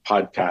and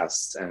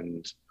podcasts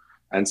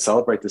and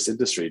celebrate this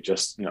industry.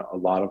 Just, a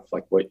lot of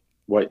like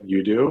what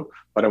you do,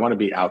 but I want to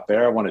be out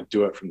there. I want to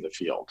do it from the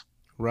field.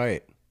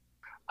 Right.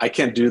 I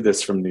can't do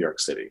this from New York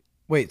City.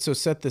 Wait, so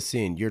set the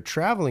scene. You're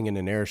traveling in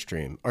an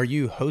Airstream. Are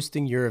you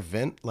hosting your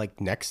event like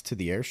next to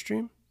the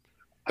Airstream?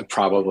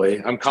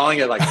 Probably. I'm calling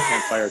it like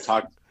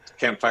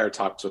Campfire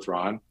Talks with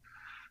Ron.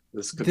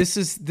 This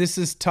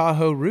is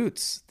Tahoe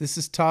roots. This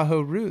is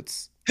Tahoe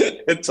roots.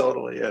 It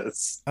totally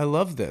is. I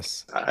love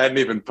this. I hadn't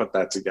even put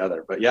that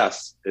together, but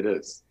yes, it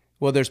is.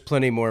 Well, there's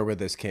plenty more where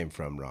this came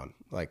from, Ron.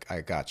 Like,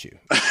 I got you.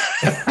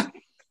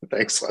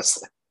 Thanks,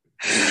 Wesley.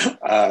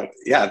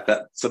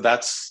 So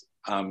that's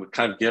kind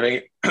of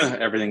giving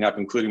everything up,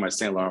 including my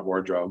St. Laurent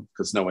wardrobe,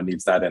 because no one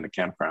needs that in a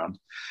campground.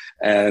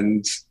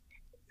 And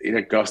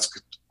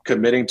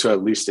committing to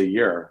at least a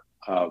year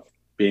of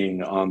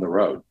being on the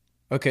road.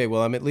 Okay,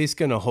 well, I'm at least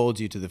going to hold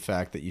you to the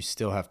fact that you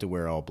still have to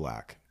wear all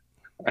black.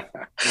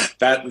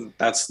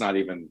 That's not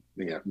even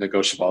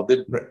negotiable. I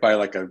did buy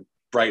like a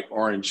bright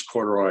orange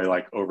corduroy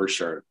like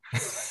overshirt.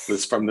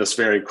 It's from this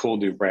very cool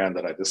new brand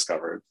that I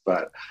discovered.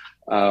 But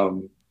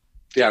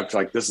it's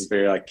like, this is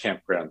very like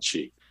campground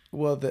chic.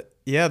 Well, the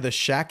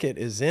shacket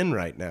is in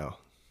right now.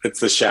 It's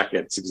the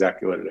shacket. It's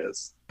exactly what it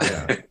is.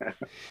 Yeah.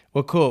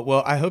 Well, cool.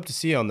 Well, I hope to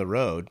see you on the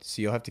road.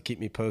 So you'll have to keep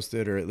me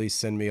posted, or at least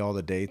send me all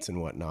the dates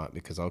and whatnot,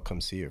 because I'll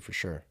come see you for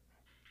sure.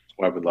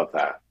 Well, I would love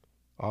that.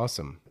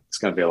 Awesome. It's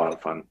going to be a lot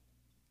of fun.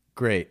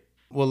 Great.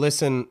 Well,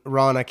 listen,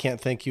 Ron, I can't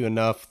thank you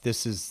enough.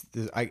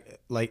 I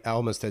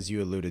almost, as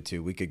you alluded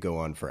to, we could go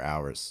on for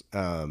hours.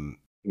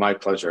 My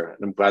pleasure.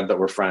 I'm glad that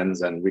we're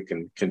friends and we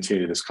can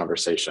continue this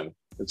conversation.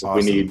 Awesome.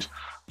 We need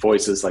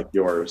voices like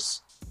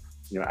yours,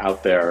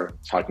 out there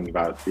talking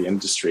about the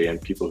industry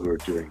and people who are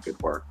doing good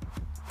work.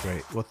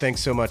 Great. Well,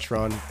 thanks so much,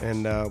 Ron,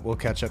 and we'll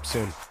catch up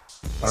soon.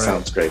 All right.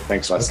 Sounds great.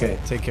 Thanks, Wesley. Okay,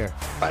 take care.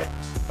 Bye.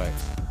 Bye.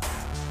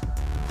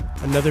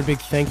 Another big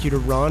thank you to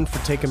Ron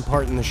for taking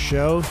part in the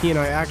show. He and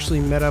I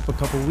actually met up a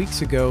couple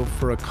weeks ago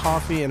for a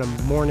coffee and a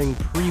morning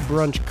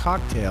pre-brunch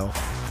cocktail,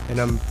 and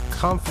I'm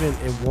confident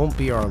it won't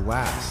be our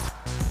last.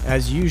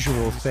 As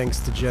usual, thanks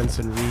to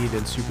Jensen Reed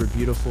and Super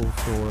Beautiful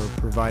for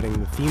providing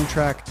the theme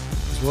track,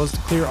 as well as the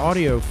clear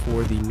audio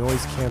for the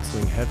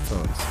noise-canceling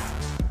headphones.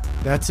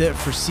 That's it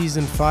for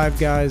Season 5,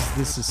 guys.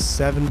 This is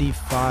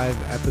 75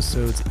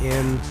 episodes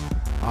in,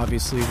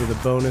 obviously with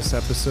a bonus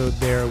episode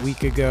there a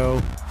week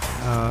ago.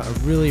 I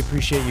really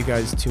appreciate you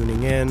guys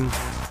tuning in.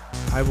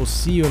 I will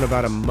see you in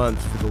about a month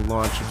for the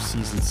launch of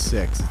Season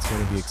 6. It's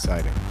going to be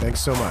exciting.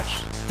 Thanks so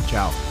much.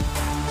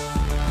 Ciao.